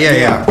Threat.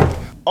 Yeah.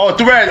 Oh,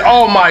 Threat.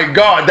 Oh my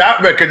God,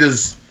 that record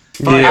is.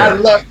 I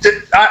love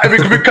it.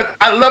 Because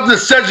I love the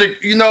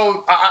Cedric. You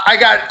know,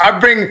 I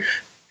bring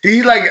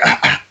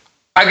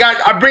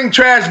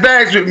trash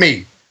bags with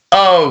me.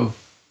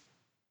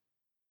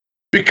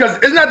 Because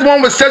isn't that the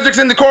one with Cedric's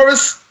in the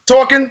chorus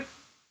talking?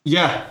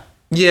 Yeah.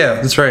 Yeah,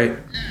 that's right.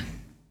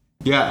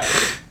 Yeah.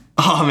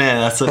 Oh man,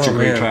 that's such a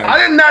great track.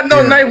 I did not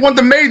know Ninth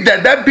Wonder made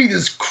that. That beat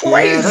is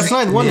crazy. Yeah, that's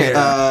Ninth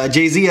Wonder.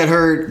 Jay-Z had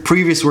heard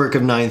previous work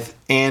of Ninth,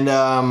 and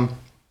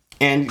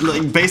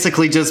like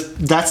basically just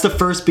that's the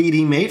first beat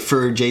he made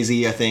for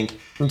Jay-Z, I think.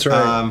 That's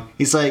right.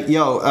 He's like,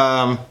 yo,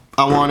 I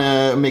want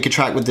to make a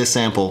track with this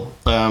sample.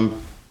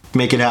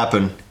 Make it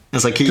happen.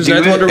 It's like, because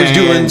Ninth Wonder was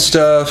doing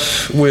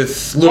stuff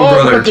with Little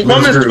Brother. But the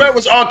woman's threat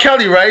was R.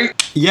 Kelly, right?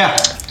 Yeah,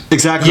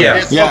 exactly.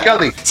 Yeah. R.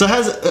 Kelly. So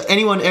has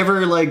anyone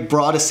ever like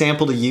brought a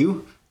sample to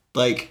you?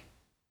 Like,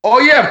 oh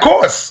yeah, of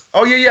course.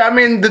 Oh yeah. I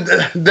mean,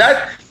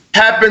 that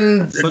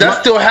happened.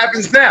 That still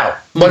happens now.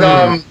 But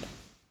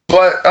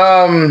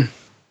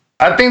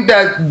I think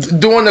that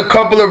doing a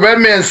couple of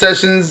Redman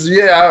sessions,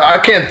 I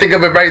can't think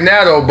of it right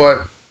now though.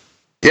 But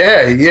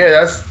yeah,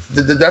 that's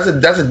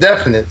a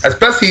definite.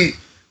 Especially,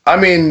 I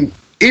mean,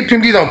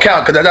 EPMD don't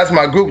count because that's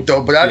my group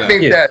though. But I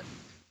think that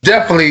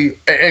definitely.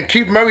 And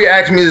Keith Murray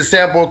asked me to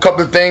sample a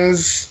couple of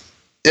things.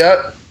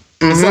 Yep.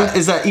 Mm-hmm.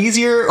 Is that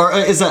easier or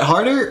is that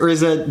harder or is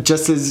that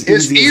just as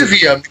easy? It's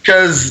easier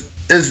because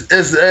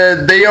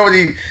they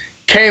already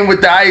came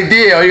with the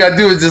idea. All you gotta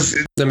do is just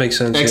that makes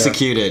sense.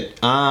 Execute it.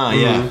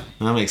 Yeah,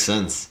 that makes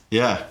sense.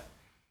 Yeah,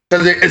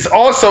 because it's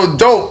also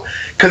dope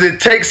because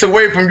it takes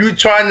away from you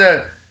trying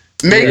to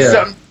make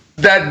something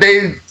that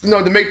they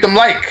to make them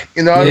like.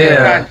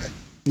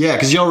 Yeah,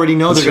 because you already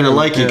know they're gonna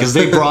like it because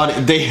they brought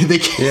it. They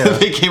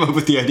came up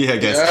with the idea, I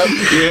guess.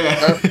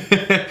 Yeah.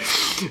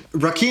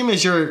 Rakim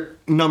is your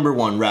number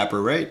one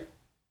rapper, right?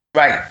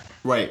 Right.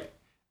 What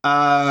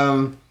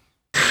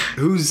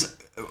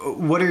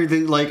are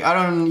the like?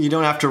 You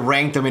don't have to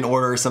rank them in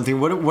order or something.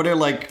 What are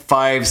like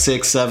 5,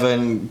 6,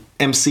 7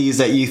 MCs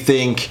that you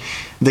think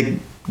the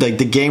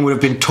game would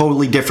have been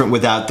totally different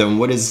without them?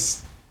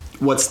 What's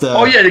the?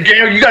 Oh yeah, the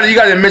game. You got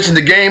to mention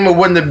the game. It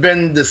wouldn't have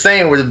been the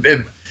same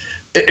if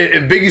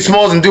Biggie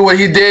Smalls didn't do what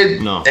he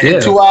did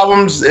in 2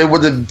 albums. It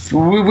would have.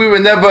 We were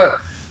never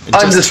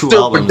understood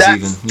what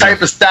that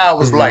type of style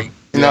was like.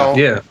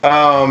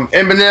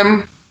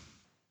 Eminem.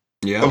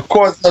 Yeah. Of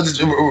course,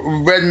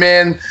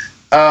 Redman.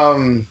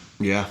 But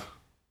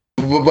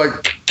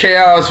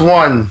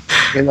KRS-One,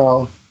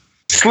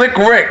 Slick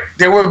Rick.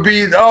 There would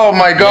be, oh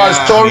my God,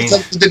 stories.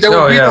 There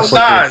would be no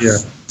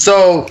Nas.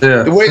 So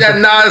the way that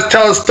Nas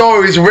tells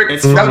stories,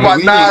 Rick. That's why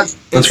Nas.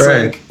 That's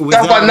right.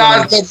 That's why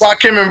Nas loves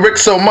Rakim and Rick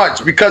so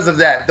much because of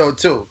that, though,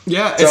 too.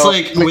 Yeah, it's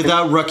like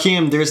without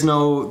Rakim, there's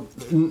no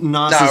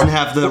Nas doesn't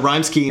have the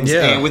rhyme schemes,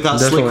 and without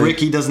Slick Rick,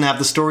 he doesn't have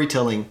the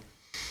storytelling.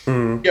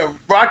 Yeah,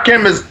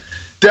 Rakim is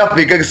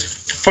definitely, because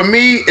for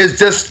me, it's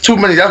just too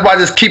many. That's why I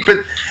just keep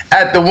it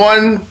at the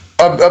one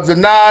of the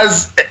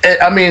Nas.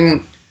 I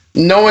mean,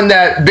 knowing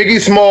that Biggie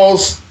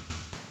Smalls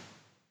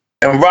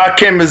and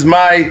Rakim is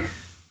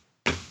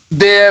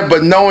there,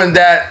 but knowing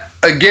that,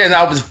 again,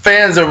 I was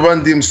fans of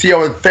Run DMC.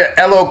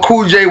 LL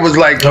Cool J was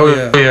like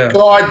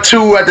guard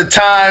 2 at the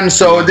time.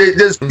 So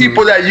there's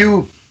people that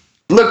you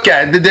look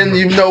at. Then,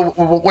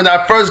 when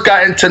I first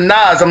got into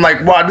Nas, I'm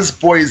like, wow, this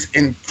boy is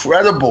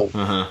incredible.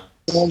 You know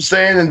what I'm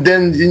saying? And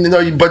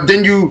then, but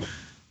then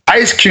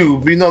Ice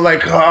Cube,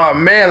 like, oh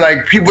man,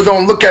 like people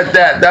don't look at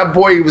that. That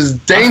boy was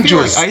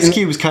dangerous. I feel like Ice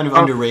Cube was kind of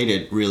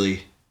underrated,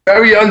 really.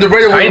 Very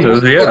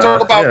underrated.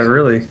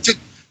 Really.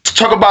 To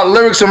talk about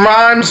lyrics and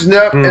rhymes,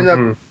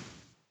 and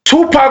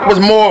Tupac was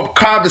more of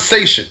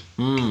conversation.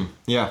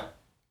 Yeah.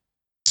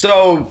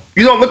 So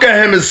you don't look at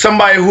him as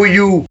somebody who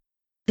you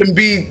can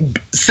be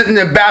sitting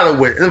in battle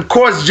with. And of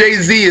course,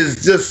 Jay-Z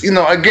is just,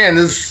 again,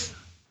 it's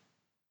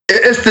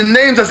the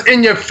names that's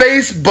in your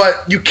face,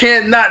 but you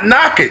can't not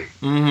knock it.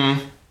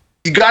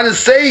 You gotta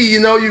say,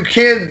 you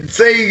can't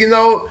say,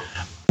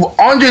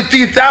 Andre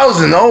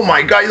 3000. Oh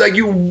my God, like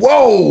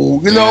whoa,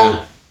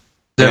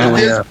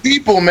 There's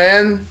people,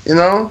 man,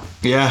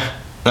 Yeah.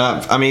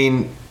 I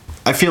mean,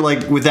 I feel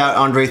like without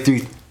Andre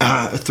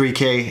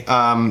 3K,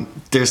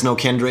 there's no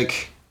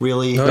Kendrick,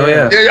 really. Oh,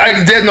 yeah.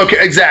 There's no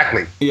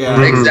Exactly.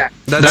 Yeah.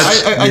 Exactly.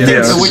 I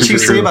think what you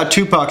say about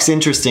Tupac's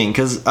interesting,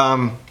 because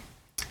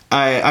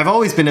I've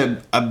always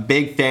been a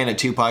big fan of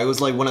Tupac. It was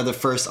like one of the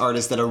first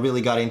artists that I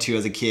really got into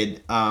as a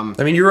kid. I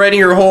mean, you're writing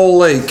your whole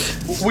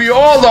We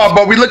all are,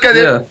 but we look at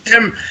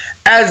him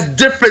as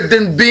different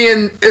than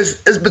being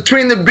is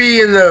between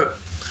being a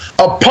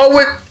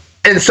poet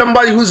and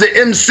somebody who's an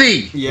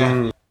MC.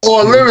 Yeah.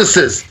 Or a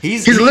lyricist.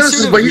 He's a lyricist,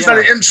 sort of, but he's not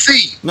an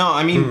MC. No,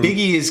 I mean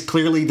Biggie is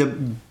clearly the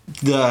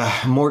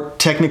more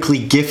technically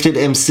gifted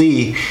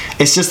MC.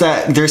 It's just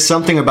that there's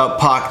something about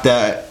Pac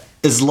that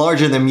is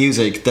larger than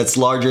music. That's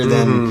larger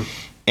than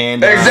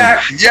and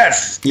exactly.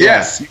 Yes.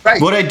 Right.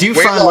 What I do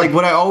find, like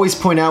what I always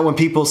point out when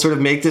people sort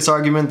of make this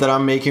argument that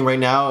I'm making right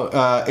now,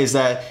 is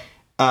that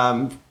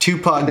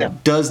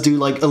Tupac does do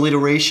like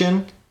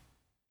alliteration,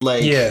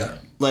 like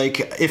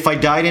if I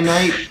die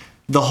tonight.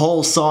 the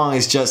whole song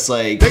is just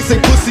like. They say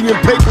pussy and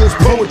paper is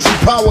poetry,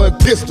 power and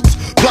pistols.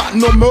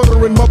 Plotting on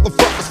murdering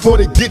motherfuckers before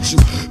they get you.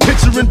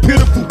 Picturing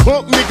pitiful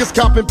punk niggas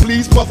copping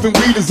please, puffing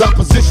weed as I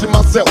position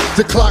myself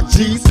to clock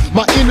G's.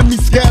 My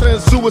enemies scatter in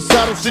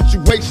suicidal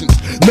situations.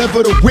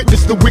 Never to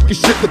witness the wicked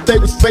shit that they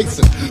was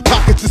facing.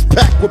 Pockets is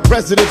packed with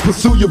presidents,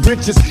 pursue your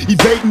riches.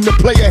 Evading the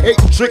player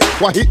hating trick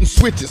while hitting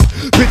switches.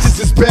 Bitches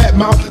is bad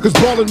mouth, cause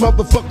ballin'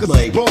 motherfuckers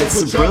like,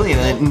 it's brilliant,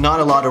 and not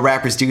a lot of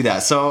rappers do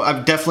that. So I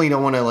definitely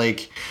don't want to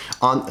like,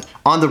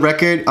 on the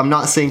record, I'm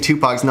not saying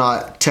Tupac's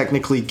not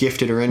technically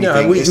gifted or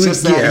anything. It's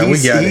just that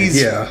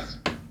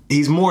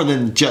he's more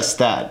than just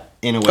that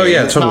in a way. Oh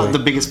yeah, it's totally. not the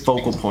biggest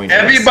focal point.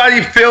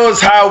 Everybody feels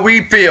how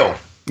we feel.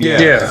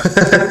 Yeah.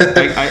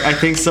 I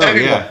think so.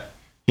 Everybody.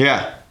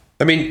 Yeah.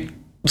 I mean,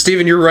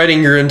 Steven, you're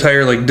writing your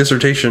entire like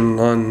dissertation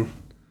on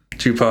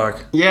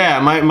Tupac. Yeah,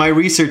 my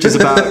research is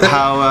about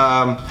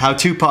how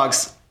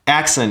Tupac's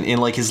accent in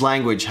like his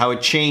language, how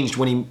it changed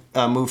when he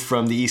moved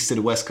from the East to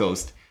the West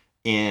Coast.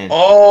 And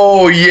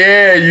oh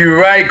yeah, you're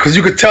right, because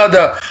you could tell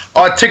the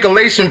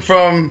articulation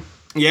from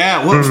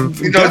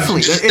definitely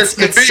it's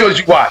the videos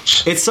you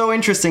watch. It's so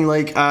interesting.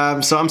 Like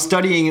so I'm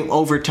studying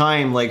over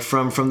time, like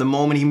from the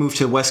moment he moved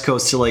to the West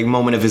Coast to like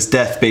moment of his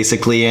death,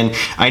 basically, and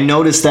I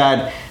noticed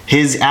that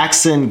his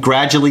accent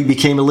gradually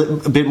became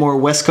a bit more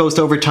West Coast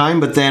over time.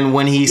 But then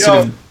when he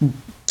sort of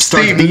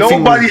Steve,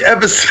 nobody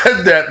ever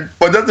said that,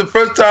 but that's the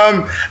first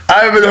time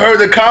I ever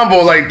heard a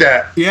combo like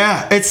that.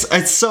 Yeah, it's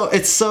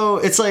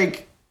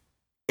like.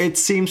 It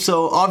seems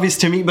so obvious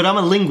to me, but I'm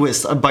a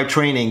linguist by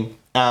training,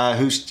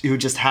 who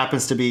just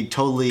happens to be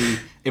totally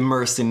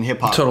immersed in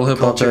hip hop. Total hip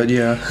hop,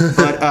 yeah.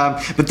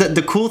 but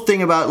the cool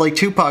thing about like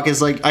Tupac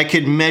is like I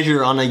could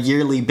measure on a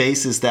yearly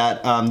basis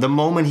that the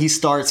moment he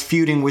starts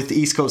feuding with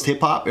East Coast hip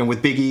hop and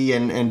with Biggie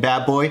and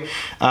Bad Boy,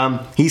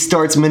 he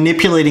starts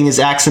manipulating his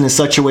accent in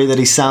such a way that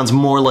he sounds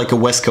more like a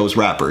West Coast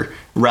rapper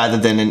rather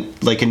than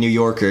like a New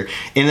Yorker.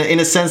 In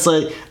a sense,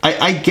 like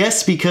I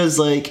guess because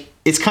like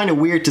it's kind of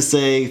weird to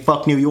say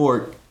 "fuck New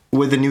York"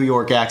 with a New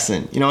York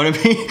accent, you know what I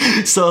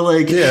mean? So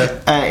like,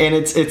 and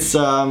it's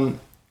so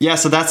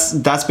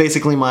that's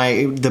basically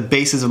the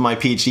basis of my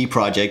PhD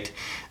project.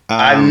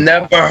 I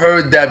never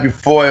heard that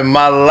before in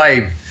my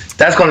life.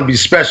 That's gonna be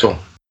special.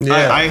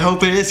 Yeah, I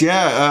hope it is.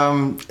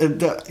 Yeah,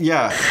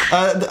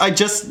 I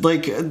just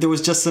like there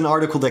was just an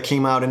article that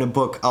came out in a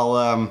book.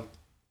 I'll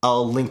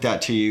link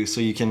that to you so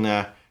you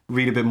can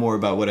read a bit more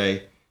about what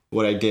I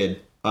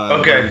did.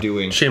 What I'm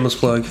doing. Shameless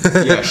plug.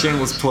 Yeah,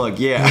 shameless plug.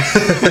 Yeah.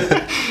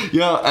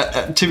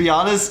 To be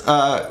honest,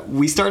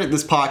 we started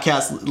this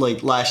podcast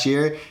like last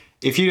year.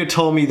 If you'd have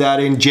told me that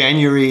in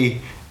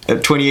January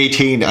of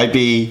 2018, I'd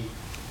be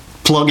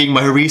plugging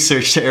my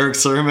research to Erick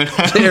Sermon.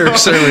 Erick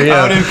Sermon,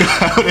 yeah.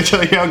 I would have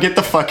told you, get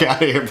the fuck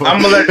out of here. Boy.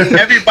 I'm gonna let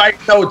everybody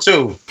know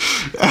too.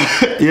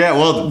 Yeah,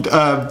 well,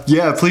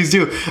 please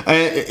do.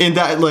 In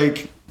that,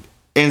 like,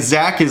 and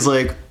Zach is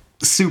like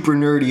super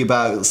nerdy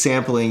about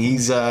sampling.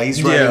 He's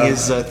writing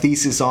his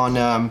thesis on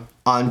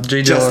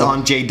Jay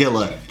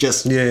Dilla.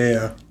 Just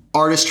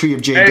artistry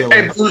of Jay Dilla.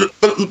 Hey,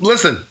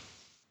 listen,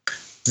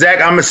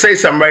 Zach, I'm gonna say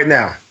something right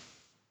now.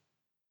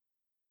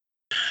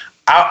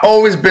 I've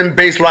always been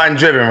baseline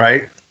driven,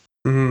 right?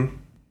 Mm-hmm.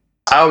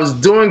 I was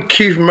doing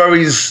Keith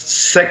Murray's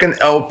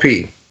second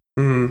LP.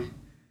 Mm-hmm.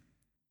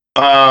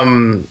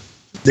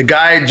 The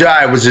guy at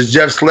Jive, which is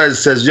Jeff Sledge,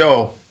 says,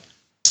 "Yo,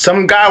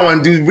 some guy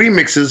want to do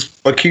remixes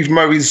for Keith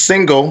Murray's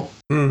single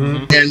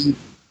and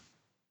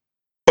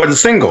for the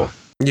single."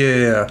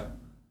 Yeah.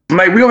 I'm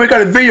like, we already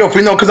got a video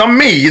for because I'm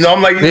me,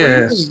 I'm like,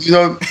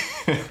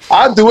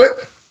 I'll do it.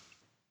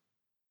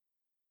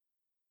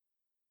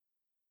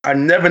 I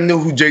never knew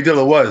who Jay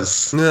Dilla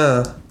was.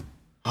 Yeah.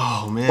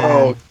 Oh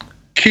man.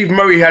 Keith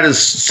Murray had his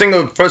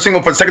first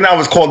single for the second album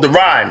was called The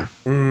Rhyme.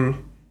 Mm-hmm.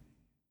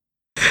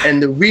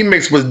 And the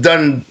remix was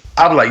done.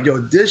 I was like, yo,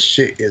 this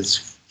shit is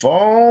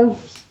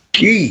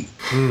funky.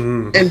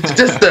 Mm-hmm. And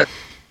just the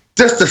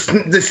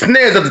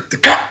snares of the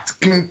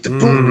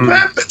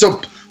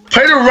so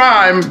play The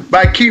Rhyme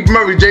by Keith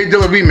Murray, Jay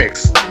Dilla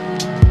remix.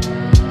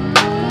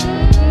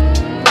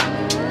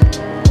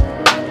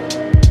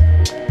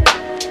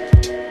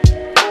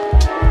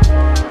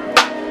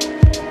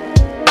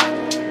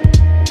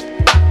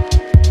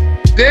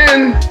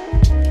 Then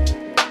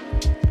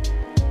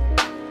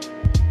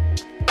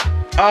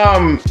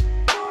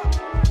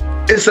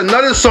it's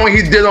another song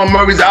he did on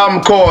Murray's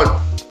album called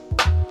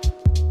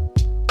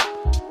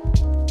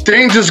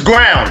Dangerous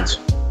Ground.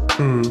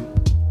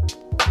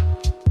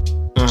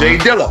 Jay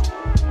Dilla.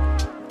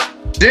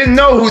 Didn't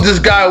know who this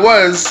guy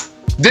was.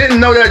 Didn't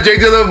know that Jay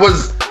Dilla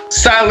was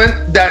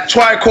silent, that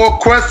Tribe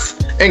Called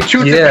Quest and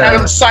Q-Tip had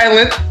him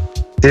silent.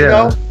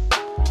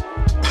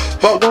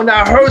 But when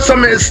I heard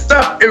some of his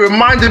stuff, it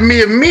reminded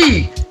me of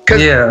me.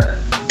 Cause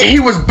he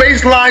was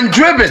baseline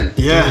driven.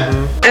 Yeah.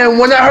 And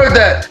when I heard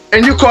that,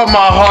 and you called my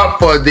heart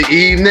for the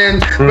evening,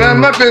 man,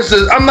 my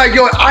business, I'm like,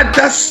 yo,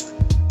 that's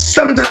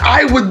something that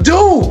I would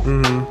do.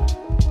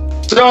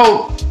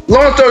 So,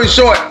 long story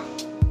short,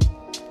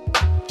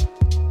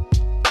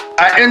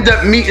 I ended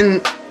up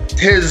meeting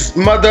his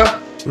mother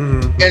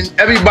and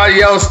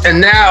everybody else,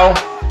 and now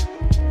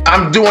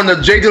I'm doing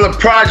the J Dilla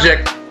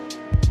project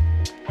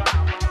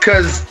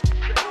because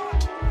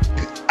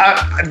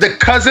the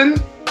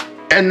cousin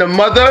and the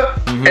mother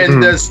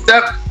and the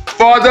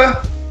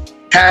stepfather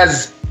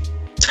has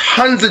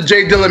tons of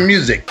J Dilla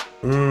music,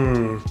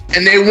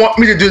 and they want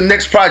me to do the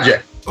next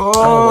project.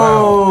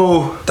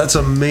 Oh, wow. That's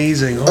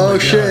amazing. Oh, my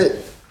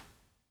shit.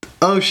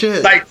 Oh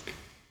shit. Like,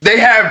 they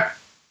have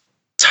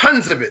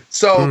tons of it.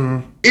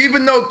 So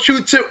even though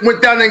Q-Tip went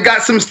down and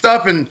got some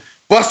stuff, and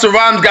Busta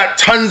Rhymes got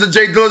tons of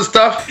J Dilla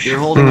stuff, you're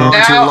holding on to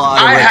a now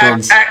lot of I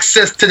records. have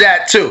access to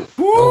that too.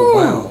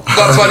 Oh,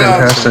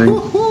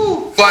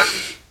 wow.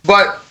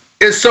 But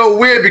it's so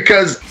weird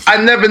because I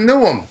never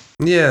knew him.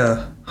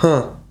 Yeah.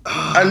 Huh.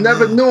 I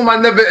never knew him. I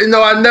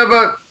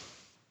never.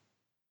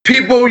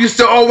 People used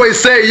to always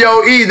say,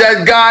 "Yo, E,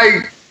 that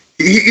guy,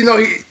 he's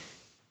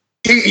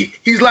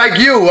like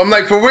you." I'm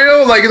like, for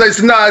real? Like,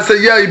 nah. I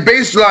said, yeah, he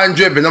baseline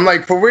driven. I'm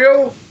like, for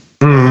real?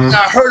 And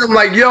I heard him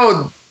like,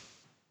 yo,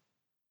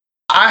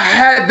 I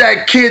had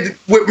that kid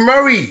with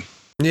Murray.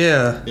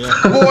 Yeah.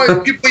 Boy,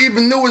 people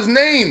even knew his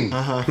name.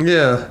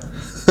 Yeah.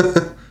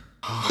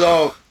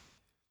 So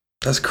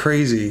that's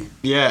crazy.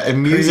 Yeah,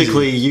 and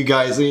musically, you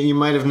guys, you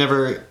might have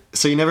never.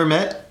 So you never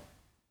met?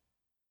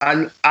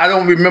 I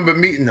don't remember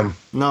meeting him.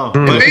 No,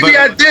 maybe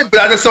I did,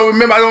 but I just don't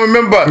remember. I don't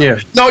remember. Yeah.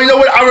 No, you know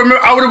what? I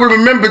would have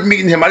remembered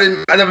meeting him.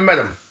 I never met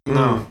him.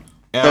 No.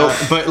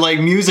 But like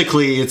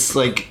musically, it's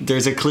like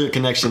there's a clear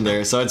connection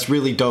there. So it's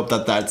really dope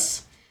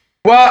that's.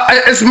 Well,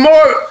 it's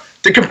more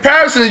the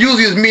comparison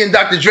usually is me and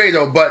Dr. Dre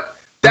though, but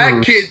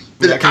that kid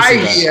that I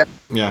hear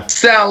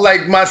sound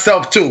like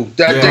myself too.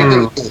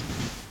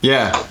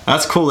 Yeah,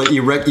 that's cool that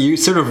you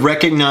sort of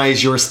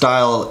recognize your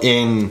style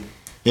in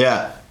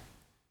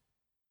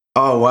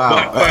Oh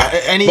wow!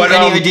 Any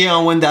idea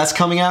on when that's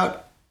coming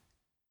out?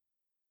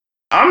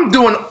 I'm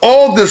doing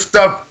all this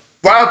stuff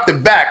right off the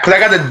bat because I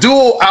got a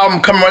dual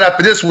album coming right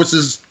after this, which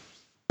is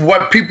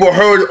what people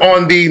heard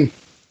on the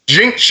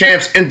Jinx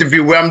Champs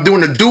interview, where I'm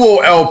doing a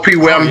dual LP,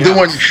 where I'm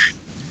doing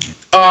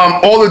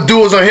all the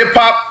duos on hip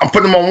hop. I'm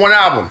putting them on one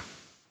album.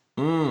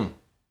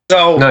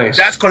 So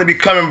that's going to be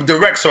coming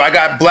direct. So I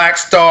got Black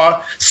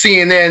Star,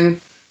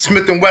 CNN,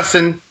 Smith and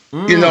Wesson.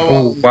 You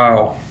know,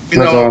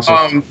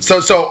 awesome.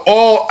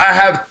 So I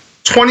have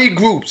 20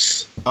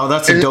 groups. Oh,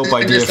 that's a dope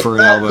idea for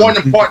an album.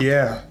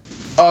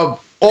 Of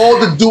all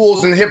the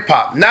duels in hip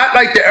hop, not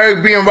like the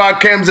Eric B and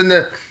Rakims and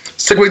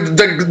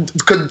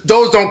because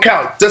those don't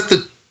count. Just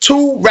the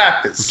two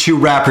rappers. Two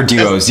rapper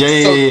duos.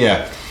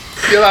 Yeah.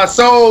 De La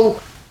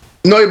Soul,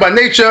 Know You by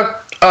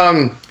Nature.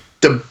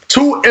 The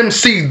two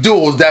MC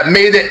duels that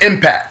made an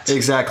impact.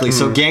 Exactly.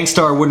 So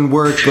Gangstar wouldn't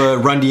work, but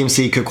Run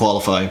DMC could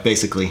qualify,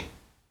 basically.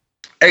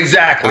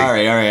 Exactly. All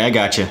right, I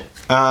got you.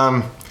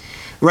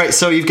 Right,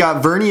 so you've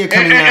got Vernia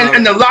coming out.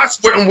 And the Lots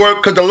wouldn't work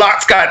because the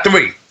Lots got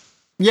 3.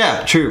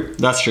 Yeah, true.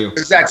 That's true.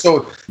 Exactly.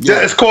 So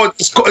it's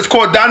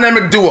called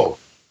Dynamic Duo.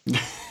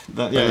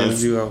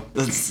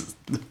 That's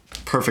the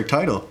perfect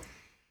title.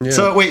 Yeah.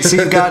 So wait, so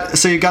you got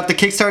the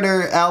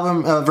Kickstarter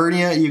album,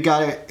 Vernia. You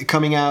got it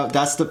coming out.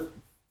 That's the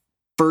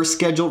first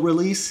scheduled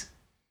release.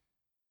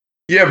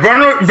 Yeah,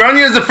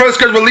 Vernia is the first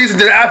scheduled release,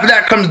 and then after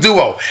that comes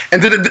Duo,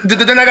 and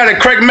then I got a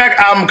Craig Mack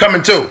album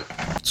coming too.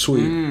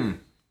 Sweet.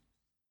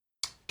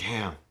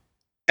 Damn.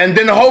 And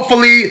then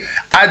hopefully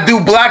I do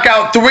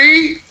Blackout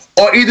 3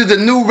 or either the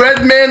new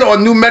Redman or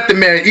new Method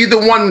Man. Either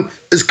one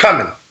is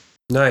coming.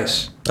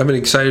 Nice. I've been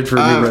excited for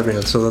new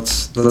Redman, so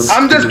that's.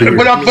 I'm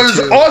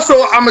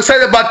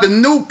excited about the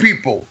new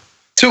people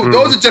too.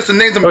 Those are just the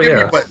names I'm giving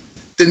you, but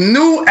the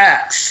new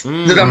acts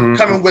that I'm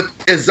coming with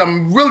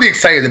I'm really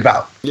excited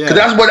about. Because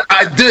that's what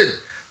I did,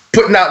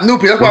 putting out new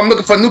people. That's why I'm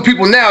looking for new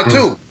people now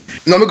too.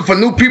 I'm looking for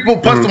new people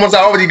plus the ones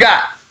I already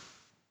got.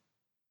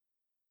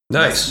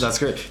 Nice. That's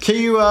great. Can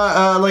you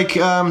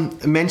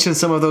mention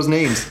some of those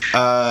names?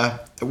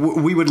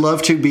 We would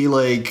love to be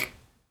like.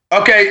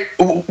 Okay,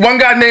 one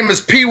guy name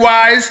is P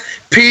Wise,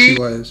 dash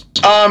WIZE.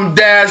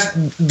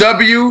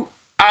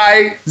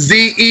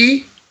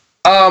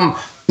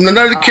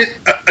 Another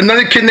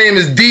kid name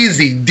is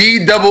Deezy,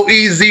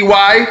 DEEZY.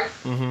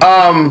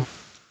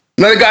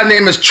 Another guy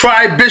name is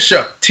Tri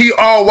Bishop,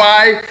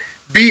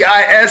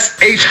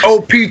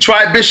 TRYBISHOP.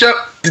 Tri Bishop.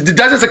 That's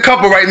just a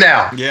couple right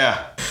now.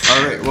 Yeah.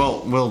 All right.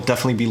 Well, we'll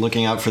definitely be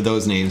looking out for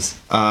those names.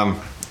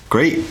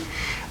 Great.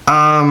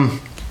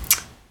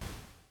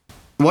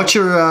 What's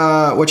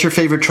your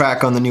favorite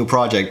track on the new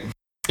project,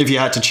 if you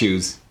had to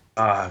choose?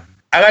 I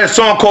got a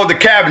song called The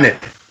Cabinet.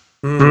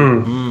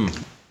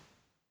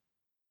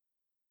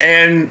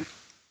 And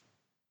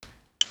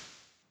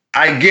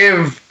I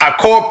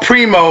called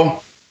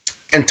Primo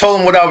and told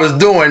him what I was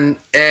doing,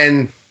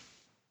 and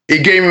he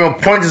gave me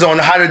pointers on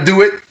how to do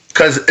it,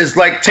 because it's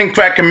like 10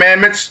 Crack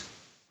Commandments.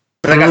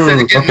 Like I said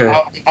again,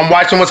 I'm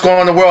watching what's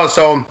going on in the world.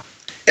 So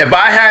if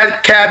I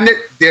had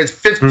cabinet, there's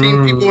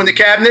 15 people in the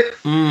cabinet.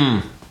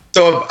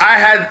 So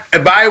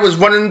if I was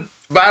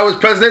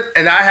president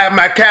and I have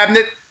my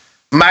cabinet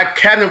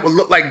would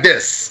look like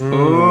this.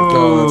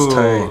 Oh, that's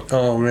tight.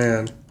 Oh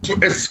man.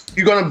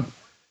 You're gonna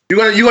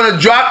You're gonna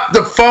drop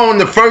the phone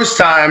the first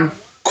time,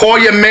 call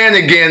your man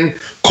again,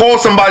 call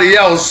somebody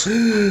else,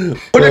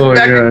 put it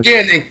back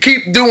again, and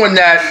keep doing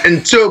that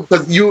until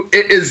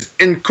it is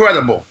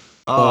incredible.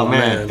 Oh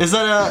man, is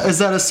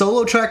that a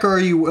solo track, or are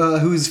you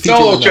who's featured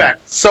solo on track?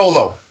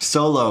 Solo.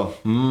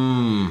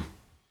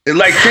 It's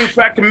like 10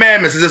 Crack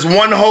Commandments. It's this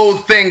one whole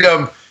thing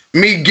of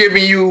me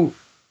giving you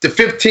the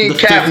 15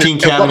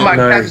 cabinets and what my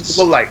cabinets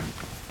look like.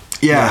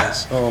 Yeah.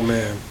 Nice. Oh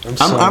man,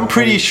 I'm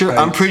pretty sure.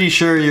 I'm pretty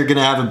sure you're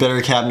gonna have a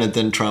better cabinet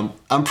than Trump.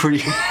 I'm pretty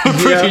sure.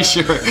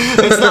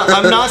 It's not.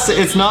 I'm not.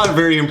 It's not a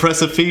very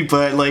impressive feat,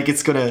 but like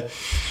it's gonna.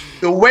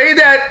 The way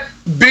that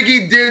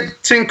Biggie did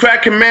 10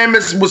 Crack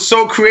Commandments was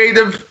so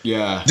creative.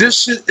 Yeah.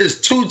 This shit is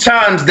 2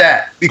 times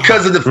that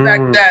because of the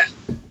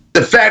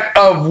fact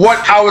of what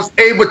I was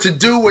able to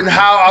do and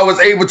how I was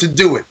able to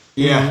do it.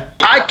 Yeah.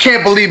 I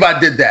can't believe I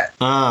did that.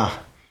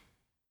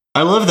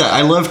 I love that.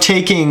 I love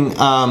taking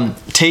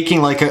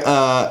like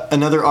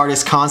another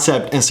artist's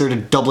concept and sort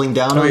of doubling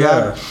down on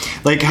that.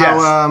 Like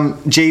how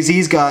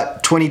Jay-Z's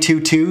got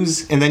 22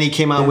 twos and then he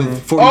came out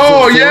with 44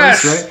 fours, right?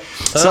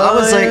 So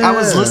I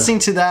was listening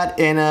to that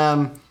and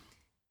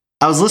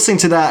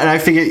I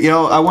figured,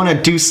 I want to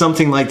do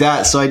something like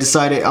that. So I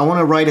decided I want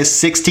to write a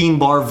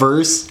 16-bar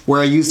verse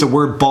where I use the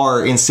word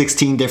bar in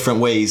 16 different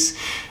ways.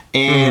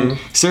 And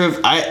sort of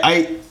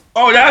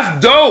oh,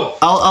 that's dope.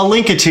 I'll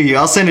link it to you.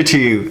 I'll send it to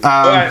you.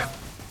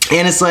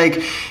 And it's like,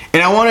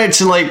 and I wanted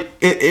to like,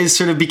 it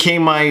sort of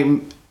became my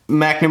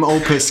magnum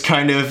opus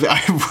kind of. I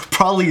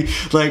probably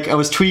I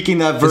was tweaking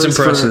that verse. It's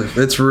impressive.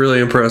 It's really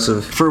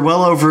impressive. For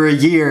well over a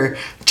year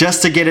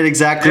just to get it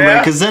exactly right.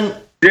 Because then.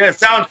 Yeah, it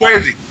sounds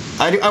crazy.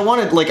 I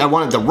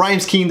wanted the rhyme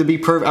scheme to be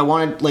perfect. I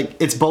wanted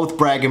it's both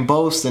brag and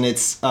boast, and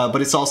it's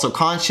but it's also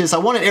conscious. I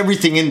wanted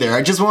everything in there.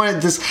 I just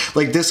wanted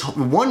this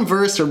one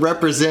verse to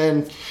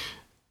represent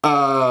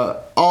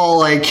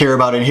all I care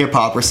about in hip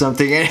hop or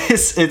something. And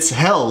it's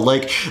hell.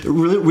 Like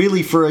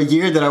really for a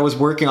year that I was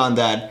working on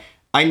that,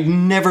 I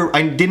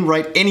didn't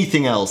write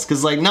anything else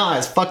because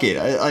fuck it.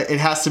 It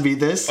has to be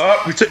this.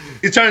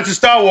 You turned into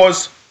Star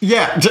Wars.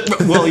 Yeah,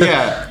 well,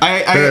 yeah.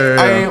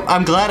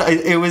 I'm glad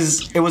it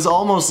was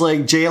almost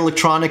like Jay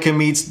Electronica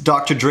meets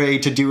Dr. Dre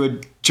to do a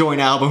joint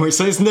album.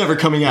 So it's never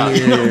coming out,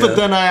 But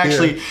then I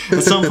actually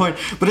at some point,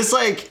 but it's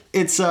like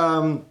it's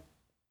I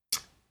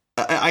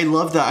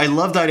love that. I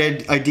love that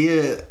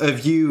idea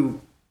of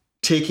you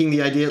taking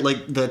the idea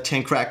like the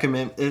 10 Crack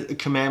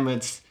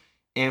Commandments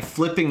and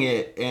flipping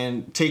it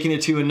and taking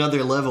it to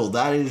another level.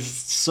 That is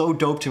so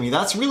dope to me.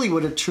 That's really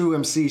what a true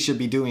MC should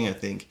be doing, I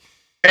think.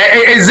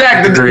 Hey,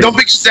 Zach, don't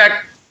forget,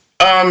 Zach.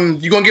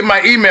 You're gonna get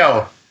my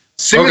email.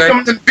 Send me some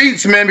of the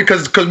beats, man,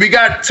 because we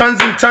got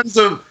tons and tons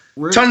of.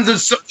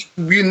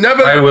 You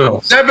never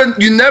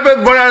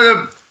run out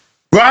of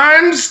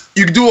rhymes.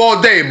 You can do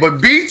all day, but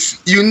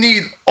beats you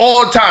need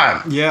all the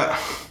time. Yeah,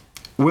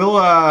 we'll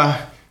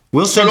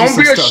send. So don't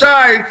be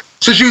shy,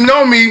 since you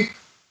know me,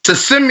 to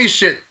send me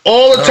shit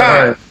all the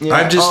time.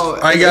 Right.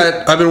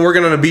 Yeah. I've been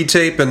working on a beat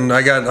tape and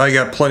I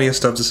got plenty of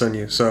stuff to send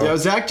you. So yeah,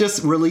 Zach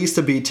just released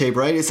a beat tape,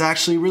 right? It's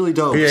actually really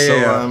dope.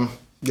 Yeah.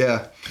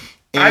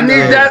 And, I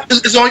need that.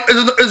 Is it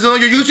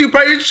on your YouTube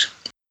page?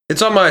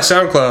 It's on my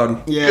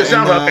SoundCloud. Yeah,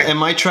 and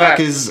my track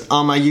is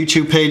on my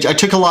YouTube page. I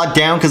took a lot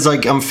down because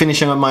I'm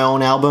finishing up my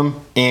own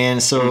album,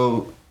 and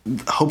so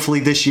hopefully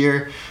this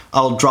year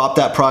I'll drop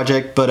that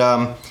project. But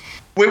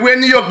where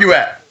in New York you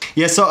at?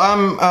 Yeah, so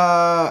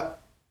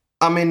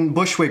I'm in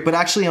Bushwick, but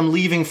actually I'm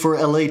leaving for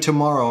LA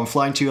tomorrow. I'm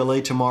flying to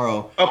LA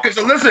tomorrow. Okay,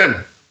 so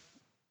listen,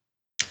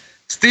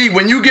 Steve,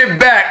 when you get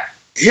back,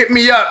 hit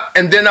me up,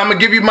 and then I'm gonna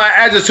give you my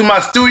address to my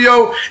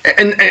studio,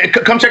 and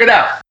come check it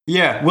out.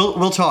 Yeah,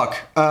 we'll talk.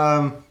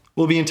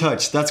 We'll be in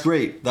touch. That's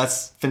great.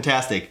 That's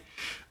fantastic.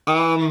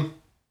 Right.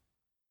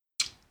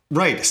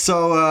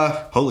 So,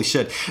 holy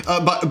shit.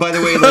 By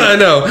the way, I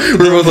know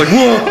we're both like,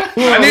 whoa.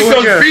 I need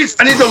those beats.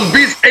 I need those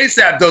beats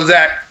ASAP, though,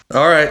 Zach.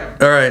 All right.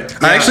 Yeah.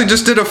 I actually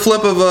just did a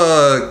flip of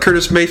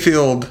Curtis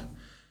Mayfield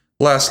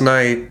last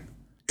night.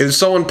 And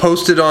someone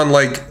posted on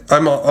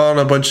I'm on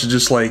a bunch of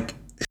just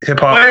hip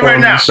hop right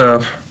now.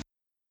 Stuff.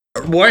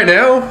 Right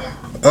now?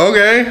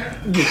 Okay.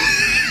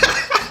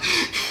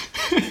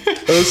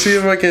 Let's see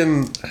if I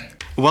can.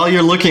 While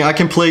you're looking, I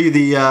can play you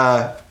the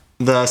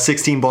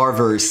 16-bar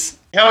verse.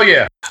 Hell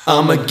yeah.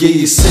 I'ma give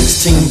you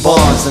 16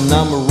 bars and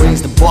I'ma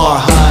raise the bar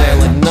higher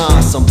like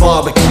Nas on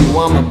barbecue.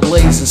 I'ma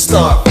blaze and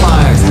start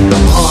fires. I'm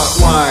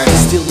hardwired, I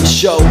steal the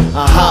show,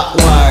 I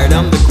hotwired.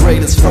 I'm the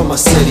greatest from my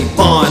city,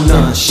 bar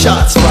none,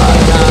 shots fired.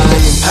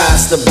 I ain't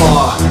past the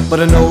bar,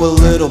 but I know a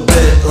little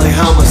bit, like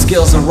how my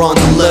skills are on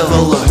the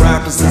level of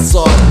rappers that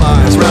saw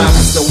fires.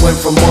 Rappers that went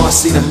from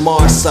Marcy to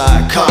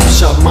Marside. Cop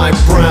shot Mike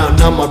Brown,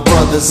 now my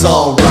brother's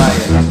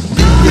alright.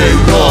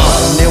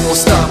 And it won't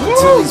stop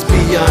until he's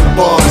beyond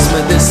bars.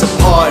 Man, this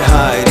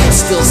apartheid, it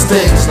still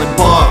stings like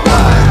barbed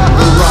wire.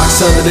 The rocks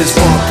under this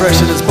raw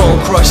pressure, this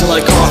bone crushing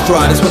like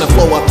arthritis. When I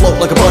float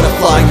like a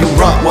butterfly. You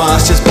rock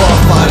wise, just bar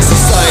fighter.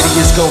 Society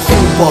is gon'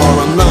 food bar.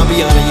 I'm not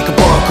beyond it, you can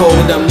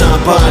barcode, I'm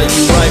not buying it.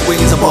 You right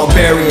wings are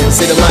barbarians.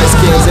 Say the light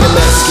skins and the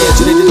Mexicans.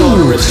 You need to know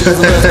the rich. She's a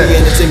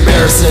lesbian, it's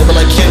embarrassing. But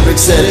like Kendrick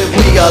said,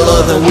 we got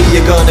love and we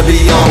are gonna be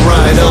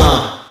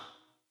alright,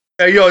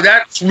 Hey, yo,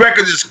 that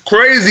record is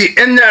crazy,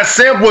 and that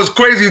sample is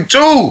crazy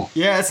too.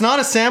 Yeah, it's not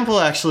a sample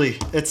actually.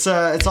 It's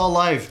all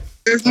live.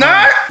 It's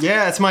not?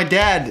 Yeah, it's my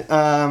dad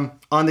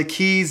on the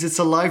keys. It's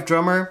a live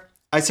drummer.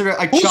 Who's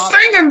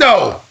singing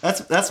though?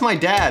 That's my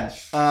dad.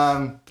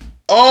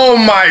 Oh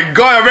my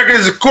god, that record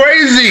is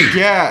crazy.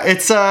 Yeah,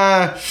 it's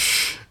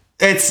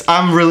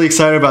I'm really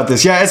excited about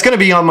this. Yeah, it's gonna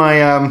be on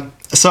my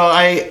so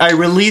I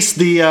released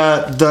the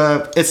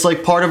it's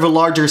like part of a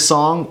larger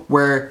song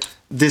where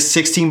this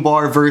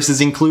 16-bar verse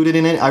is included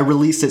in it. I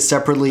released it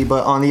separately,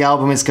 but on the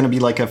album it's gonna be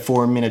like a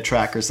 4-minute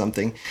track or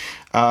something.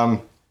 Yeah,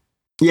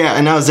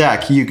 and now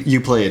Zach, you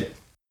play it.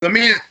 Let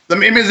me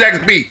hear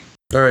Zach's beat.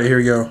 All right, here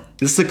we go.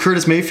 This is the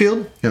Curtis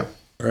Mayfield? Yeah.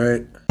 All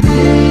right.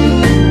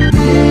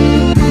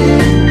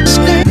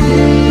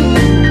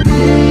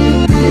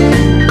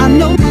 I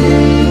know.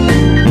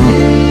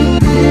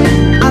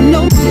 I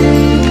know.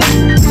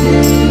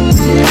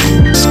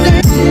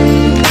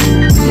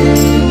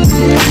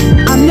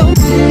 I know.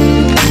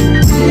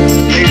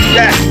 Hey,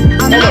 Zach,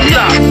 hold up,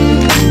 stop.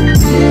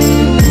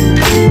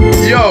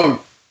 Yo,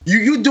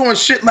 you doing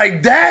shit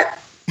like that?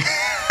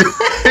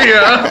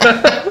 Yeah.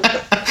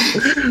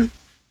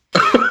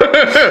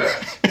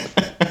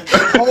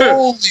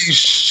 Holy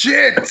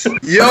shit.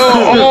 Yo,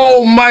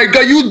 oh my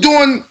god, you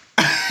doing,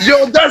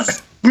 yo,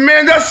 that's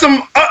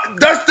some,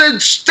 that's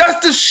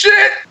the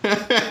shit.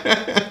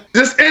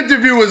 This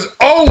interview is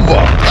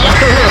over.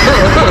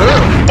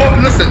 Oh,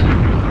 listen,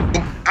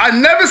 I've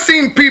never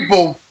seen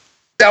people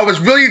that was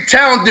really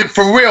talented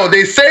for real.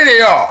 They say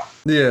they are.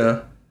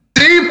 Yeah.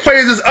 Steve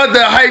plays this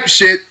other hype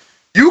shit.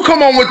 You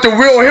come on with the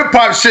real hip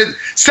hop shit,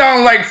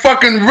 sound like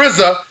fucking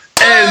RZA,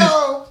 and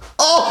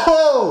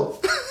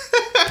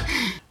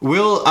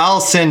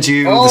I'll send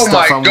you the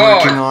stuff I'm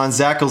working on.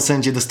 Zach will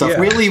send you the stuff. Yeah.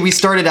 Really, we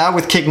started out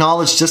with Kick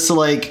Knowledge just to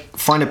like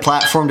find a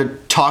platform to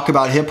talk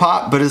about hip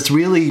hop, but it's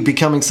really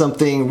becoming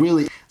something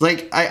really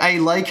like I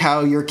like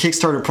how your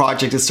Kickstarter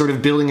project is sort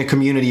of building a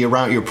community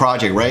around your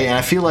project, right? And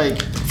I feel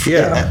like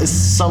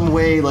some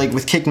way like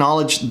with Kick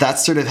Knowledge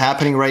that's sort of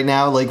happening right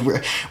now. Like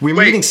we're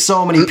meeting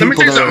so many people. Let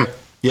me tell you something.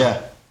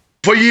 Yeah.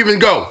 Before you even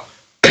go,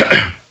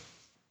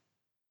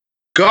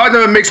 God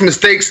never makes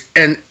mistakes,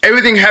 and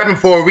everything happened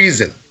for a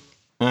reason.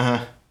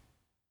 The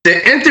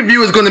interview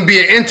is going to be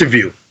an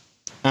interview,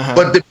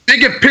 but the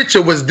bigger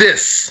picture was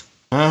this.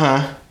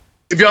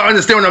 If y'all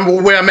understand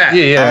where I'm at.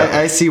 Yeah.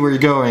 I see where you're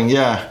going.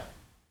 Yeah.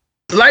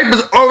 Life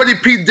is already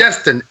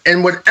predestined,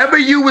 and whatever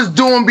you was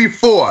doing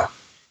before,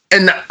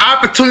 and the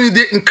opportunity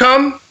didn't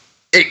come,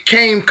 it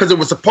came because it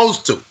was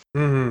supposed to.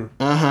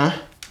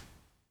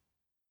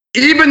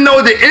 Even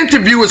though the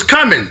interview is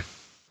coming,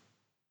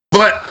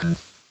 but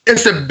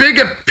it's a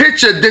bigger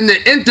picture than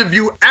the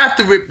interview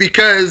after it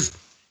because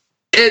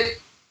it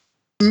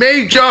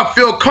made y'all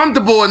feel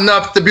comfortable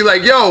enough to be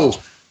like, yo,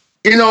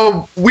 you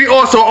know, we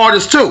also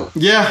artists too.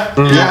 Yeah.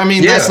 Yeah, I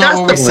mean, that's not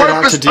what we set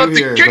out to do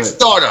here. That's the purpose of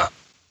the Kickstarter.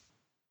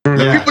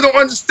 The people don't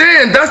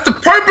understand. That's the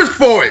purpose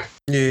for it.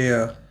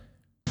 Yeah.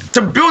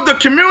 To build a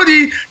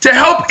community to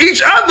help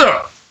each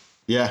other.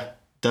 Yeah,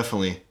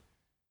 definitely.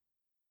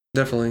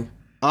 Definitely.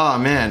 Oh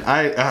man,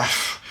 I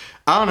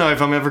don't know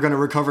if I'm ever gonna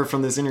recover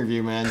from this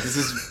interview, man. This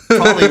is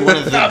probably one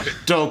of the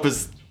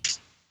dopest.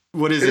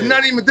 What is it?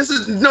 Not even. This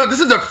is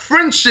a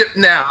friendship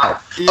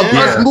now of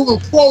us moving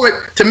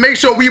forward to make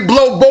sure we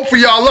blow both of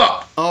y'all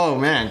up. Oh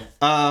man,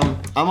 I'm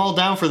all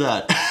down for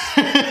that.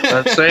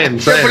 That's same.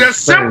 But that's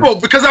simple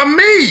because I'm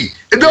me.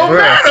 It don't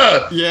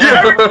matter.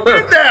 Yeah. You're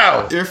Eric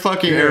now. You're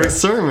fucking Eric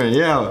Sermon.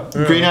 Yeah.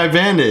 Green Eye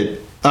Bandit.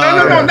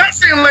 No, not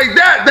saying like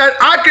that. That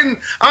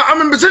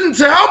I'm in position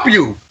to help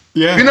you.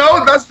 Yeah. You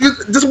know, that's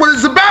what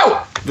it's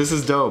about. This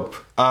is dope.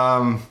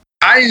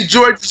 I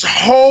enjoyed this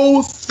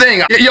whole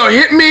thing. Yo,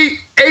 hit me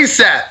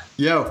ASAP.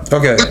 Yo.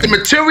 Okay. With the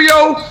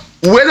material,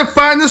 where to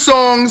find the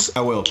songs.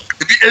 I will.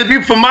 It'll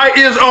be for my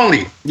ears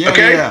only. Yeah.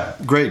 Okay? Yeah.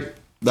 Great.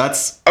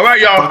 That's all right,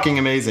 y'all. Fucking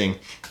amazing.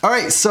 All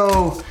right,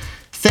 so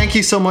thank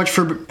you so much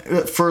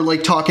for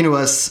like talking to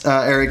us,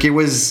 Eric. It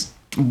was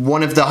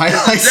one of the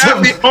highlights.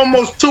 Exactly,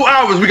 almost 2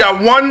 hours. We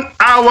got 1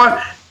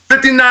 hour,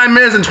 59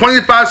 minutes, and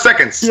 25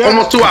 seconds. Yeah.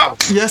 Almost 2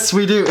 hours. Yes,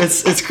 we do.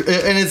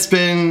 It's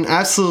been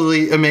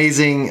absolutely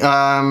amazing.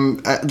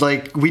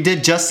 Like we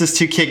did justice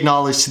to Kick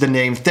Knowledge to the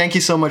name. Thank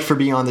you so much for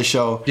being on the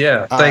show.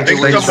 Yeah, thanks so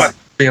much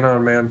for being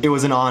on, man. It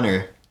was an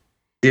honor.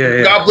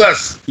 Yeah. God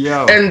bless.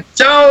 Yo. And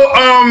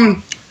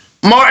tell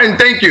Martin,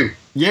 thank you.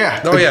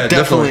 Yeah. Oh yeah,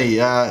 definitely.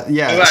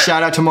 Right.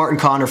 Shout out to Martin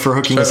Connor for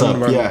hooking us up.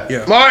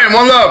 Yeah. Martin,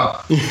 one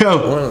love.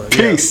 Yo,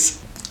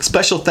 peace.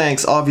 Special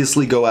thanks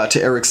obviously go out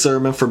to Erick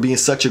Sermon for being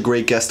such a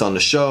great guest on the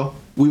show.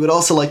 We would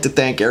also like to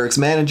thank Eric's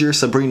manager,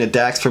 Sabrina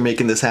Dax, for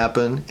making this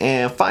happen.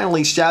 And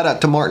finally, shout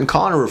out to Martin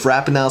Connor of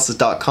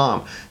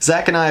RapAnalysis.com.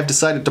 Zach and I have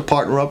decided to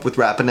partner up with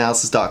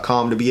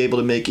RapAnalysis.com to be able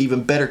to make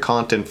even better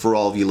content for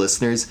all of you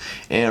listeners.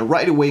 And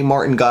right away,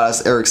 Martin got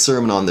us Erick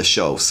Sermon on the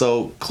show.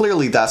 So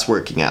clearly that's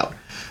working out.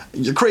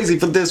 You're crazy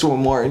for this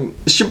one, Martin.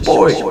 It's your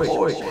boy.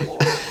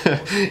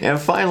 And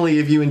finally,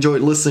 if you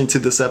enjoyed listening to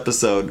this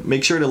episode,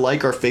 make sure to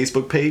like our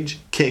Facebook page,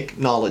 Kick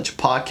Knowledge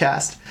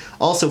Podcast.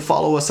 Also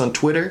follow us on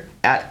Twitter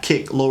at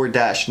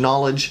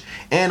Kick_Knowledge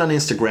and on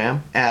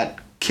Instagram at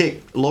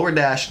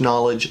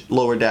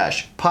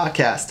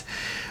Kick_Knowledge_podcast.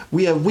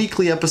 We have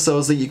weekly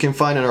episodes that you can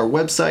find on our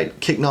website,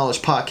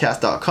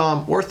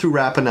 KickKnowledgePodcast.com, or through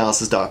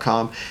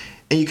RapAnalysis.com.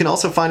 And you can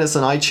also find us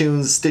on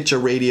iTunes, Stitcher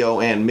Radio,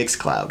 and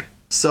Mixcloud.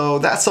 So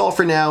that's all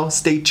for now.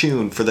 Stay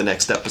tuned for the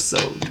next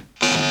episode.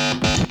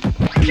 Can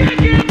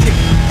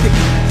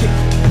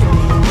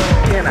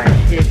I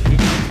kick it?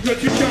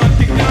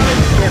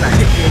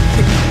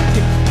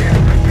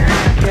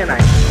 Can I?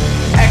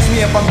 Ask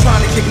me if I'm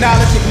trying to kick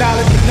knowledge.